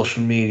via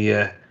social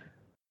media,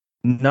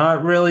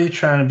 not really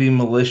trying to be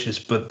malicious,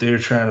 but they're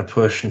trying to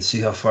push and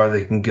see how far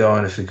they can go.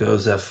 And if it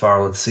goes that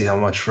far, let's see how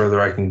much further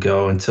I can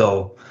go,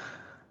 until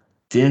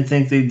didn't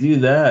think they'd do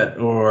that.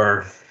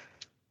 Or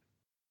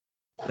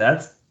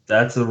that's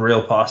a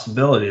real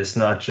possibility. It's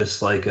not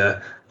just like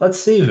let's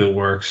see if it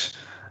works.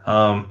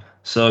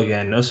 So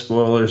again, no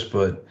spoilers,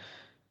 but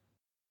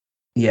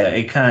yeah,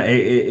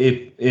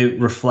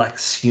 it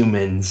reflects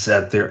humans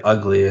at their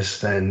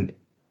ugliest, and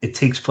it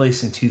takes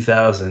place in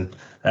 2000.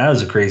 That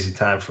was a crazy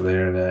time for the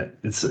internet.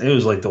 It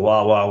was like the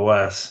Wild Wild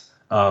West.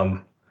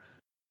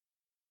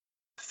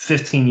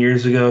 15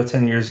 years ago,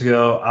 10 years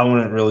ago, I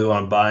wouldn't really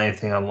want to buy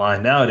anything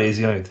online. Nowadays,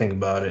 you don't even think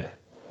about it.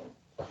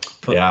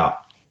 But yeah.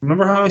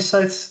 Remember how many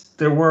sites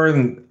there were?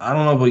 And I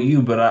don't know about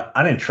you, but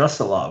I didn't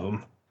trust a lot of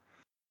them.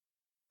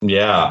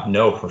 Yeah,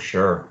 no, for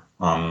sure.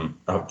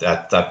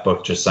 That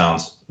book just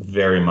sounds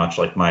very much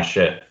like my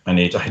shit.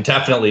 I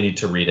definitely need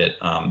to read it.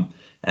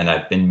 And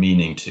I've been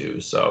meaning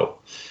to. So,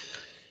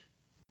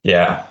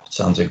 yeah, it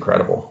sounds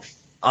incredible.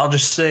 I'll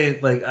just say,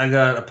 like, I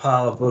got a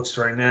pile of books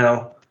right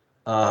now.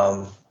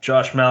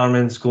 Josh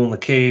Mallerman's School in the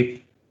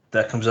Cape,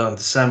 that comes out in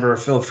December.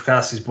 Philip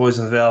Fracasse's Boys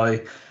in the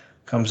Valley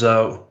comes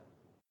out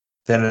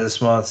the end of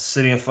this month.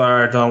 City on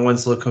Fire, Don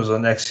Winslow comes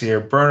out next year.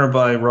 Burner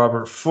by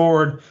Robert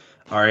Ford,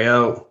 already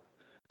out.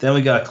 Then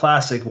we got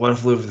classic One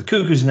Flew Over the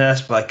Cuckoo's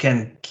Nest by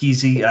Ken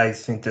Kesey. I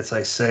think that's how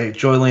I say.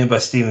 Joyland by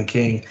Stephen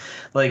King.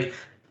 Like,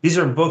 these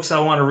are books I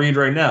want to read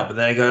right now. But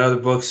then I got other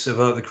books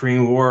about the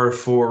Korean War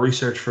for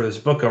research for this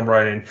book I'm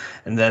writing.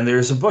 And then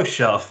there's a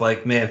bookshelf.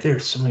 Like, man,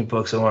 there's so many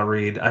books I want to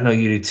read. I know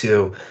you do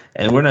too.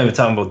 And we're not even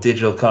talking about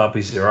digital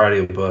copies or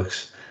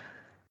audiobooks.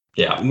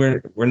 Yeah.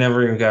 We're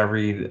never even going to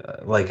read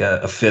like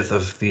a fifth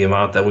of the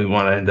amount that we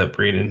want to end up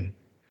reading.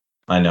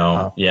 I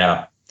know.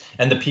 Yeah.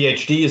 And the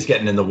PhD is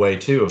getting in the way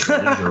too of the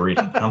leisure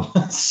reading.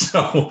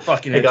 So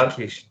fucking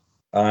education.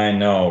 I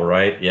know,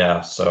 right?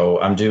 Yeah.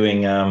 So I'm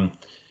doing.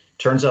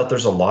 Turns out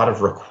there's a lot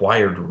of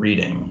required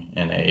reading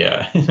in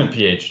a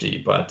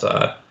PhD, but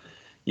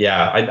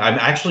I'm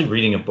actually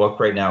reading a book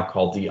right now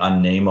called The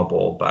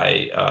Unnameable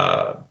by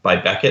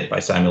Beckett, by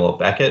Samuel L.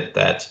 Beckett,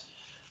 that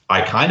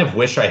I kind of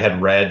wish I had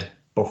read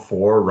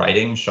before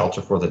writing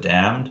Shelter for the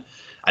Damned.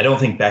 I don't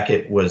think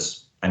Beckett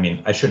was. I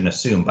mean, I shouldn't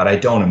assume, but I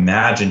don't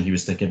imagine he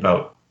was thinking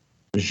about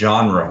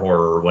genre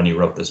horror when he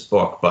wrote this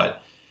book,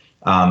 but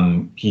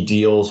he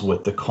deals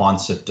with the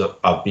concept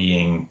of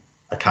being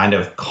a kind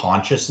of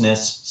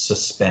consciousness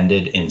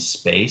suspended in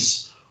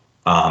space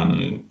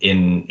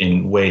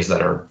in ways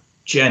that are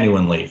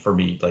genuinely, for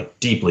me, like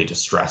deeply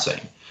distressing.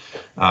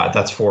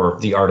 That's for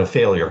the Art of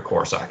Failure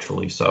course,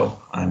 actually.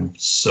 So I'm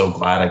so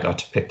glad I got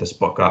to pick this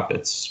book up.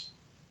 It's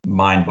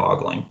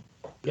mind-boggling.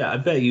 Yeah, I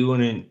bet you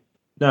wouldn't,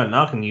 not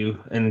knocking you,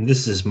 and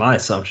this is my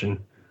assumption,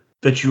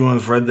 bet you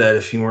wouldn't have read that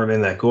if you weren't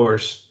in that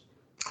course.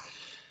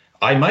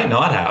 I might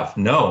not have.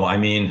 No, I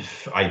mean,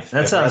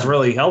 that sounds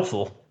really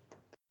helpful.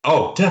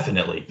 Oh,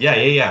 definitely.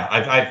 Yeah.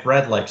 I've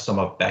read like some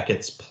of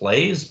Beckett's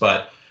plays,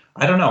 but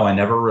I don't know. I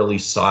never really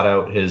sought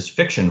out his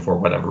fiction for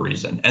whatever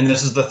reason. And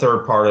this is the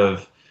third part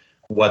of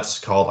what's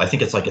called, I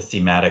think it's like a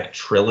thematic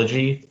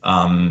trilogy.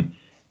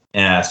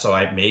 So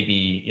I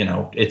maybe,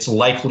 it's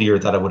likelier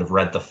that I would have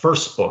read the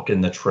first book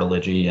in the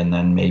trilogy and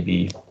then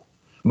maybe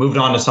moved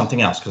on to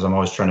something else, because I'm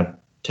always trying to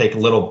take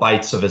little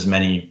bites of as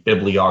many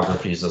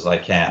bibliographies as I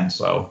can.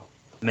 So,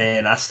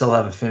 man, I still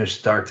haven't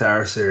finished the Dark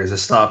Tower series. I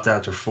stopped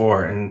after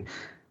 4, and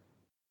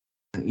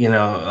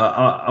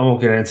I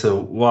won't get into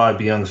why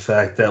beyond the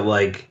fact that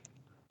like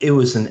it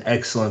was an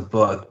excellent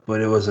book,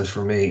 but it wasn't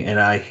for me, and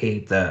I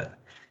hate that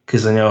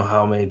because I know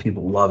how many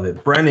people love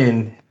it.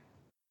 Brennan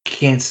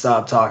can't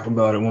stop talking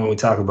about it when we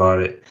talk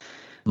about it,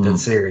 that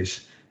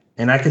series,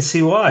 and I can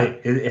see why.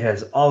 It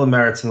has all the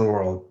merits in the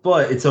world,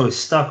 but it's always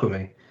stuck with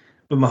me.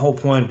 But my whole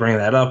point of bringing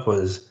that up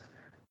was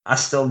I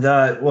still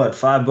got,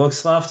 5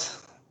 books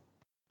left?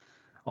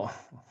 Oh.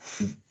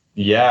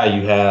 Yeah,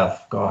 you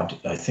have. God,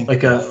 I think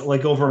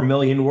like over 1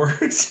 million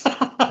words.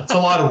 That's a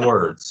lot of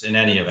words in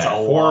any event. 4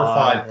 or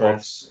 5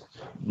 books,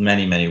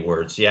 many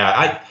words.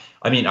 Yeah,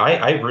 I mean,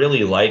 I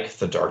really like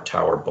the Dark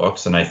Tower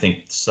books, and I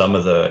think some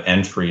of the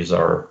entries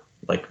are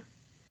like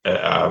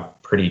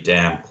pretty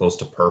damn close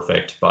to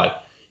perfect.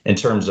 But in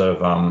terms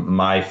of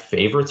my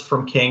favorites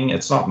from King,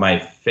 it's not my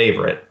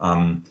favorite.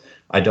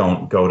 I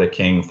don't go to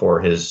King for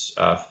his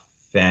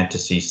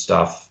fantasy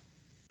stuff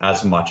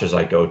as much as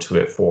I go to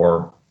it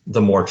for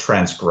the more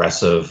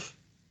transgressive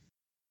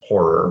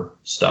horror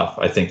stuff.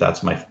 I think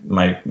that's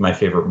my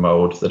favorite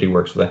mode that he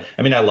works with.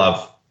 I mean, I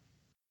love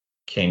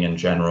King in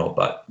general,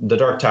 but The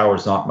Dark Tower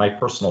is not my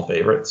personal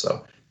favorite,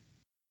 so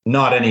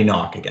not any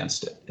knock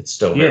against it. It's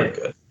still very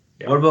good.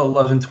 Yeah. What about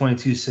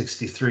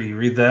 11/22/63? You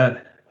read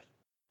that?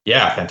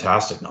 Yeah,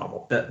 fantastic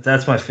novel.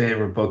 That's my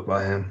favorite book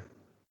by him.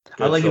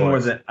 Good I like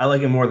choice.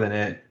 it more than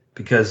it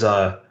because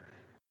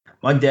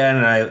my dad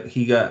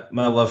and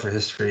my love for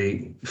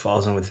history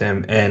falls in with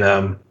him,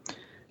 and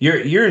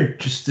you're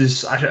just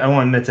this. I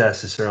wanted to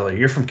ask this earlier.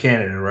 You're from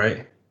Canada,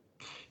 right?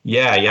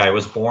 Yeah. I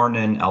was born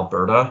in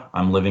Alberta.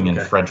 I'm living in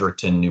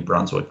Fredericton, New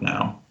Brunswick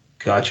now.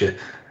 Gotcha.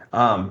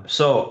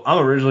 So I'm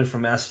originally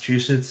from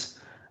Massachusetts.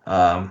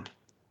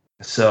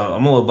 So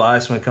I'm a little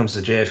biased when it comes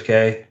to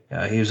JFK.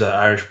 He was an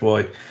Irish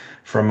boy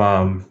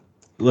from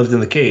lived in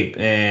the Cape,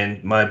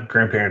 and my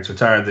grandparents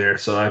retired there.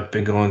 So I've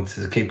been going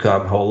to the Cape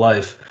Cod my whole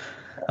life.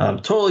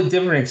 Totally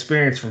different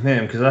experience from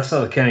him because I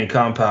saw the Kennedy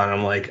compound.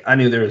 I'm like, I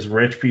knew there was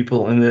rich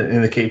people in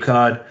the Cape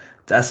Cod.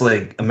 That's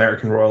like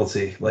American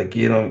royalty. Like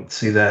you don't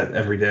see that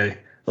every day.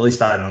 At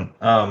least I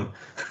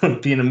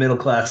don't. Being a middle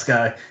class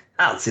guy,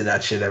 I don't see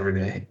that shit every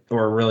day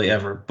or really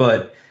ever.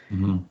 But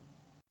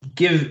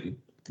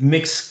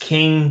mix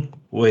King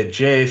with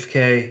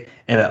JFK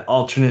and an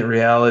alternate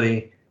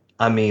reality.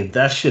 I mean,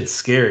 that shit's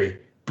scary.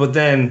 But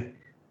then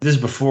this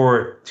is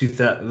before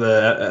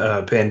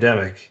the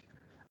pandemic.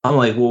 I'm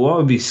like, well, what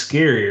would be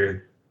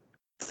scarier?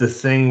 The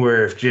thing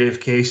where if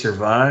JFK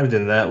survived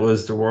and that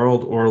was the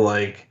world, or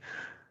like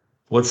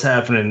what's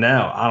happening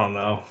now? I don't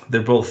know.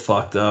 They're both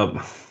fucked up.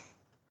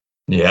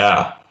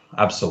 Yeah,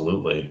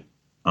 absolutely.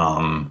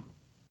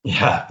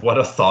 Yeah, what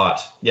a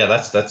thought. Yeah,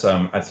 that's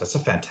a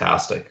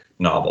fantastic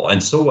novel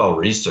and so well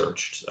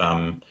researched.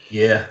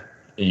 Yeah.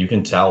 You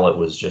can tell it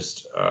was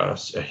just a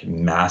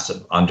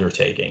massive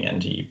undertaking,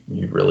 and he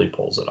really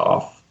pulls it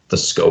off. The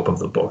scope of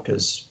the book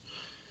is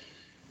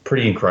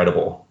pretty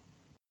incredible.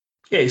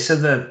 Yeah, he said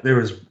that there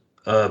was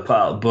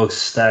pile of books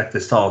stacked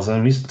as tall as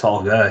him. He's a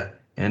tall guy,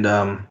 and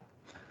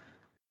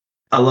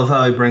I love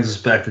how he brings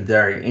us back to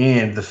Derry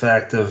and the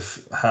fact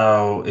of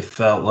how it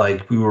felt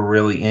like we were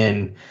really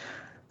in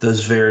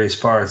those various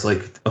parts,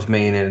 like of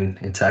Maine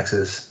and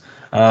Texas.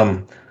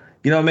 Um,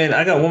 man,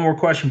 I got one more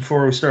question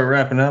before we start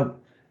wrapping up,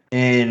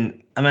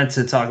 and I meant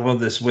to talk about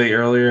this way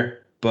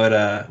earlier, but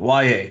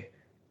YA,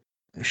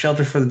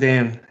 Shelter for the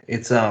Damned.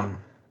 It's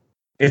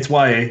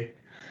YA.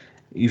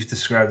 You've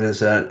described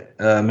this at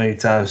many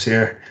times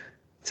here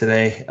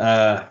today.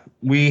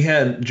 We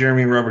had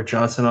Jeremy Robert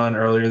Johnson on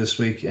earlier this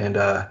week, and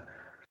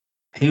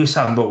he was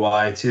talking about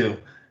YA too.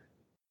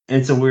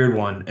 It's a weird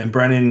one, and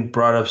Brennan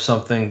brought up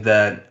something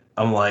that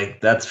I'm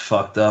like, that's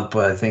fucked up,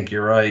 but I think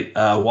you're right.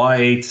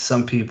 YA to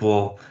some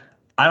people,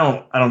 I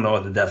don't know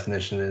what the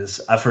definition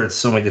is. I've heard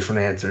so many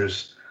different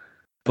answers,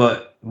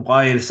 but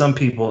YA to some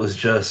people is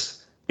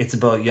just it's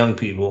about young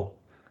people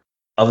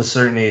of a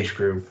certain age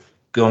group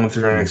going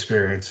through an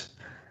experience.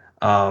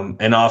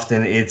 And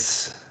often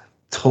it's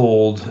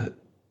told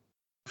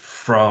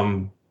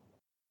from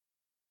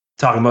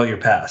talking about your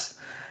past.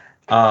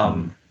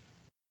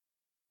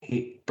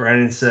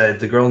 Brandon said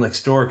the girl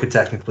next door could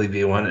technically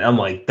be one. And I'm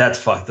like, that's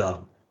fucked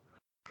up.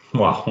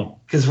 Wow.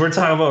 Because we're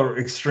talking about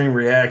extreme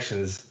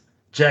reactions.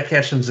 Jack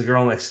Ketchum's the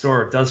girl next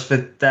door does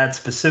fit that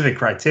specific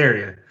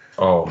criteria.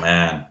 Oh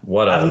man,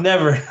 I've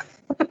never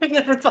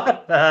thought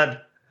of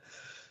that.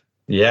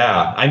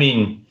 Yeah, I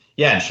mean,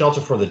 yeah, and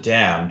Shelter for the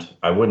Damned,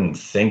 I wouldn't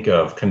think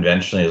of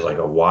conventionally as like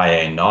a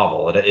YA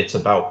novel. It's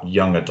about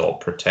young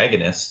adult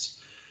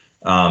protagonists.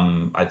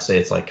 I'd say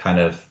it's like kind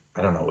of,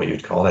 I don't know what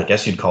you'd call it. I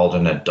guess you'd call it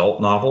an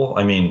adult novel.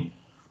 I mean,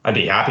 I'd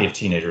be happy if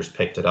teenagers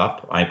picked it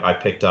up. I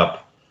picked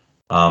up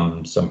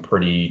some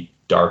pretty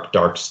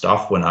dark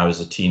stuff when I was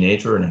a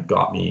teenager, and it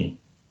got me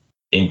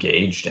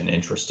engaged and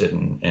interested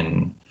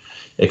in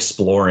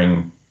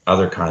exploring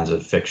other kinds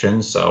of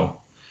fiction.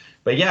 So,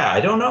 but yeah,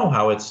 I don't know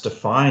how it's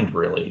defined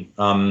really.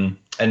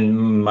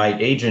 And my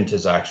agent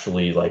is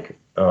actually like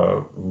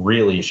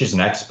really, she's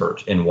an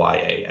expert in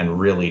YA and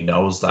really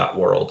knows that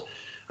world.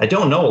 I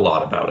don't know a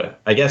lot about it.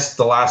 I guess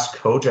the last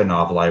Koja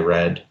novel I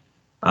read,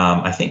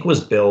 I think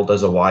was billed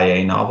as a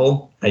YA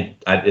novel.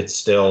 It's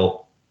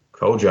still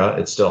Koja.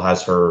 It still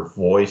has her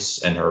voice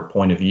and her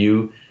point of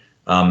view.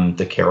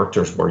 The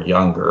characters were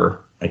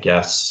younger, I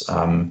guess.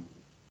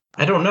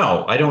 I don't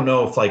know. I don't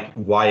know if like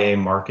YA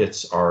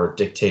markets are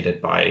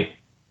dictated by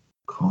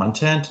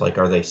content. Like,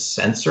 are they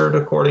censored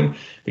according?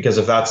 Because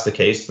if that's the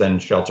case, then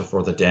Shelter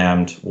for the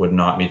Damned would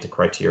not meet the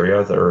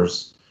criteria.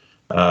 There's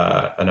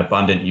an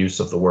abundant use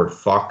of the word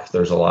fuck.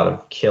 There's a lot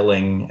of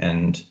killing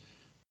and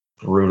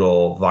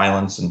brutal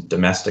violence and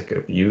domestic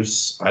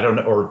abuse. I don't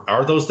know. Or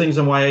are those things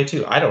in YA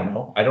too? I don't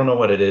know. I don't know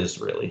what it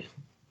is really.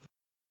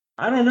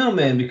 I don't know,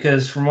 man,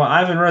 because from what I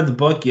haven't read the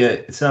book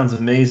yet, it sounds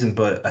amazing,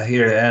 but I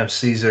hear Adam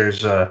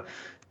Caesar's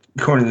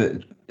Clown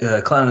in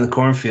the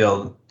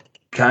Cornfield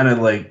kind of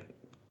like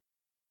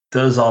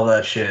does all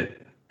that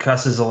shit,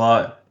 cusses a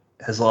lot,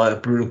 has a lot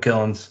of brutal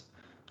killings,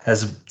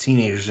 has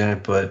teenagers in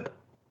it, but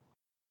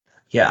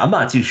yeah, I'm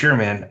not too sure,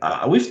 man.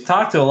 We've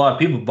talked to a lot of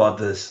people about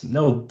this.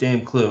 No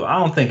damn clue. I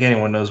don't think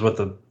anyone knows what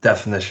the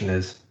definition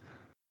is.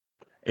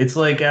 It's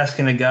like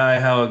asking a guy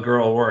how a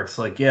girl works.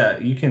 Like, yeah,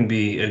 you can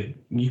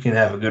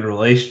have a good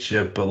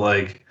relationship, but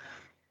like,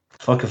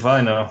 fuck if I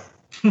know.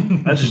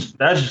 That's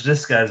just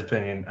this guy's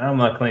opinion. I'm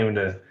not claiming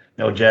to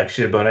know jack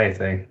shit about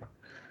anything.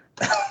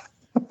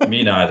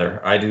 Me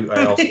neither. I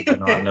also do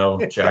not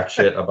know jack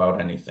shit about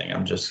anything.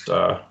 I'm just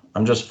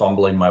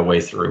fumbling my way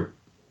through.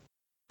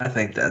 I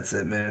think that's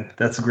it, man.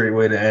 That's a great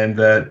way to end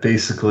that.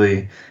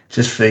 Basically,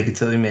 just fake it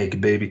till you make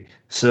it, baby.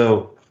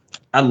 So,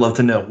 I'd love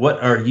to know,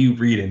 what are you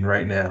reading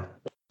right now?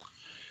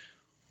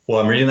 Well,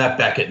 I'm reading that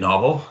Beckett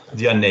novel,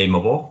 The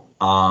Unnameable,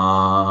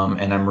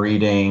 and I'm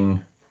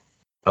reading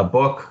a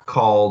book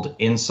called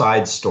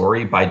Inside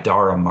Story by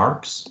Dara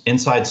Marks.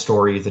 Inside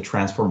Story, The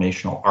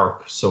Transformational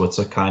Arc. So it's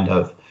a kind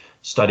of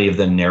study of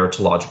the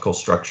narratological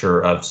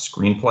structure of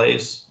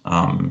screenplays.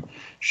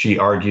 She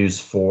argues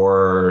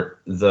for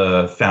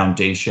the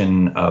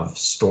foundation of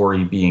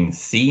story being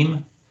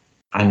theme.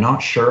 I'm not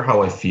sure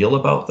how I feel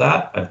about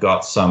that. I've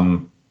got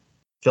some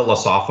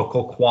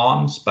philosophical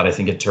qualms, but I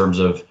think in terms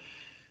of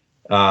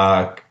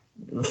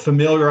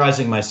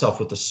familiarizing myself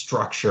with the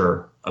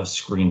structure of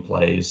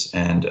screenplays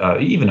and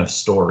even of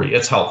story,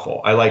 it's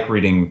helpful. I like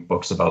reading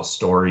books about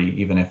story,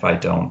 even if I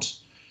don't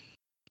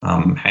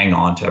hang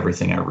on to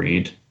everything I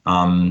read.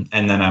 And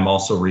then I'm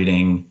also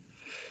reading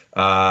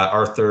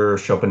Arthur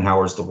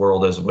Schopenhauer's The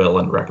World as Will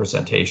and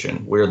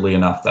Representation. Weirdly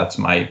enough, that's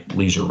my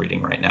leisure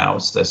reading right now.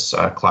 It's this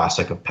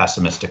classic of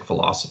pessimistic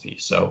philosophy.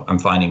 So I'm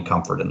finding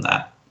comfort in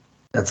that.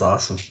 That's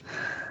awesome.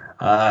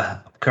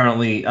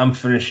 Currently, I'm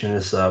finishing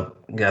this up.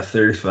 Got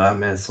 35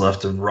 minutes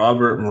left of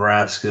Robert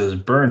Marasco's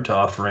Burnt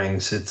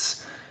Offerings.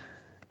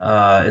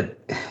 We're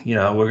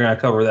going to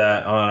cover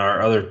that on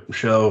our other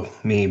show.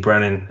 Me,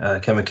 Brennan,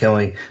 Kevin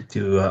Kelly,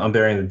 do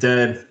Unburying the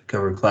Dead,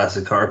 cover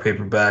classic horror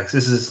paperbacks.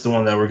 This is the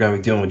one that we're going to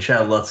be doing with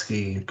Chad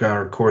Lutsky. Going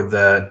to record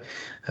that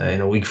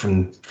in a week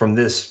from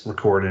this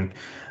recording.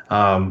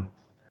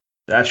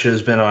 That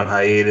show's been on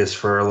hiatus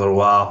for a little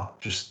while.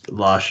 Just a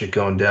lot of shit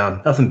going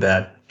down. Nothing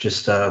bad.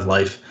 Just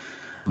life,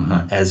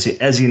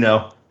 as you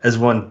know, as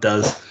one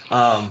does.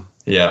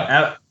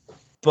 Yeah.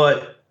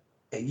 But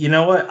you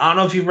know what? I don't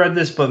know if you've read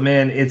this, but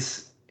man,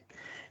 it's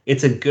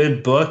a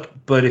good book.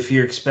 But if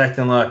you're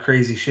expecting a lot of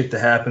crazy shit to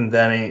happen,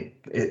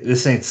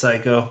 this ain't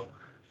Psycho.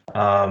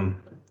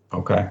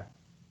 Okay.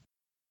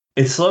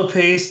 It's slow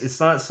paced. It's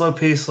not slow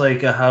paced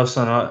like a House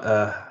on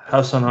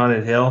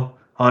Haunted Hill.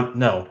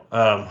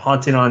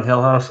 Haunting on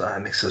Hill House. I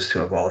mix those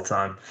two up all the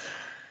time.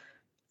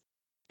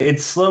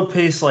 It's slow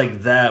paced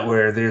like that,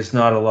 where there's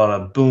not a lot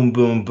of boom,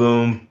 boom,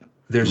 boom.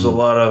 There's a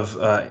lot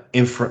of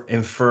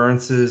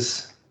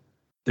inferences.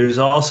 There's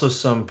also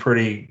some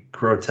pretty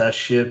grotesque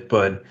shit,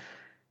 but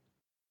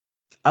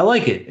I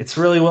like it. It's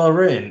really well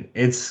written.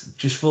 It's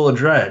just full of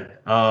dread.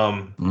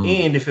 And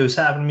if it was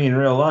happening to me in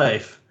real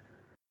life,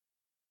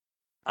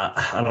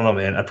 I don't know,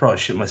 man. I'd probably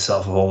shit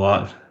myself a whole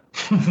lot.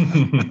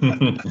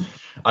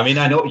 I mean,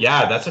 I know.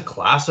 Yeah, that's a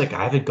classic.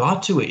 I haven't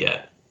got to it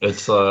yet.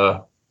 It's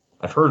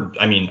I've heard.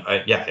 I mean,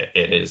 yeah,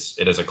 it is.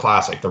 It is a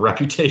classic. The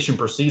reputation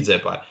precedes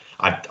it, but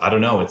I don't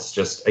know. It's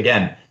just,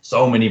 again,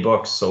 so many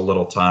books, so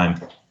little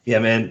time. Yeah,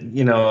 man.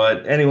 You know,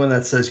 anyone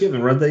that says you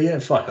haven't read that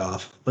yet, fuck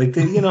off. Like,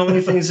 you know how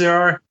many things there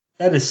are.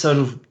 That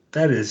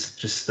is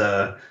just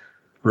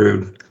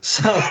rude.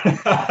 So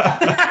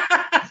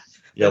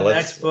Yeah, the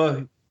next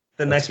book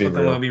I'm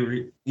going to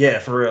be yeah,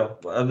 for real.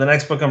 The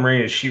next book I'm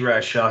reading is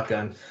She-Rat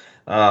Shotgun,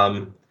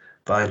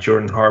 by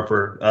Jordan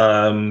Harper.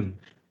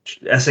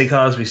 S.A.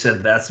 Cosby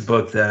said that's a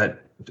book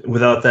that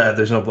without that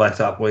there's no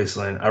Blacktop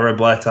Wasteland. I read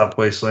Blacktop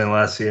Wasteland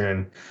last year,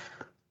 and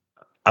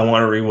I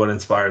want to read what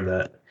inspired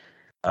that.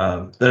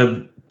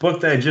 The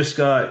book that I just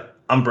got,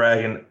 I'm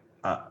bragging.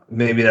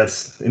 Maybe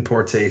that's in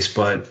poor taste,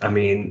 but I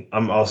mean,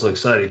 I'm also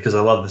excited because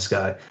I love this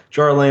guy.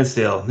 Jar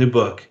Lansdale, new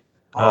book.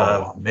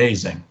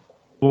 Amazing.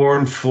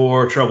 Born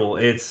for Trouble.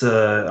 It's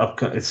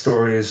its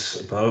stories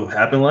about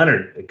Hap and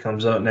Leonard. It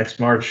comes out next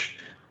March.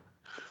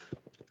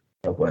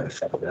 Oh boy, I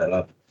fucked that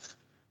up.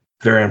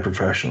 Very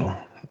unprofessional.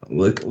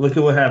 Look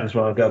at what happens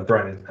when I've got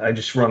Brennan. I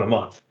just run him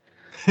off.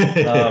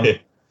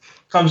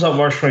 Comes out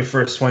March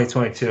 21st,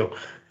 2022.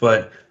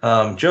 But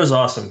Joe's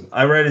awesome.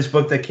 I read his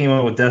book that came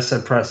out with Death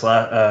Set Press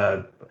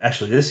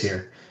actually this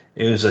year.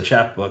 It was a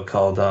chapter book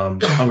called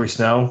Hungry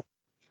Snow.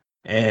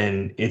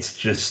 And it's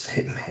just,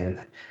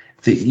 man,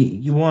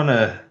 you want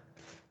to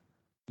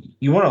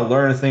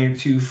learn a thing or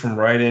two from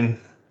writing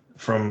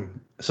from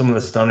someone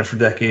that's done it for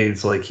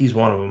decades. Like, he's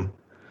one of them.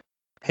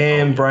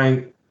 Him,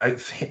 Brian,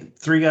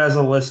 three guys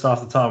on the list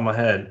off the top of my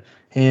head.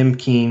 Him,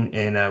 Keen,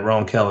 and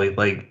Ron Kelly.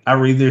 Like, I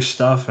read their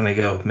stuff and I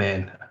go,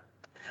 man,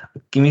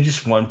 give me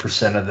just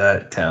 1% of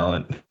that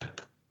talent.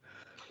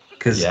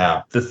 Because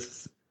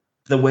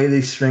the way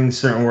they string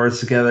certain words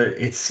together,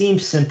 it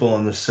seems simple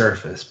on the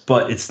surface,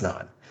 but it's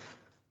not.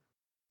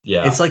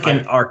 Yeah, it's like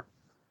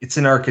it's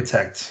an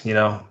architect, you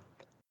know.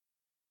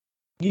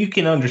 You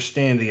can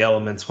understand the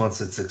elements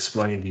once it's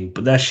explained to you,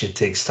 but that shit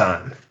takes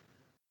time.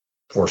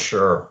 For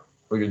sure.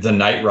 The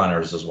Night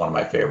Runners is one of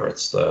my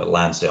favorites. The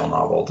Lansdale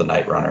novel, The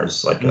Night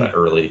Runners, like an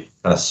early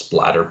kind of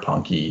splatter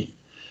punky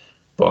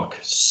book.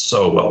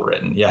 So well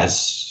written.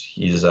 Yes,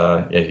 he's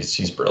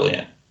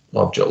brilliant.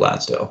 Love Joe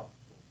Lansdale.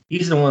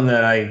 He's the one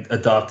that I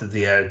adopted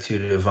the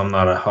attitude of, I'm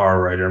not a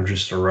horror writer, I'm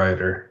just a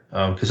writer.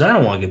 Because I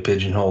don't want to get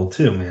pigeonholed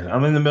too, man.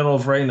 I'm in the middle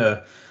of writing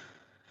a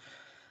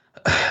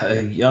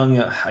young,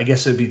 I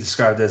guess it would be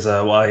described as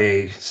a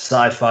YA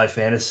sci-fi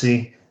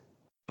fantasy,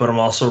 but I'm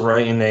also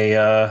writing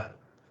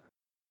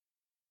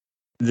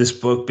this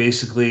book,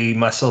 basically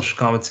my social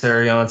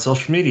commentary on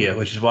social media,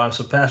 which is why I'm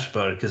so passionate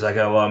about it, because I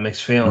got a lot of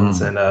mixed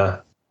feelings. And I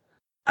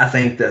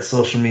think that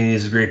social media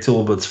is a great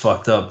tool, but it's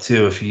fucked up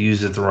too if you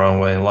use it the wrong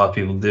way, and a lot of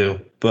people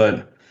do.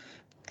 But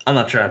I'm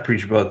not trying to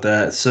preach about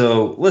that.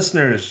 So,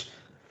 listeners,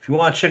 if you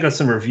want to check out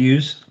some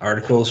reviews,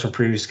 articles from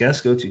previous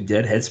guests, go to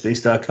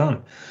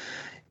deadheadspace.com.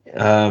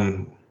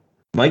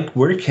 Mike,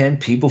 where can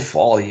people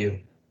follow you?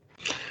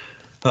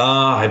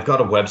 I've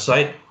got a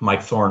website,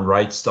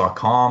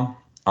 MikeThornWrites.com.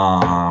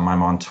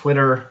 I'm on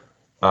Twitter.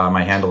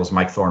 My handle is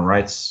Mike Thorn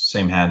Writes.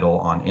 Same handle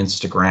on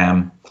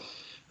Instagram.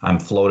 I'm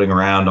floating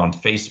around on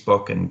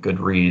Facebook and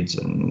Goodreads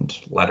and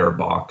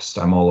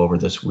Letterboxd. I'm all over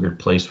this weird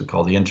place we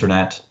call the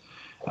internet.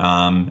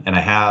 And I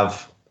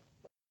have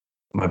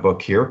my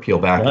book here, Peel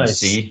Back and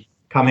See,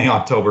 coming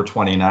October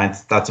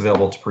 29th. That's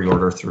available to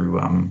pre-order through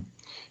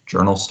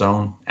Journal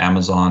Stone,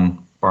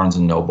 Amazon, Barnes &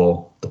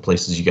 Noble, the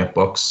places you get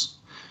books.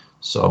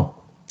 So,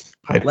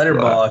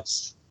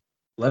 Letterboxd.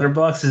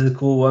 Letterboxd is a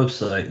cool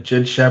website.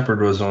 Jed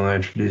Shepard was the one that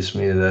introduced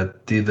me to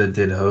that dude that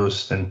did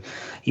host, and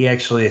he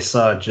actually, I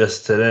saw it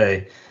just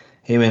today.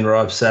 Him and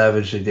Rob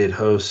Savage, they did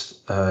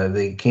host.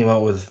 They're coming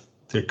out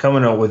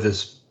with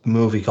this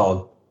movie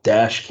called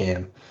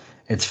Dashcam.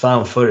 It's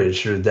found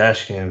footage through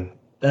Dashcam.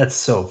 That's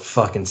so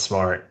fucking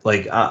smart.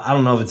 Like, I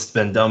don't know if it's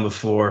been done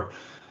before,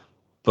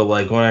 but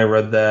like when I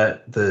read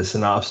the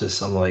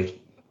synopsis, I'm like,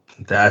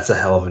 that's a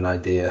hell of an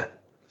idea.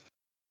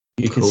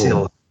 You can see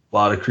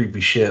lot of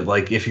creepy shit.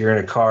 Like if you're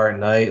in a car at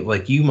night,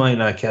 like you might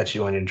not catch it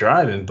when you're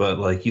driving, but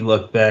like you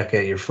look back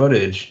at your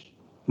footage,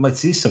 you might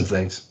see some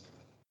things.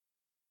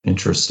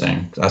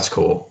 Interesting. That's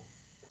cool.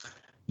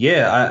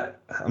 Yeah,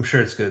 I'm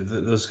sure it's good.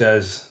 Those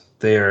guys,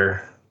 they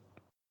are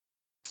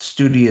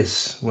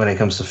studious when it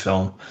comes to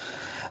film.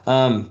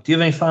 Do you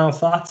have any final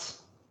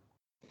thoughts?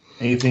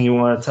 Anything you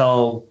want to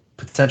tell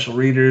potential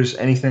readers?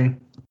 Anything?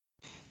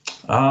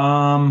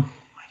 I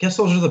guess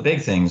those are the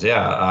big things.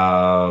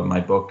 Yeah. My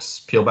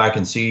books, Peel Back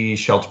and See,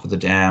 Shelter for the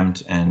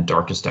Damned, and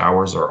Darkest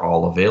Hours are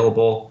all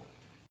available.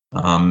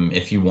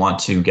 If you want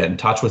to get in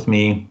touch with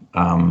me,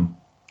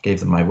 gave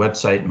them my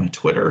website and my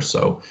Twitter.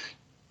 So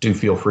do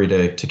feel free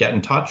to get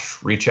in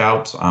touch, reach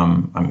out.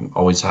 I'm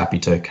always happy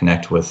to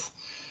connect with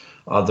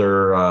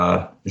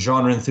other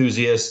genre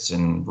enthusiasts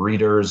and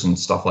readers and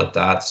stuff like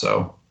that.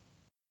 So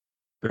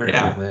Very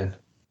cool, man.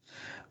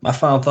 My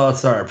final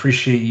thoughts are: I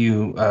appreciate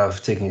you for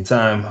taking your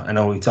time. I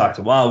know we talked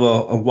a while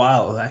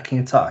ago. I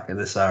can't talk at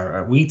this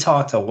hour. We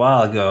talked a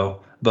while ago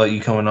about you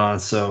coming on,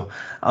 so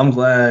I'm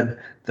glad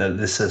that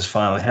this has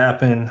finally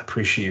happened.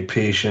 Appreciate your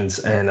patience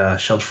and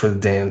Shelter for the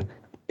Damned.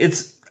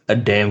 It's a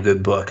damn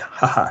good book.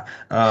 Haha.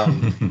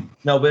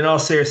 No, but in all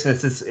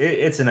seriousness,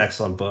 it's an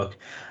excellent book.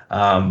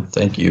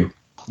 Thank you.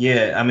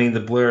 Yeah, I mean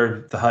the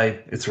blurb, the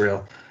hype, it's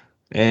real,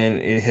 and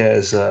it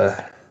has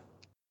the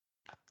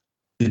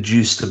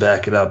juice to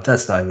back it up.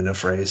 That's not even a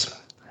phrase.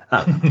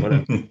 I don't know,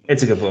 whatever.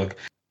 It's a good book.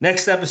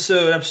 Next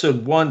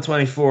episode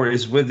 124,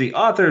 is with the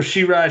author of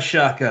She Rides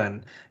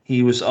Shotgun.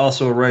 He was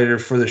also a writer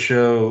for the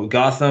show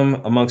Gotham,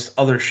 amongst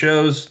other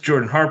shows.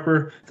 Jordan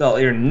Harper. That'll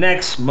air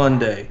next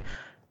Monday.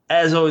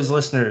 As always,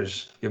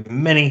 listeners, you have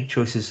many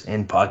choices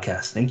in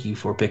podcasts. Thank you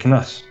for picking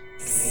us.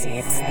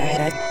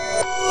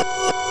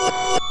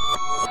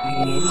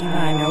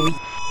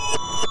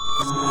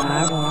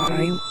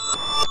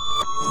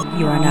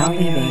 You are now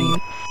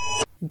leaving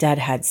Dead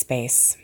Headspace.